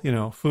still,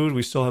 food,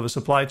 we still have a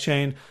supply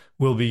chain.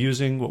 We'll be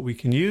using what we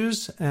can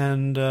use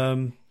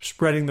and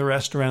spreading the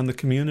rest around the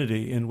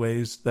community in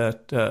ways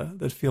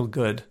that feel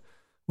good,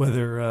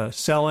 whether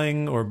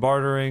selling or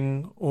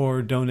bartering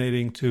or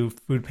donating to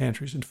food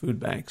pantries and food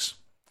banks.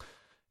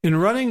 In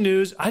running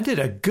news, I did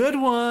a good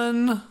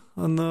one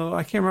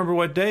I can't remember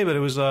what day, but it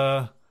was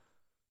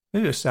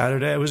maybe a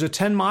Saturday. It was a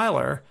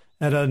 10-miler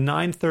at a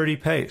 9:30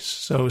 pace.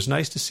 So it was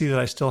nice to see that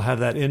I still have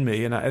that in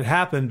me. And it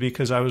happened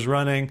because I was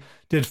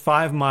did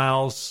 5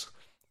 miles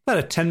at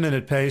a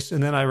 10-minute pace,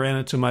 and then I ran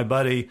into my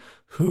buddy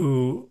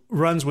who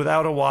runs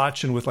without a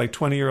watch and with like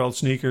 20-year-old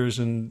sneakers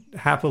and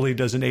happily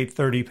does an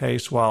 8:30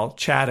 pace while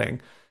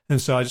chatting. And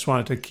so I just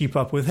wanted to keep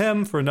up with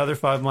him for another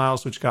 5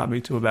 miles, which got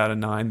me to about a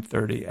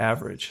 9:30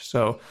 average.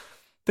 So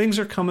things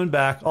are coming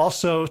back.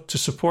 Also, to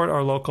support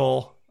our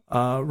local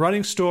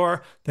running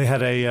store, they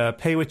had a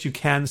pay what you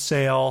can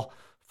sale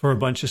for a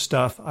bunch of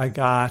stuff. I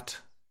got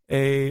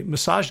a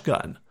massage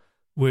gun,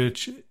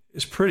 which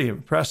is pretty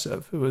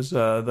impressive. It was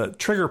the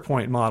Trigger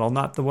Point model,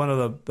 not the one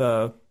of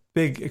the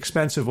big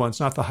expensive ones,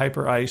 not the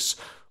Hyper Ice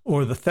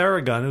or the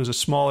Theragun. It was a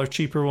smaller,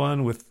 cheaper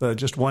one with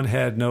just one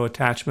head, no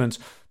attachments,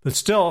 but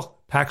still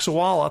packs a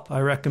wallop. I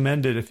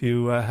recommend it if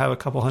you have a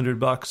couple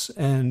 $100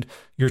 and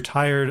you're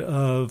tired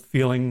of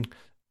feeling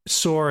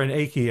sore and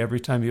achy every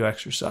time you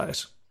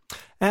exercise.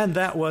 And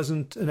that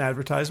wasn't an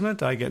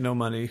advertisement. I get no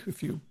money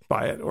if you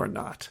buy it or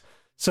not.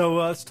 So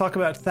let's talk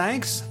about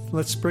thanks.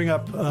 Let's bring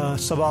up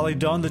Sabali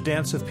Don, the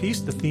Dance of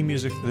Peace, the theme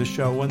music for the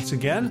show once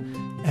again.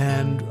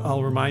 And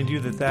I'll remind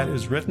you that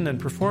is written and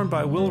performed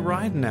by Will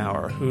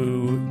Ridenauer,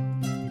 who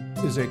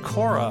is a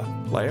kora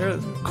player.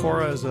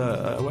 Kora is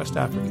a West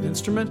African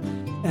instrument.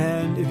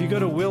 And if you go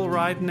to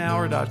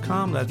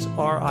willridenauer.com, that's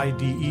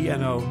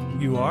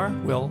R-I-D-E-N-O-U-R,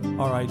 Will,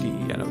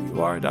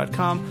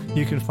 R-I-D-E-N-O-U-R.com,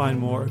 you can find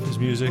more of his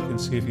music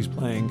and see if he's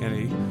playing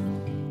any,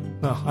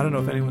 I don't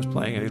know if anyone's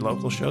playing any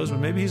local shows, but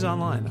maybe he's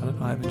online. I don't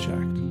know, I haven't checked.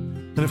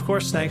 And of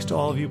course, thanks to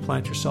all of you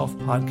Plant Yourself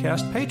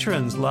podcast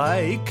patrons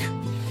like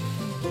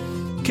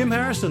Kim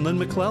Harrison, Lynn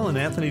McClellan,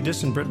 Anthony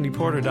Disson, Brittany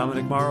Porter,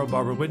 Dominic Morrow,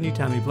 Barbara Whitney,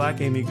 Tammy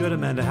Black, Amy Good,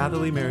 Amanda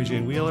Hatherley, Mary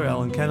Jane Wheeler,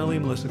 Ellen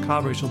Kennelly, Melissa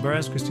Cobb, Rachel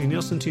Behrens, Christine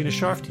Nielsen, Tina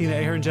Scharf, Tina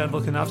Ahern, Jen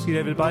Volkanovsky,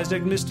 David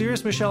Beisdeck,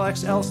 Mysterious, Michelle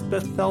X,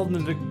 Elspeth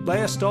Feldman,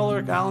 Leah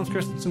Stoller, Alan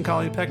Christensen,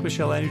 Colleen Peck,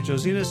 Michelle Andrew,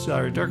 Josina,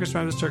 Sarah Durkis,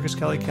 Ramos Turkis,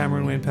 Kelly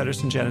Cameron, Wayne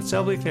Pedersen, Janet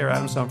Selby, Claire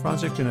Adams, Tom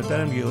Franzik, Janet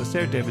Benham, Gila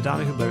Stair, David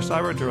Donahue, Blair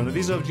Cyber, Dorona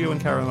Vizo, Gio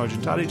and Carolyn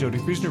Argentati, Jody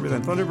Friesner,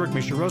 Ruthann Thunderberg,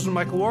 Misha Rosen,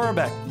 Michael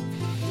Warbeck.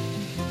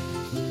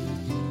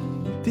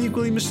 The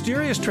equally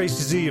mysterious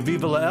Tracy Z,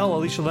 Aviva Lael,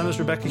 Alicia Lemus,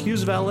 Rebecca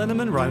Hughes, Val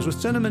Linneman, Rhymes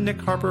with Cinnamon,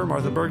 Nick Harper,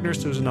 Martha Bergner,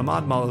 Susan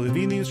Ahmad, Molly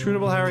Levine,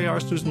 Inscrutable Harry R,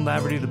 Susan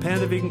Laverty, The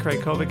Panda Vegan, Craig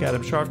Kovic,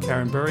 Adam Scharf,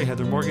 Karen Burry,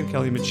 Heather Morgan,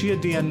 Kelly Machia,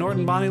 Deanne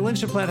Norton, Bonnie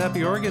Lynch, Plant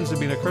Happy Oregon,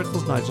 Sabina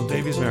Kurtzels, Nigel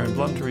Davies, Marion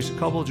Blum, Teresa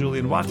Coble,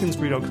 Julian Watkins,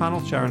 Breed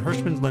O'Connell, Sharon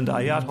Hirschman, Linda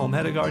Ayat, Holm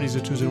Hedegaard, Isa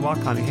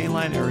Tuzanwak, Connie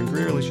Hainline, Aaron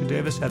Greer, Alicia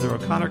Davis, Heather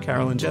O'Connor,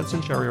 Carolyn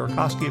Jensen, Sherry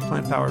Orkowski of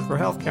Plant Powered for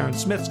Health, Karen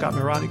Smith, Scott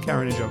Mirani,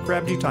 Karen and Joe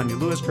Crabtree, Tanya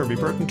Lewis, Kirby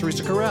Burton,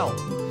 Teresa Carell,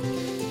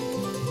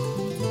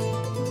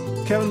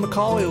 Kevin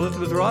McCauley,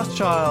 Elizabeth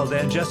Rothschild,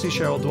 Ann Jesse,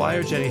 Cheryl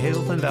Dwyer, Jenny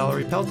Hazelton,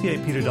 Valerie Peltier,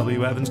 Peter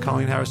W. Evans,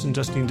 Colleen Harrison,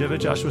 Justine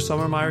Divitt, Joshua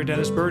Sommermeyer,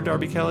 Dennis Bird,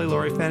 Darby Kelly,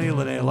 Lori Fanny,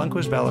 Linnea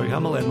Lundquist, Valerie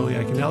Hummel, Emily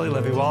Iaconelli,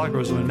 Levy Wallach,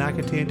 Rosamund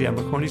McAtee, Dan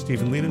McCorney,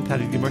 Stephen Lehman,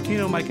 Patty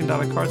DiMartino, Mike and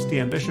Donna Kartz,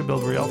 Deanne Bishop, Bill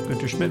Brielf,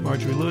 Gunter Schmidt,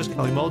 Marjorie Lewis,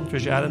 Kelly Molden,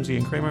 Tricia Adams,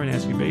 Ian Kramer,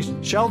 Nancy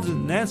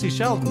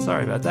Sheldon,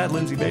 sorry about that,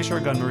 Lindsay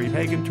Bayshore, Gunn-Marie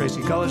Hagan,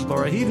 Tracy Gullish,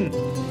 Laura Heaton,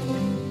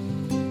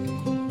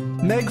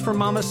 Meg from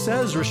Mama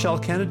Says, Rochelle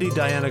Kennedy,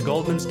 Diana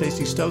Goldman,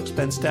 Stacey Stokes,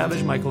 Ben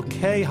Stavish, Michael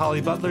Kay, Holly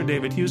Butler,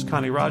 David Hughes,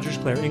 Connie Rogers,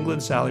 Claire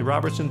England, Sally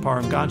Robertson,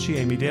 Param Ganchi,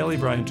 Amy Daly,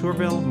 Brian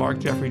Tourville, Mark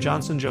Jeffrey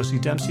Johnson, Josie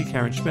Dempsey,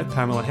 Karen Schmidt,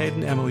 Pamela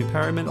Hayden, Emily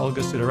Perryman,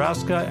 Olga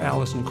Sidorowska,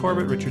 Allison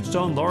Corbett, Richard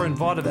Stone, Lauren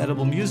Vaught of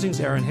Edible Musings,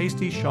 Aaron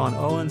Hasty, Sean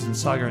Owens, and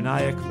Sagar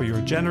Nayak for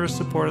your generous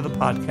support of the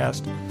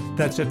podcast.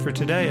 That's it for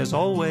today. As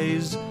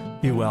always,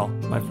 be well,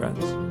 my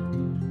friends.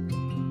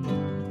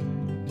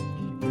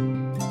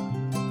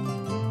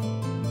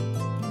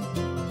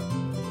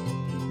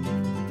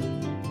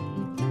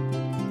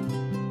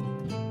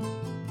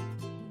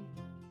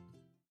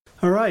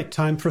 All right,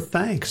 time for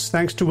thanks.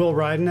 Thanks to Will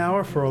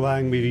Ridenauer for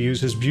allowing me to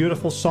use his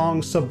beautiful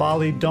song,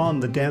 Sabali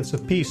Dawn, the Dance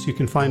of Peace. You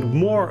can find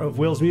more of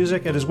Will's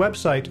music at his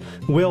website,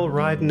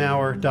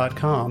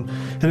 willridenauer.com.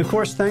 And of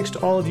course, thanks to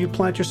all of you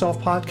Plant Yourself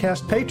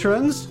podcast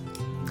patrons.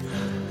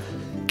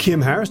 Kim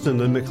Harrison,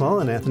 Lynn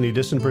McClellan, Anthony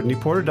Disson, Brittany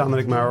Porter,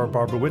 Dominic Maurer,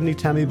 Barbara Whitney,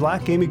 Tammy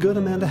Black, Amy Good,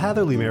 Amanda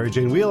Hatherley, Mary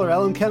Jane Wheeler,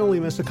 Ellen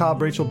Kennelly, Missa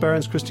Cobb, Rachel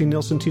Behrens, Christine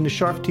Nielsen, Tina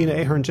Scharf, Tina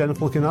Ahern, Jennifer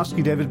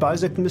Volkanovsky, David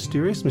Bizek, The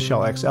Mysterious,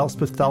 Michelle X,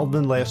 Elspeth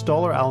Feldman, Leah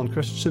Stoller, Alan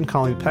Christensen,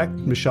 Colleen Peck,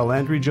 Michelle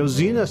Landry,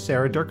 Josina,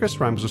 Sarah Durkis,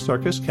 Rhymes with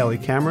Circus, Kelly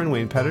Cameron,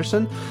 Wayne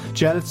Pedersen,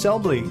 Janet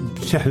Selby.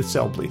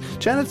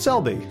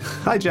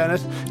 Hi,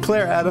 Janet.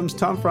 Claire Adams,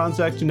 Tom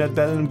Franzak, Jeanette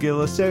Benham, Gil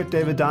Lacert,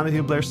 David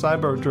Donahue, Blair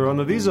Cyber,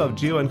 Dorona Vizov,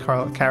 Gio and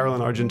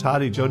Carolyn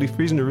Argentati, Jody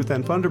Friesner, Kushner, Ruth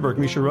Ann Funderburg,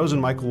 Misha Rosen,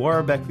 Michael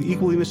Warbeck, the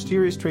equally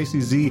mysterious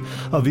Tracy Z,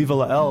 Aviva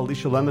Lael,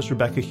 Alicia Lemus,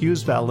 Rebecca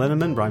Hughes, Val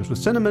Linneman, Rhymes with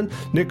Cinnamon,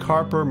 Nick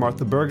Harper,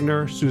 Martha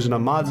Bergner, Susan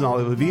Ahmad,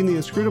 Nolly Levine, the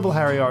inscrutable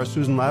Harry R.,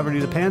 Susan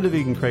Laverty, the Panda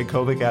Vegan, Craig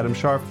Kovic, Adam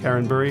Sharp,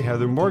 Karen Burry,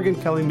 Heather Morgan,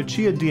 Kelly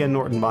Machia, Deanne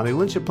Norton, Bonnie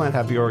Lynch at Plant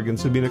Happy Oregon,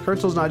 Sabina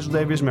Kurtzels, Nigel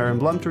Davies, Marion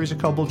Blum, Teresa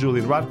Coble,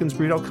 Julian Watkins,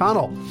 Breed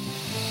O'Connell,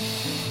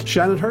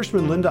 Shannon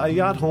Hirschman, Linda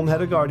Ayat, Holm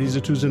Hedegaard,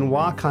 Izatu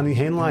Zinwa, Connie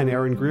Hainline,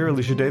 Aaron Greer,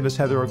 Alicia Davis,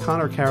 Heather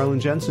O'Connor, Carolyn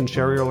Jensen,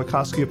 Sherry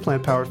Olakoski of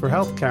Plant Powered for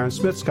Health, Karen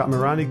Smith, Scott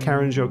Morani,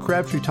 Karen Jo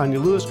Crabtree, Tanya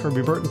Lewis,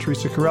 Kirby Burton,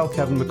 Teresa Carell,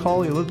 Kevin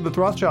McCauley, Elizabeth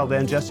Rothschild,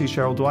 Ann Jesse,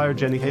 Cheryl Dwyer,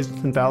 Jenny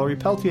Hazelton, Valerie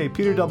Peltier,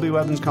 Peter W.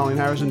 Evans, Colleen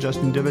Harrison,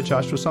 Justin Divich,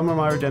 Joshua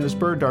Summermeyer, Dennis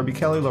Bird, Darby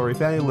Kelly, Lori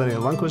Fanny, Linnea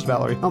Lundquist,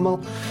 Valerie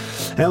Hummel,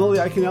 Emily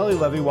Iaconelli,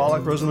 Levy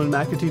Wallach, Rosamund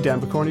McAtee, Dan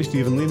Picorni,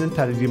 Stephen Lehman,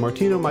 Patty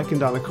DiMartino, Mike and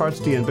Donna Kartz,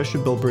 Deanne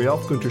Bishop, Bill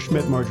Brielf, Gunter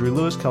Schmidt, Marjorie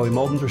Lewis, Kelly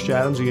Molden, Trish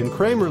Adams, Ian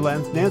Kramer,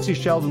 Nancy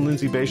Sheldon,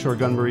 Lindsay Bayshore,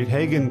 Gunmarie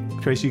Hagen,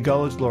 Tracy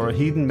Gullidge, Laura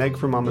Heaton, Meg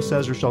from Mama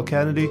Says, Rochelle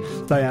Kennedy,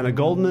 Diana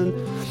Goldman,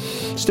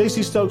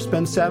 Stacey Stokes,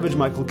 Ben Savage,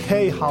 Michael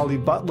Kay, Holly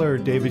Butler,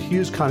 David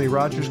Hughes, Connie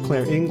Rogers,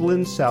 Claire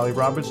England, Sally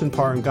Robertson,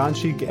 Paran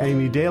Ganshi,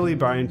 Amy Daly,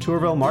 Brian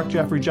Tourville, Mark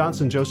Jeffrey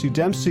Johnson, Josie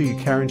Dempsey,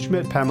 Karen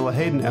Schmidt, Pamela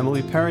Hayden,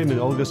 Emily Perryman,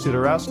 Olga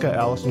Sidorowska,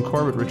 Allison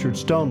Corbett, Richard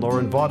Stone,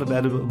 Lauren Vaught of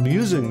Edible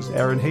Musings,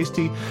 Aaron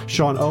Hasty,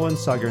 Sean Owen,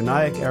 Sagar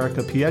Nayak,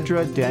 Erica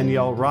Piedra,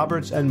 Danielle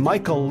Roberts, and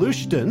Michael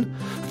Lushton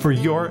for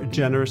your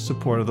generous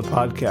support of the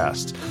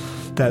podcast.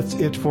 That's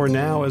it for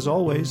now. As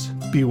always,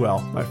 be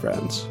well, my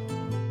friends.